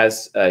know,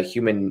 as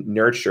human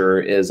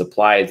nurture is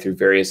applied through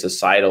various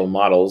societal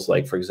models,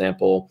 like, for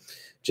example,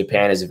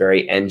 Japan is a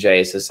very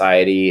NJ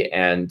society,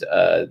 and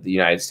the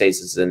United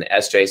States is an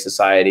SJ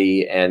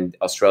society, and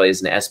Australia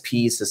is an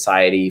SP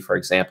society, for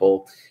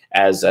example.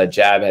 As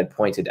Jab had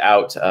pointed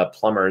out,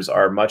 plumbers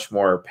are much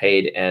more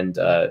paid and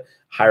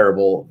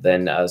hireable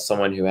than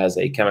someone who has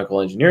a chemical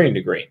engineering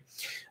degree.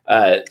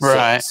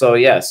 Right. So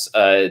yes,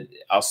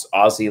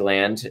 Aussie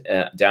land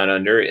down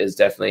under is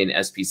definitely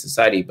an SP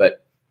society,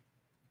 but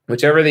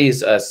whichever these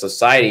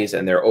societies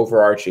and their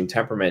overarching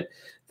temperament,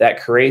 that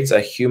creates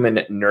a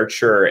human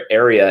nurture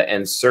area,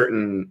 and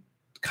certain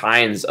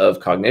kinds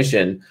of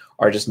cognition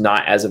are just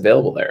not as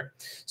available there.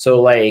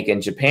 So like in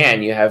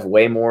Japan, you have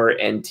way more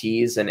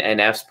NTs and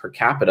NFs per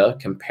capita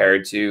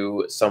compared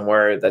to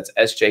somewhere that's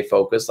SJ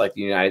focused, like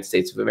the United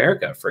States of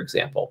America, for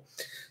example.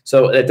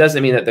 So that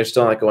doesn't mean that they're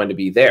still not going to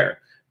be there.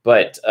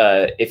 But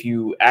if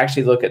you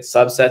actually look at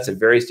subsets of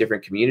various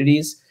different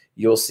communities,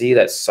 you'll see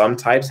that some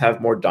types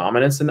have more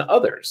dominance than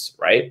others,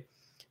 right?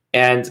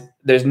 And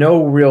there's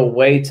no real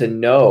way to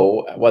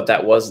know what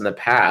that was in the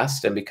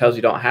past. And because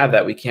we don't have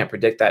that, we can't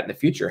predict that in the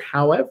future.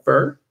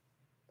 However,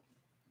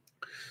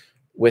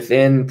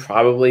 within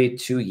probably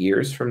 2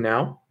 years from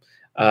now,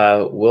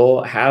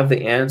 we'll have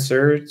the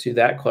answer to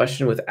that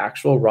question with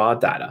actual raw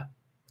data,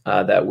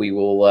 that we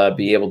will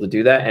be able to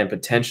do that and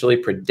potentially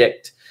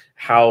predict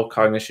how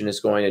cognition is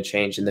going to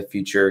change in the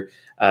future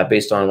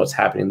based on what's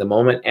happening in the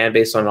moment and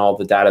based on all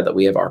the data that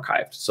we have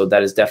archived. So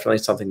that is definitely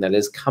something that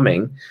is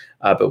coming,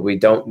 but we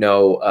don't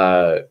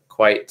know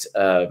quite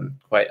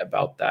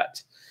about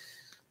that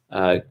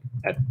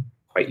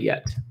quite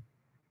yet.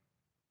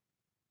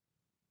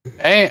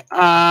 Okay.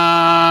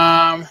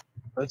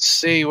 Let's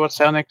see. What's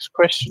our next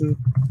question?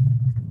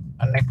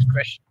 Our next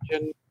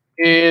question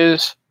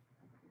is,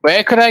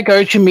 where could I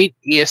go to meet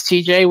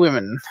ESTJ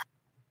women?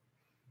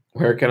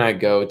 Where can I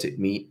go to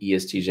meet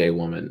ESTJ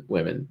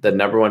women? The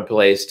number one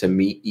place to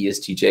meet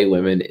ESTJ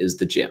women is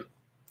the gym,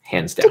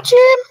 hands down. The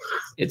gym?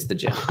 It's the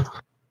gym,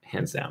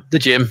 hands down. The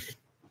gym.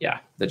 Yeah,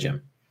 the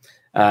gym.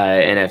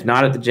 And if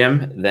not at the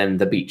gym, then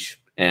the beach.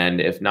 And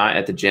if not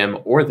at the gym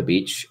or the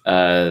beach,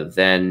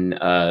 then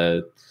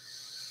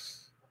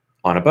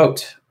on a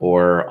boat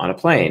or on a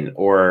plane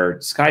or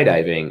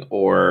skydiving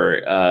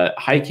or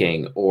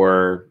hiking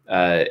or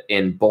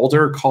in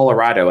Boulder,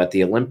 Colorado at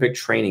the Olympic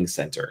Training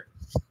Center.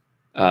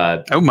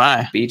 Oh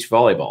my. Beach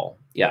volleyball.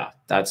 Yeah,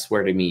 that's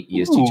where to meet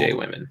ESTJ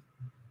women.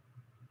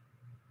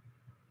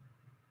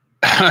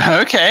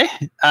 Okay.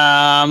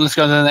 Let's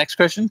go to the next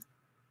question.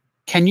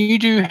 Can you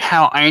do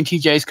how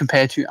INTJs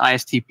compare to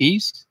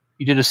ISTPs?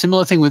 You did a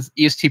similar thing with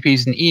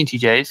ESTPs and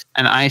ENTJs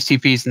and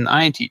ISTPs and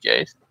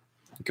INTJs.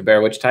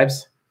 Compare which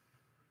types?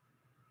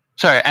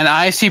 Sorry, and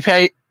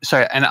ISTPs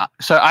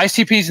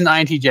and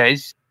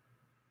INTJs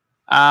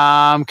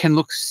can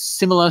look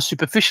similar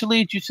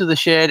superficially due to the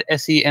shared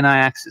SE-NI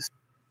axis.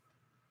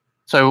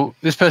 So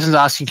this person's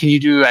asking, can you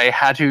do a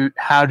how do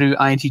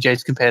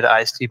INTJs compare to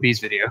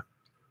ISTPs video,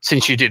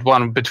 since you did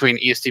one between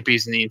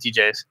ESTPs and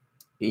ENTJs?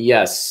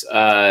 Yes,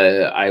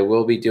 I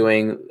will be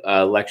doing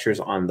lectures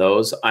on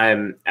those.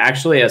 I'm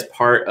actually, as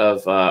part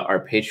of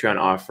our Patreon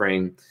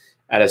offering,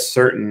 at a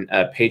certain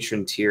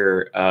patron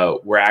tier,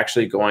 we're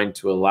actually going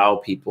to allow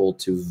people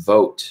to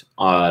vote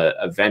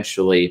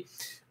eventually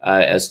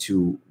as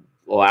to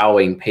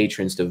allowing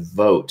patrons to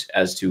vote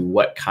as to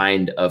what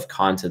kind of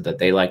content that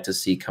they like to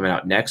see coming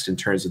out next in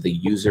terms of the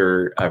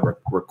user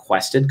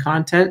requested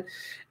content.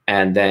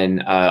 And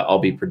then I'll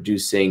be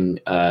producing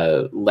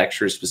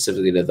lectures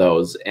specifically to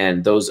those.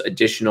 And those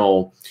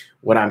additional,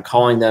 what I'm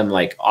calling them,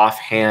 like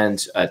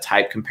offhand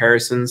type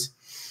comparisons,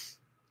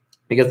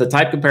 because the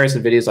type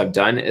comparison videos I've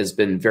done has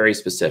been very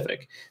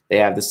specific. They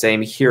have the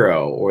same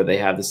hero, or they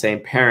have the same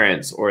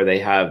parents, or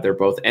they're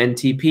both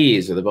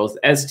NTPs, or they're both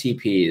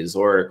STPs,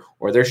 or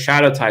they're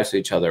shadow types to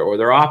each other, or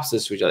they're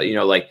opposites to each other. You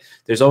know, like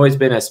there's always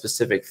been a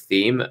specific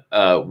theme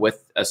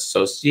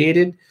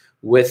associated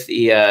with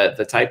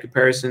the type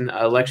comparison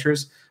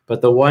lectures. But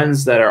the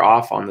ones that are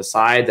off on the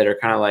side that are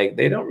kind of like,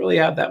 they don't really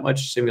have that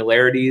much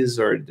similarities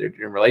or they're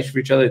in relation to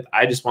each other,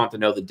 I just want to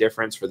know the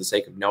difference for the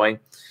sake of knowing.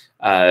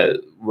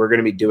 We're going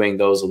to be doing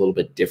those a little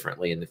bit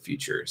differently in the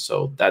future.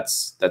 So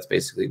that's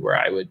basically where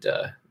I would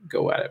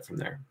go at it from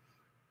there.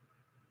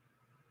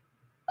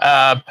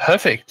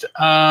 Perfect.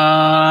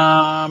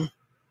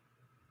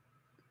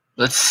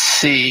 Let's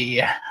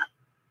see.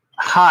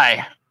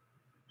 Hi.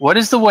 What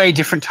is the way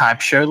different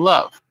types show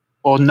love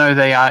or know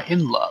they are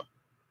in love?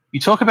 You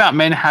talk about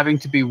men having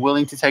to be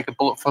willing to take a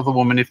bullet for the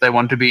woman if they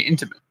want to be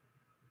intimate.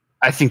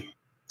 I think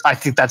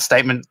that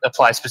statement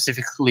applies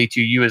specifically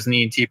to you as an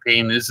ENTP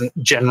and isn't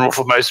general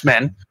for most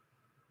men.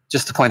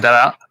 Just to point that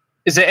out.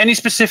 Is there any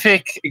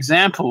specific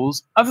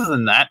examples other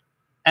than that?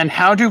 And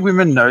how do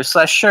women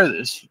know/show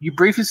this? You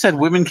briefly said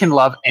women can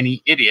love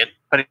any idiot,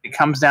 but it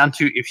comes down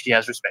to if she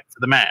has respect for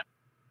the man.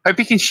 Hope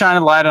you can shine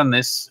a light on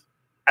this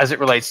as it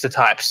relates to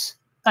types.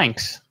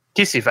 Thanks.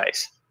 Kissy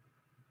face.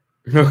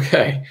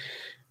 Okay.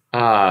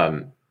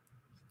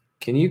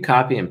 Can you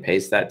copy and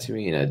paste that to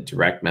me in a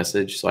direct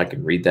message so I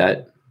can read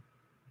that?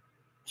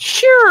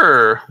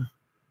 Sure.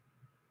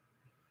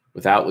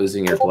 Without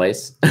losing your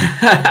place?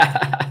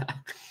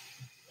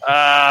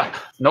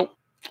 Nope.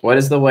 What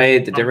is the way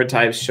the different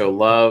types show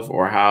love,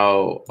 or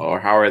how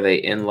are they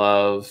in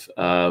love?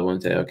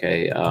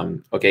 Okay.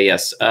 Okay.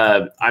 Yes.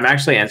 I'm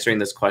actually answering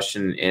this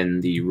question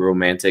in the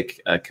romantic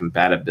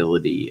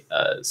compatibility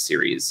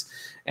series.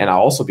 And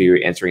I'll also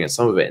be answering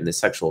some of it in the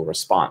sexual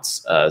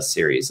response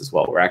series as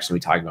well. We're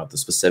actually talking about the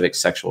specific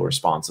sexual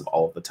response of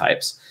all of the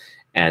types.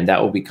 And that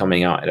will be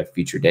coming out at a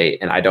future date.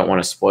 And I don't want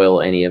to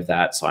spoil any of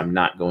that, so I'm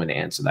not going to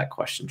answer that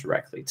question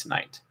directly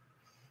tonight.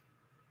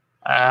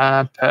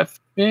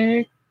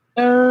 Perfect.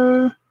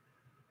 And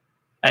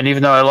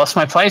even though I lost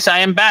my place, I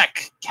am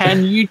back.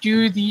 Can you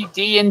do the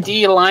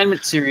D&D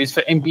alignment series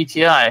for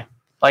MBTI?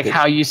 Like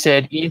how you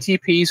said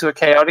ENTPs were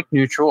chaotic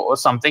neutral or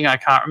something. I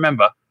can't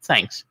remember.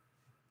 Thanks.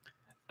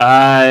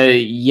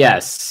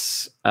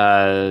 Yes,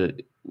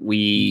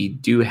 we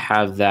do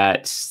have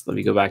that. Let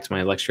me go back to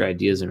my lecture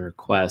ideas and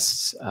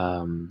requests.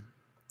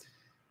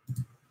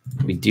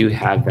 We do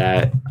have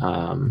that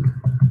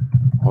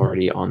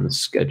already on the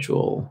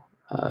schedule.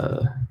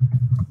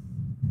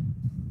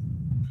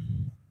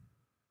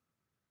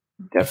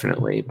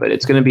 Definitely, but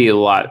it's going to be a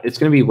lot. It's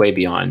going to be way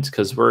beyond,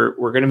 because we're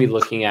going to be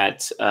looking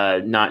at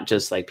not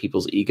just like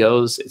people's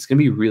egos. It's going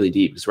to be really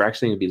deep, because we're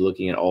actually going to be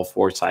looking at all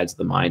four sides of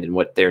the mind and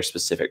what their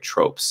specific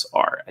tropes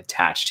are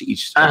attached to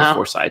each of the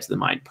four sides of the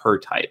mind per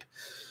type.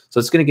 So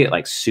it's going to get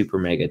like super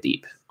mega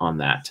deep on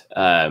that.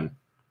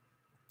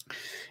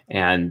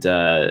 And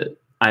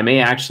I may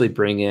actually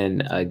bring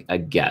in a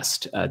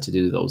guest to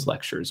do those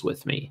lectures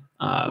with me.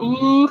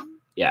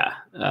 Yeah,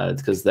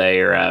 because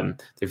they're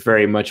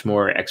very much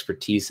more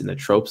expertise in the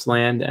tropes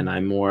land, and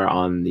I'm more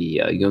on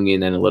the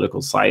Jungian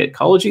analytical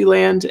psychology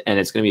land, and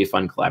it's going to be a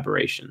fun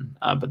collaboration.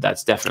 But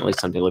that's definitely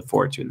something to look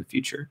forward to in the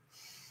future.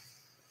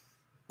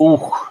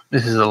 Ooh,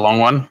 this is a long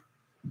one.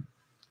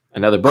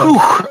 Another book. Ooh,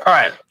 all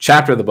right.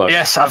 Chapter of the book.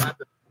 Yes, I've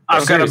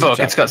got a book.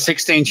 It's got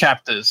 16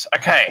 chapters.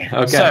 Okay.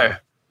 So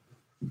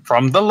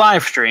from the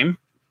live stream,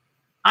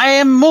 I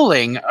am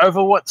mulling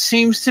over what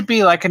seems to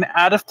be like an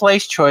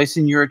out-of-place choice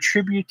in your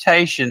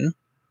attribution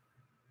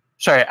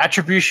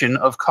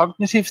of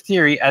cognitive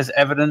theory as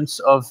evidence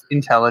of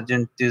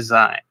intelligent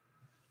design.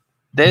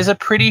 There's a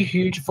pretty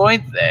huge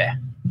void there.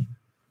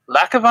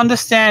 Lack of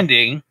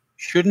understanding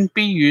shouldn't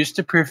be used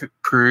to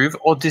prove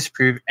or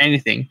disprove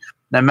anything,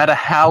 no matter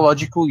how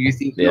logical you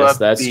think you are. Yes,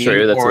 that's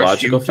true. That's a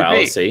logical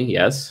fallacy.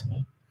 Yes.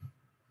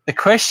 The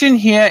question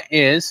here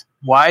is,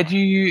 why do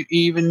you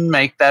even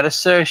make that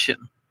assertion?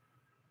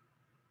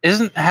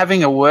 Isn't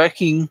having a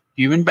working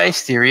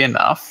human-based theory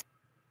enough?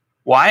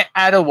 Why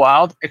add a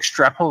wild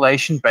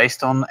extrapolation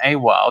based on a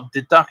wild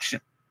deduction?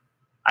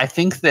 I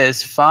think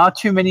there's far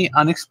too many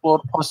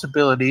unexplored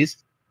possibilities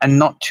and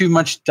not too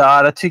much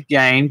data to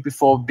gain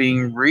before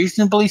being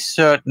reasonably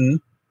certain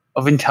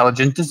of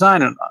intelligent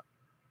design or not.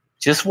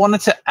 Just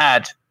wanted to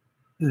add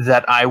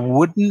that I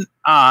wouldn't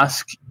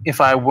ask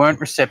if I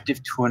weren't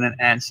receptive to an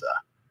answer.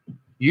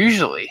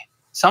 Usually,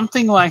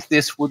 something like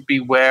this would be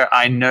where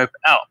I nope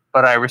out,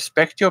 but I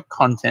respect your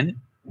content,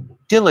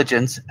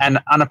 diligence, and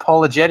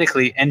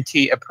unapologetically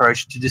NT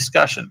approach to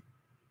discussion.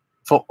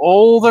 For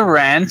all the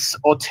rants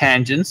or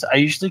tangents, I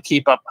usually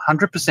keep up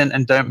 100%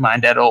 and don't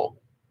mind at all.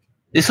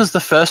 This was the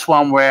first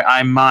one where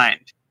I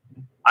mind.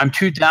 I'm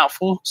too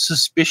doubtful,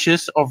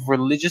 suspicious of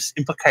religious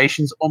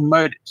implications or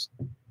motives.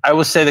 I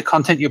will say the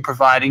content you're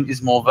providing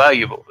is more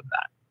valuable than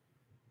that.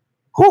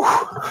 Whew.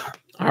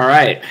 All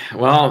right.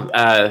 Well,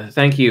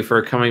 thank you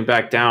for coming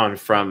back down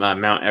from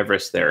Mount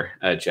Everest there,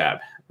 Jab.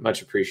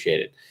 Much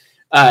appreciated.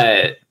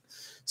 My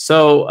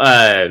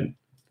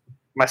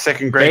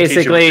second grade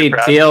basically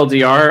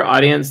TLDR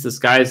audience, this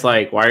guy's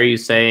like, why are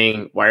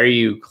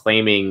you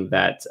claiming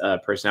that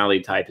personality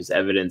type is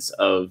evidence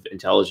of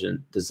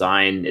intelligent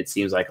design? It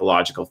seems like a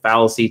logical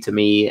fallacy to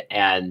me.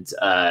 And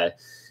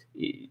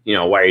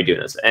why are you doing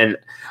this? And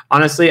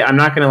honestly, I'm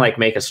not going to like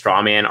make a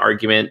straw man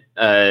argument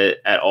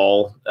at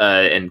all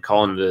and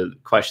call into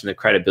question the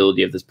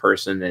credibility of this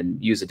person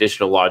and use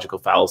additional logical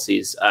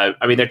fallacies. I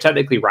mean, they're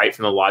technically right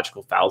from the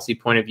logical fallacy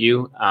point of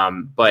view,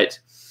 but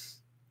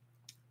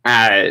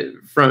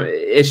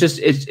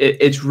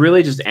it's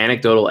really just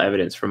anecdotal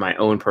evidence from my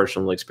own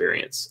personal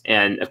experience.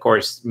 And of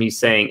course, me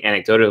saying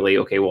anecdotally,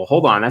 okay, well,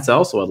 hold on, that's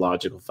also a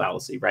logical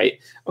fallacy, right?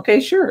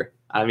 Okay, sure.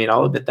 I mean,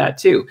 I'll admit that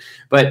too.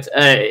 But,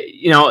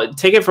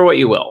 take it for what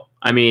you will.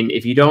 I mean,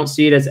 if you don't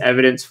see it as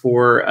evidence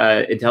for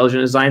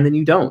intelligent design, then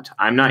you don't.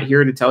 I'm not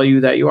here to tell you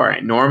that you are,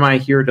 nor am I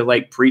here to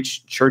like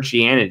preach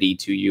churchianity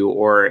to you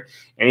or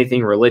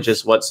anything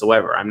religious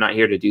whatsoever. I'm not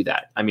here to do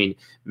that. I mean,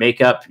 make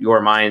up your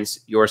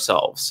minds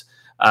yourselves.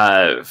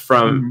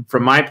 From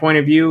my point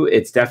of view,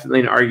 it's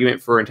definitely an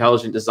argument for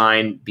intelligent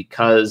design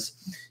because,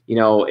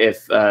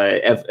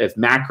 if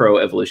macro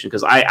evolution,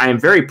 because I am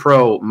very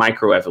pro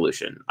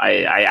microevolution.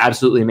 I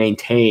absolutely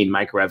maintain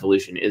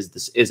microevolution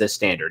is a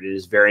standard. It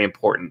is very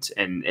important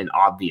and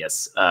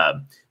obvious,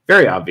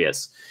 very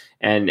obvious.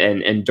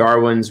 And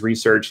Darwin's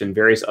research and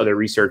various other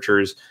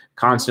researchers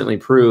constantly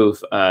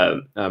prove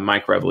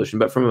microevolution.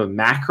 But from a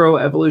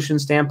macroevolution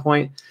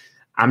standpoint,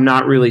 I'm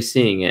not really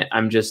seeing it.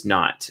 I'm just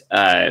not.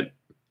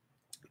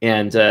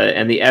 And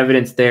the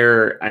evidence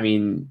there, I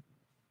mean,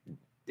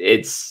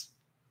 it's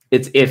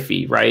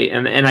iffy, right?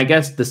 And I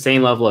guess the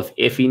same level of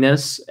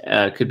iffiness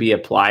could be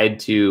applied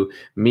to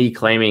me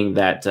claiming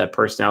that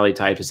personality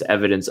type is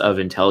evidence of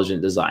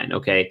intelligent design.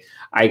 Okay,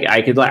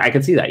 I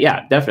could see that.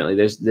 Yeah, definitely.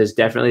 There's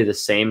definitely the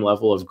same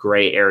level of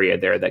gray area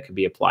there that could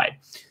be applied.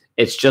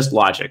 It's just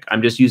logic.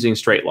 I'm just using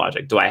straight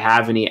logic. Do I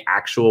have any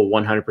actual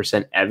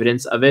 100%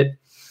 evidence of it?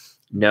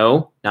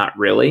 No, not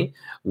really.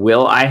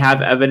 Will I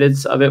have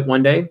evidence of it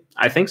one day?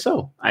 I think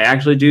so. I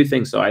actually do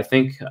think so. I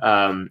think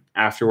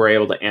after we're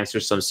able to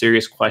answer some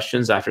serious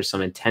questions, after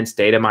some intense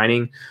data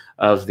mining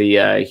of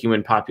the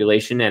human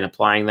population and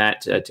applying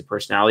that to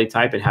personality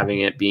type and having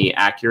it be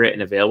accurate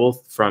and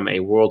available from a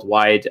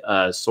worldwide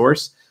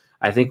source,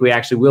 I think we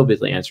actually will be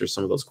able to answer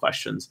some of those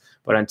questions.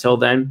 But until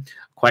then,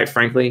 quite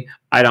frankly,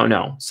 I don't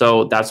know.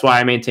 So that's why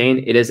I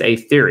maintain it is a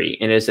theory.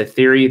 And it is a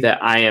theory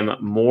that I am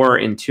more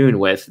in tune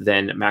with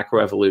than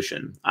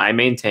macroevolution. I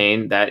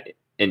maintain that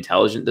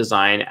intelligent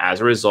design as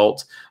a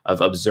result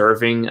of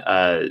observing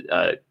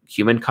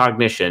human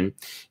cognition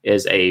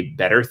is a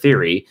better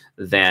theory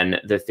than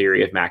the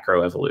theory of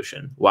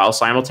macroevolution, while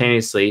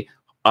simultaneously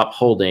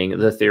upholding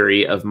the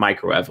theory of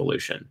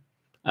microevolution.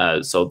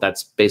 So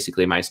that's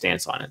basically my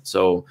stance on it.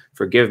 So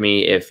forgive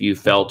me if you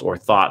felt or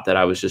thought that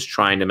I was just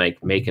trying to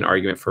make an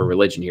argument for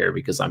religion here,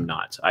 because I'm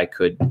not. I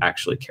could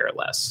actually care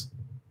less.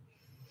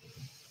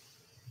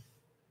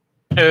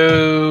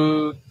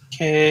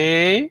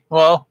 Okay.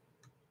 Well,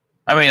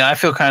 I mean, I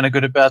feel kind of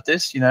good about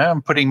this.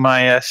 I'm putting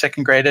my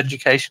second grade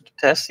education to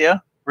test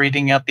here,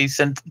 reading out these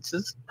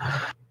sentences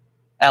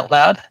out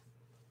loud.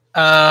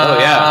 Oh,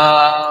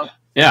 yeah.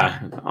 Yeah,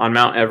 on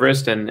Mount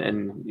Everest,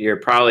 and you're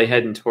probably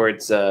heading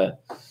towards,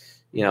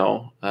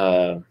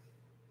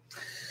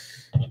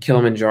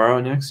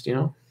 Kilimanjaro next.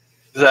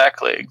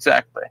 Exactly.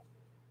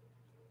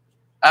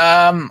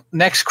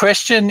 Next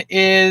question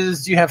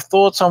is: do you have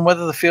thoughts on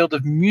whether the field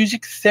of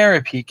music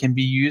therapy can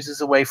be used as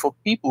a way for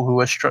people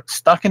who are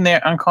stuck in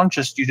their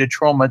unconscious due to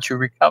trauma to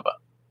recover?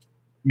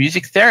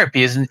 Music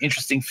therapy is an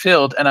interesting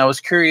field, and I was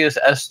curious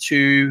as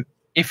to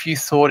if you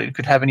thought it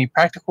could have any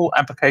practical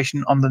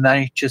application on the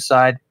nature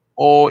side,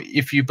 or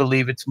if you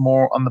believe it's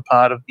more on the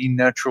part of the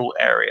neutral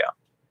area.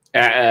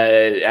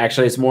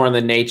 Actually, it's more on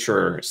the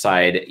nature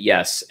side,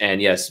 yes.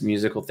 And yes,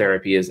 musical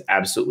therapy is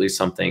absolutely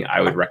something I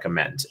would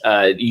recommend.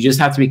 You just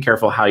have to be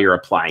careful how you're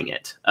applying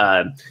it.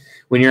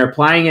 When you're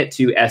applying it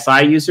to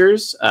SI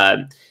users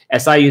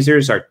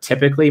are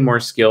typically more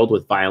skilled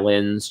with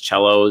violins,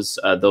 cellos,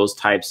 those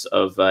types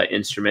of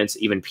instruments,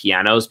 even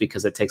pianos,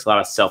 because it takes a lot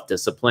of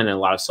self-discipline and a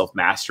lot of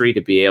self-mastery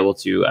to be able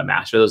to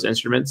master those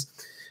instruments.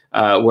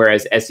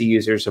 Whereas SE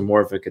users are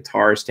more of a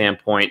guitar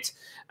standpoint,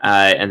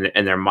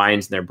 and their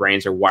minds and their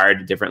brains are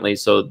wired differently.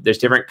 So there's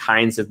different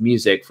kinds of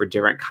music for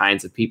different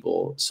kinds of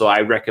people. So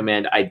I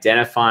recommend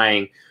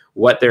identifying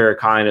what their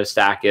cognitive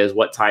stack is,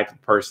 what type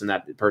of person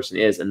that person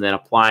is, and then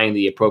applying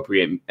the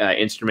appropriate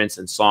instruments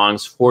and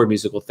songs for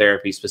musical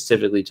therapy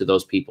specifically to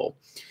those people.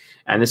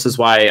 And this is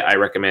why I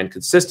recommend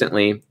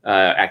consistently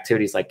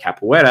activities like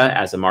capoeira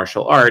as a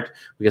martial art,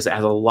 because it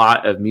has a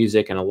lot of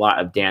music and a lot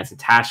of dance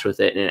attached with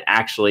it. And it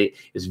actually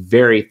is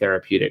very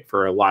therapeutic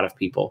for a lot of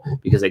people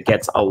because it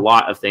gets a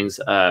lot of things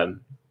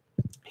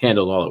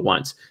handled all at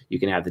once. You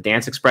can have the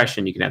dance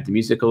expression, you can have the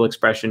musical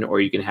expression, or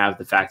you can have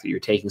the fact that you're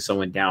taking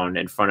someone down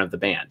in front of the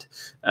band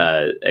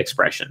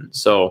expression.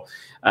 So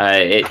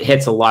it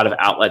hits a lot of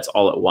outlets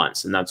all at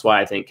once. And that's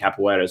why I think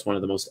capoeira is one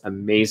of the most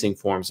amazing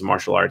forms of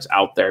martial arts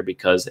out there,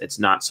 because it's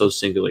not so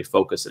singularly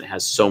focused and it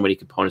has so many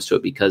components to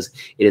it, because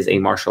it is a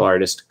martial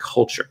artist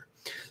culture.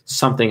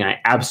 Something I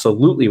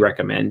absolutely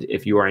recommend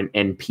if you are an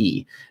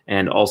NP,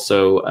 and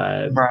also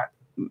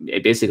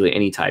basically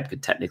any type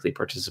could technically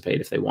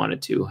participate if they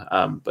wanted to,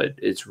 but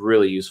it's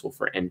really useful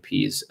for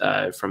NPs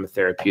from a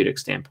therapeutic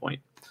standpoint.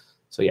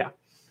 So yeah.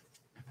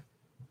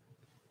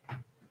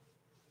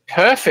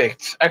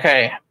 Perfect.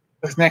 Okay.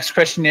 The next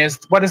question is,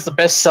 what is the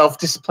best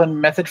self-discipline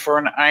method for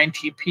an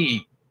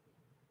INTP?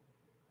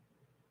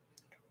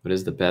 What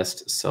is the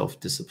best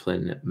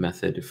self-discipline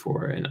method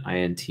for an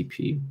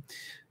INTP?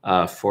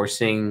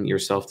 Forcing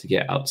yourself to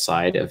get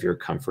outside of your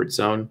comfort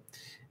zone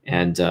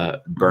and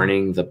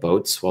burning the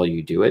boats while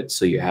you do it,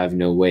 so you have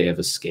no way of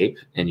escape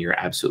and you're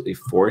absolutely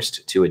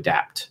forced to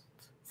adapt.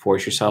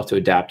 Force yourself to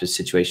adapt to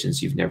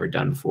situations you've never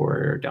done before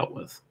or dealt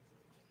with.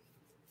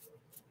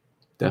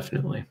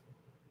 Definitely.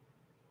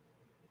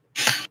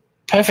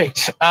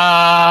 Perfect.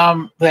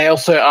 They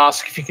also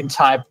ask if you can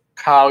type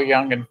Carl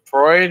Jung and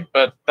Freud,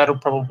 but that'll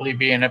probably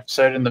be an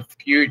episode in the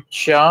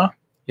future.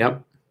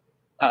 Yep.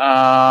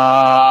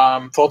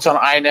 Thoughts on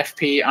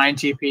INFP,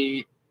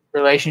 INTP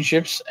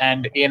relationships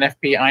and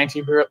ENFP,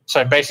 INTP.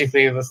 So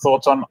basically the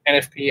thoughts on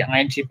NFP,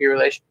 INTP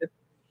relationship.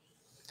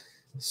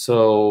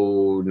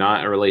 So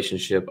not a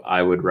relationship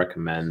I would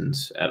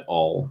recommend at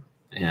all.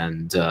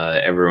 And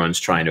everyone's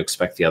trying to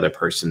expect the other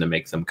person to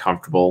make them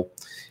comfortable.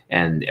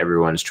 And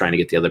everyone's trying to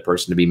get the other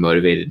person to be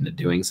motivated into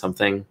doing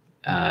something.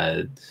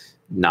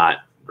 Not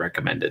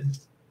recommended.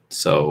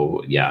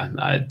 So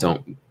yeah,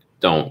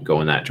 don't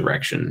go in that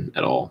direction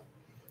at all,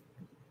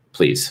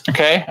 please.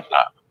 Okay.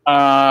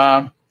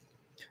 How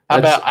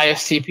about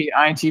ISTP,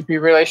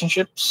 INTP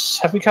relationships?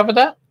 Have we covered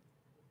that?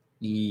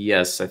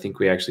 Yes, I think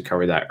we actually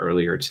covered that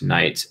earlier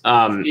tonight.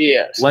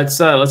 Yes.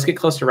 Let's get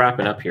close to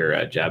wrapping up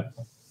here, Jeb.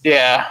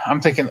 Yeah, I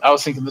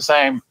was thinking the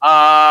same.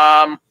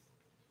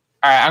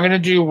 All right, I'm going to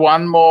do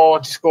one more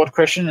Discord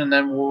question, and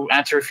then we'll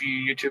answer a few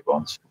YouTube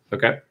ones.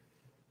 Okay.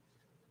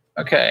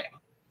 Okay.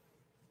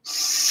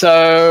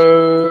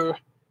 So,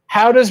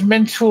 how does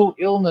mental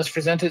illness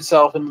present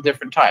itself in the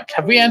different types?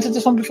 Have we answered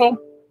this one before?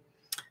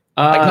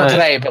 Like, not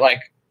today, but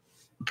like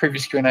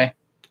previous Q&A.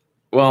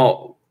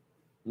 Well,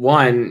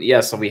 one,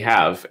 yes, we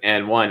have.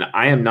 And one,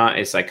 I am not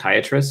a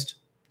psychiatrist,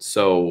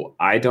 so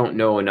I don't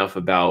know enough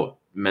about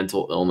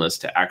mental illness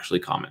to actually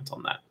comment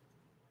on that.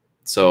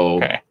 So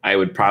okay. I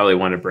would probably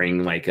want to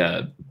bring like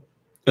a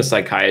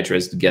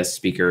psychiatrist guest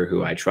speaker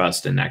who I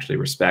trust and actually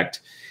respect,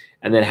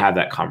 and then have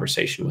that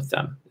conversation with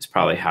them. It's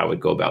probably how I would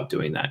go about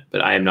doing that.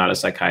 But I am not a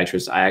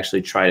psychiatrist. I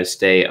actually try to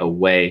stay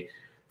away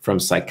from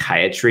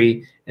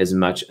psychiatry as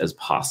much as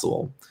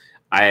possible.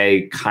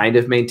 I kind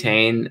of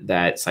maintain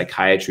that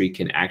psychiatry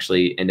can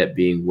actually end up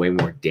being way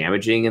more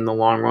damaging in the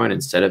long run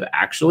instead of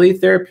actually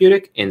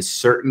therapeutic in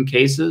certain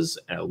cases,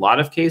 in a lot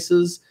of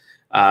cases.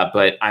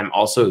 But I'm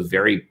also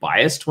very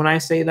biased when I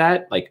say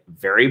that, like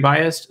very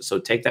biased. So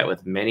take that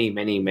with many,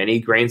 many, many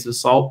grains of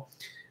salt.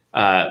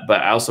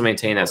 But I also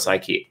maintain that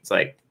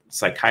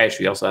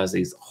psychiatry also has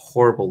these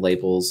horrible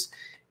labels,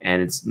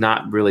 and it's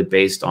not really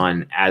based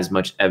on as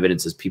much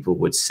evidence as people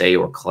would say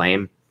or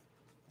claim.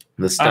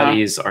 The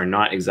studies are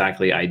not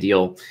exactly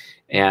ideal.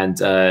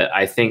 And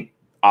I think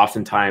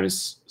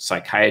oftentimes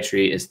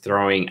psychiatry is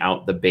throwing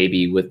out the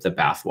baby with the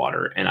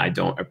bathwater, and I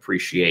don't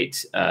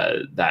appreciate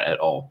that at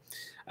all.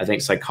 I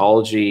think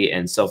psychology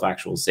and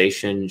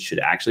self-actualization should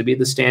actually be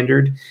the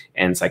standard,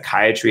 and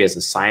psychiatry as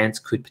a science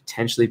could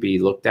potentially be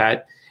looked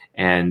at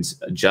and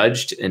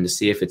judged, and to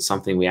see if it's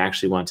something we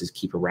actually want to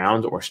keep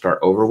around or start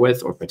over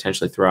with or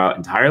potentially throw out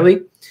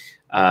entirely.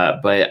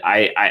 But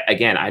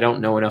I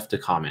don't know enough to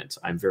comment.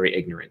 I'm very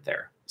ignorant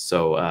there.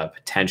 So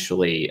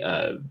potentially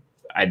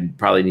I'd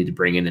probably need to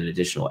bring in an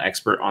additional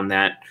expert on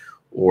that,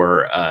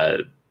 or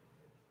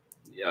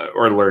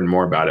learn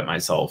more about it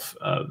myself.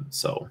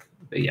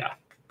 But yeah.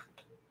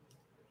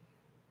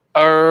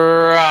 All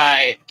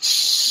right.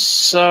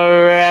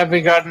 So have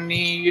we got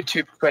any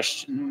YouTube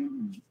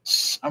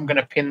questions? I'm going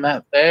to pin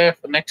that there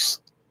for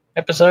next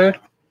episode.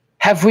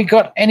 Have we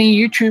got any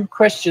YouTube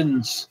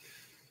questions?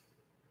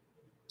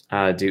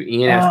 Do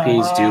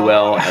ENFPs do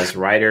well as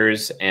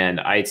writers and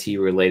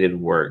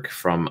IT-related work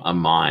from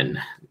Aman?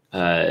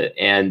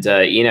 And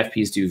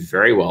ENFPs do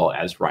very well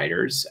as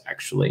writers,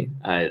 actually,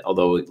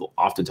 although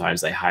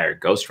oftentimes they hire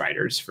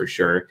ghostwriters for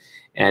sure.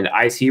 And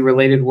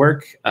IT-related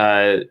work,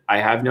 I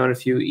have known a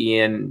few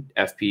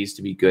ENFPs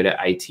to be good at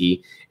IT.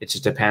 It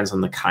just depends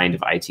on the kind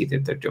of IT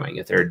that they're doing.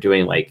 If they're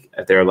doing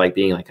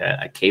being like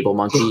a cable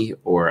monkey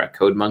or a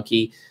code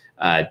monkey,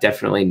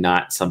 definitely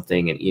not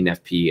something an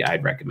ENFP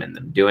I'd recommend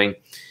them doing.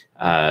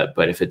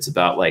 But if it's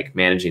about like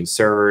managing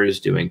servers,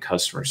 doing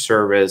customer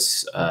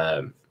service,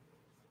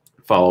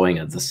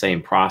 following the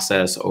same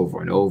process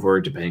over and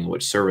over, depending on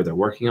which server they're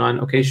working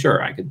on, okay,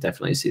 sure, I could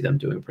definitely see them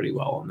doing pretty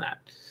well on that.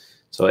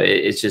 So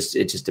it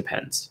just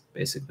depends,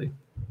 basically.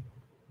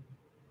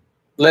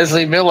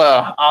 Leslie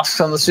Miller asks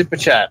on the super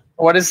chat,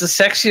 what is the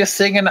sexiest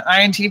thing an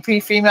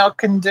INTP female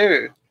can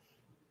do?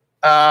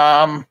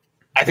 I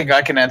think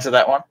I can answer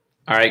that one.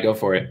 All right, go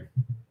for it.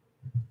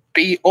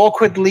 Be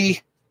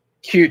awkwardly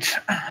cute.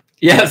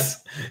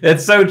 Yes,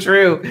 it's so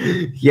true.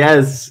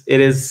 Yes,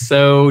 it is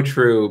so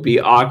true.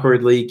 Be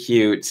awkwardly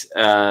cute.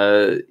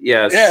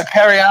 Yes. Yeah,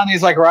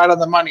 Periani's like right on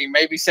the money.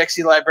 Maybe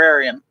sexy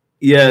librarian.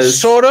 Yes.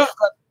 Sort of,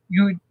 but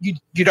you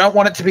don't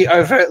want it to be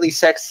overtly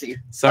sexy.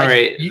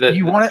 Sorry. Like,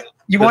 you want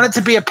it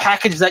to be a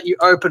package that you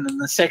open and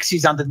the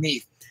sexy's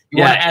underneath.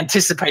 You want to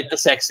anticipate the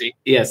sexy.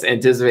 Yes,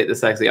 anticipate the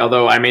sexy.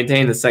 Although I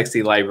maintain the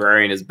sexy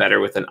librarian is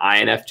better with an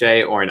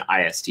INFJ or an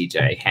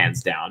ISTJ,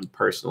 hands down.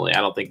 Personally,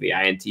 I don't think the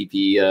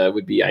INTP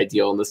would be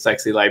ideal in the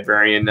sexy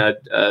librarian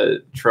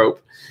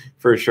trope,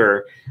 for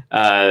sure.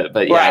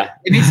 But yeah,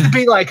 it needs to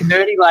be like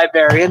nerdy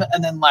librarian,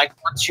 and then like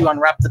once you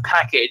unwrap the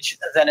package,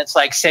 then it's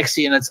like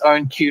sexy in its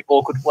own cute,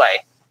 awkward way.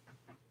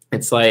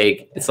 It's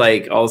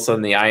like all of a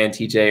sudden the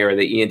INTJ or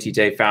the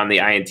ENTJ found the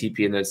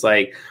INTP, and it's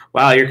like,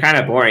 wow, you're kind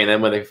of boring. And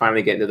then when they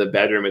finally get into the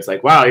bedroom, it's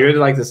like, wow, you're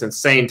like this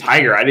insane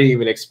tiger. I didn't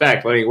even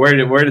expect. Like, where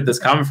did this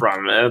come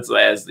from? And it's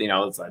as you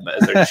know, it's like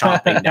as they're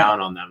chomping down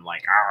on them,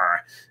 like,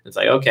 arr. It's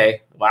like,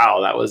 okay,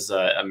 wow, that was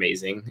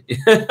amazing.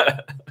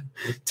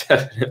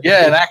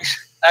 Yeah, and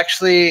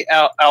actually,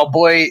 our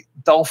boy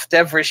Dolph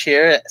Devrish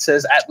here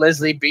says, "At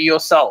Leslie, be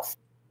yourself."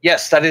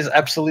 Yes, that is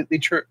absolutely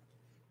true.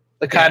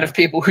 The kind of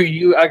people who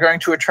you are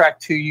going to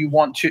attract, who you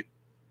want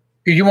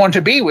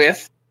to be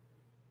with,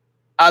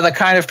 are the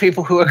kind of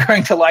people who are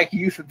going to like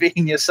you for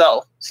being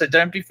yourself. So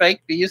don't be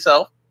fake, be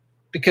yourself.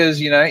 Because,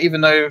 you know,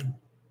 even though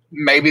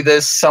maybe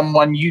there's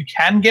someone you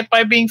can get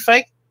by being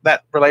fake,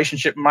 that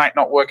relationship might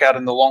not work out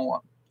in the long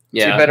run.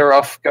 Yeah. So you're better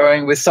off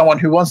going with someone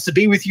who wants to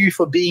be with you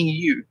for being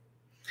you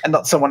and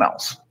not someone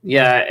else.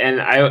 Yeah,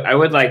 and I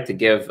would like to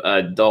give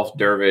Dolph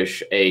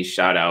Dervish a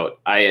shout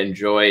out. I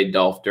enjoy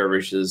Dolph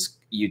Dervish's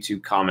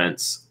YouTube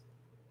comments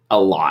a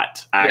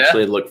lot. I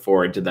actually look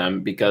forward to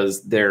them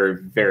because they're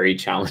very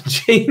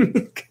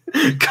challenging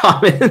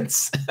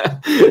comments,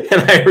 and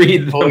I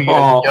read them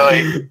all.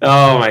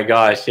 Oh my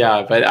gosh,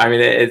 yeah. But I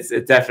mean, it's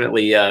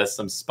definitely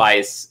some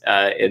spice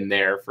in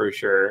there for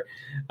sure.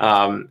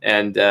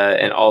 And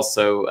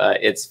also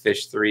it's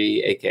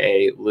Fish3,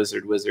 aka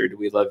Lizard Wizard.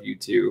 We love you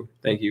too.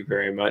 Thank you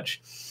very much.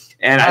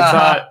 And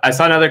I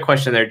saw another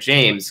question there,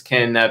 James.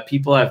 Can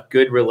people have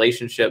good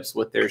relationships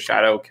with their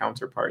shadow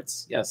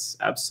counterparts? Yes,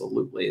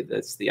 absolutely.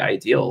 That's the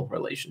ideal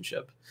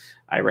relationship.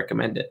 I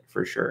recommend it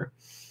for sure.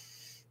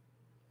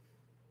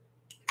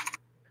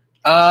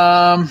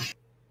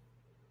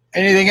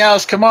 Anything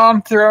else? Come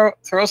on, throw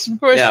some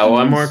questions. Yeah,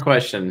 one more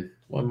question.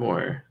 One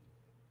more.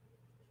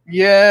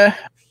 Yeah.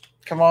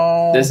 Come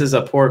on. This is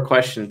a poor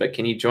question, but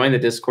can you join the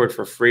Discord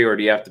for free, or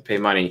do you have to pay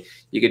money?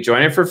 You could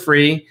join it for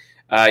free.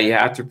 You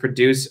have to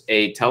produce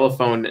a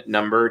telephone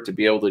number to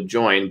be able to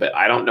join, but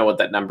I don't know what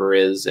that number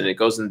is, and it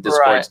goes in the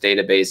Discord's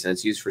database, and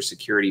it's used for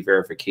security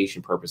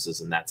verification purposes,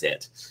 and that's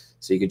it.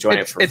 So you can join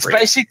it for free.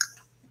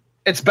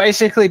 It's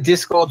basically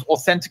Discord's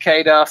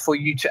authenticator for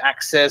you to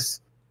access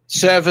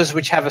servers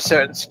which have a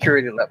certain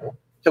security level.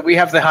 So we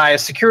have the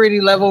highest security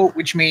level,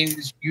 which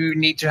means you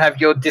need to have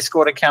your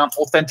Discord account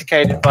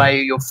authenticated via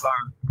your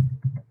phone.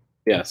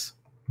 Yes.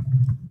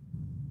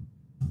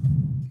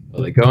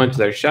 Well, they go into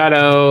their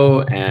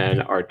shadow,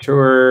 and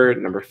Artur,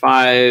 number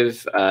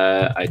 5.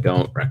 I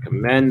don't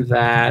recommend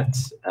that.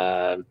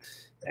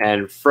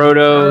 And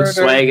Frodo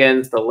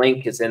Slagans, the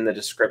link is in the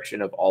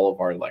description of all of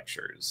our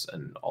lectures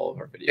and all of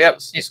our videos. Yep.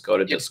 Just go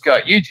to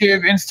Discord. Got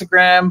YouTube,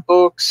 Instagram,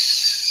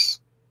 books,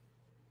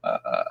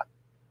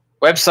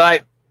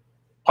 website,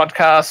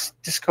 podcast,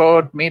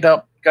 Discord,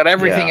 Meetup. Got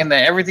everything in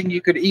there. Everything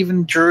you could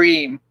even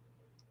dream.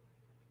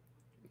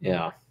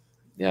 Yeah.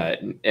 Yeah,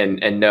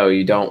 and no,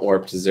 you don't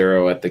warp to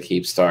 0 at the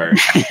Keep Star.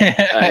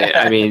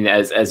 I mean,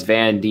 as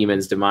Van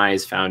Diemen's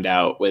Demise found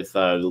out with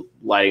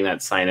lighting that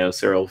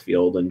Cynosural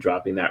field and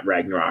dropping that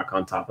Ragnarok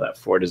on top of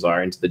that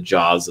Fortizar into the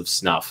jaws of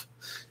Snuff.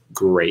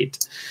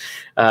 Great.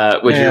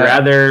 Would you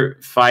rather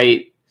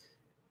fight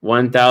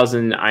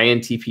 1,000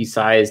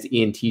 INTP-sized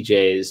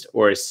ENTJs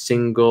or a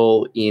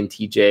single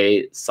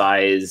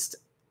ENTJ-sized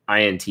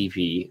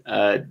INTP?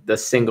 The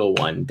single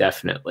one,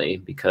 definitely,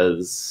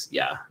 because,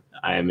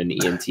 I am an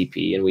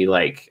ENTP, and we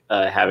like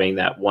having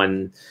that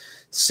one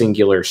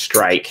singular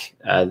strike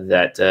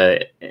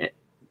that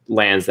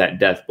lands that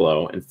death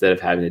blow instead of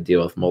having to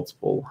deal with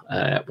multiple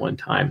at one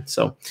time.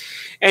 So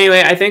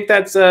anyway, I think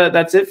that's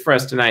it for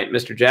us tonight,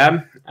 Mr.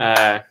 Jab.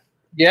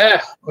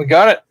 Yeah, we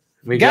got it.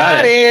 We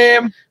got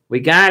him. We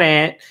got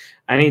it.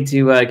 I need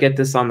to get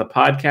this on the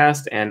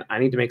podcast, and I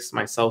need to make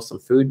myself some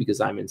food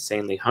because I'm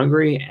insanely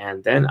hungry,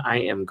 and then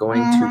I am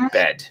going to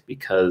bed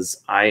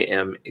because I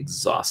am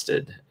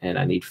exhausted and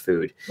I need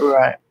food.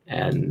 Right.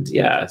 And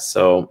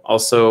so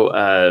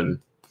also,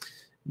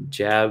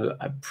 Jab,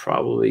 I'm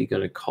probably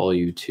going to call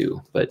you too.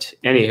 But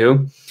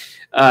anywho.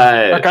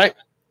 Okay.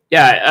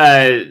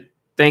 Yeah.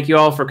 Thank you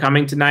all for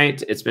coming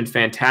tonight. It's been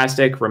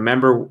fantastic.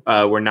 Remember,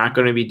 we're not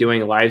going to be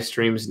doing live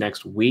streams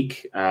next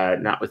week,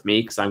 not with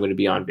me because I'm going to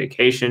be on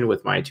vacation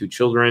with my 2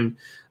 children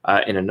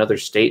in another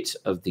state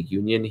of the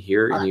union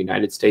here in the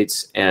United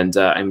States. And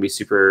I'm going to be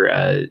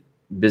super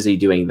busy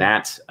doing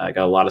that. I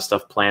got a lot of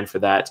stuff planned for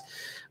that.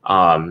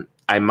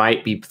 I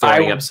might be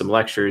throwing up some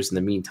lectures in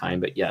the meantime,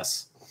 but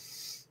yes.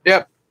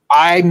 Yep.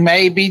 I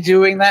may be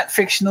doing that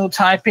fictional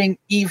typing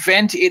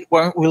event. It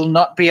will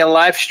not be a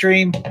live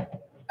stream.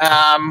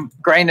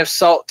 Grain of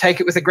salt. Take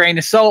it with a grain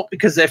of salt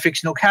because they're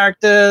fictional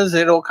characters.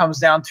 It all comes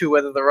down to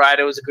whether the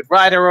writer was a good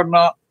writer or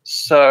not.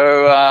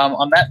 So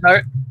on that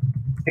note,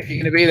 if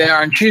you're going to be there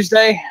on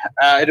Tuesday,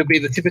 it'll be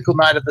the typical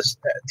night of the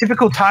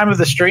typical time of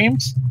the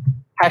streams.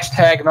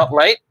 # not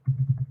late.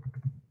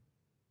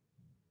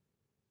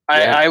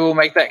 I will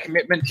make that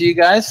commitment to you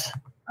guys.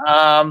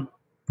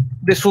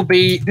 This won't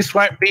be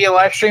a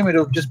live stream.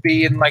 It'll just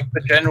be in like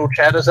the general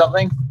chat or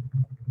something.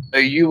 So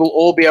you will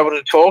all be able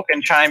to talk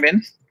and chime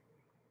in,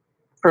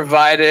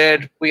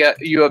 provided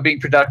you are being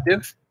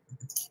productive.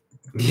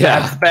 Yeah.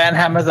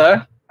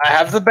 I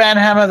have the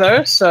banhammer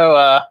though.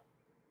 So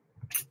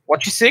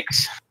watch your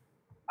 6.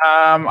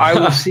 I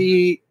will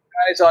see you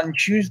guys on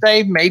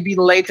Tuesday, maybe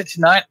later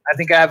tonight. I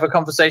think I have a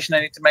conversation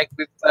I need to make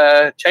with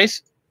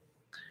Chase.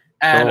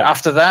 And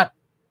after that,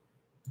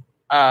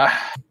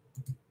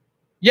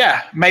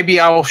 yeah, maybe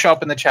I will show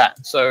up in the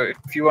chat. So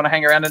if you want to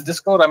hang around in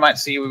Discord, I might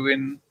see you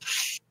in,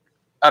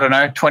 I don't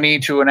know, 20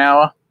 minutes to an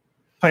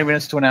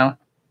hour.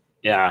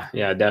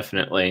 Yeah,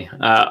 definitely.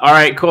 All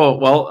right, cool.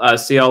 Well,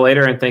 see y'all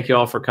later, and thank you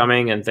all for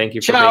coming, and thank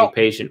you for being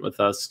patient with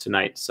us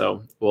tonight.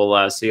 So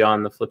we'll see you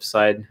on the flip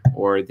side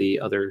or the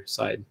other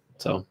side.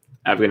 So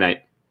have a good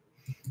night.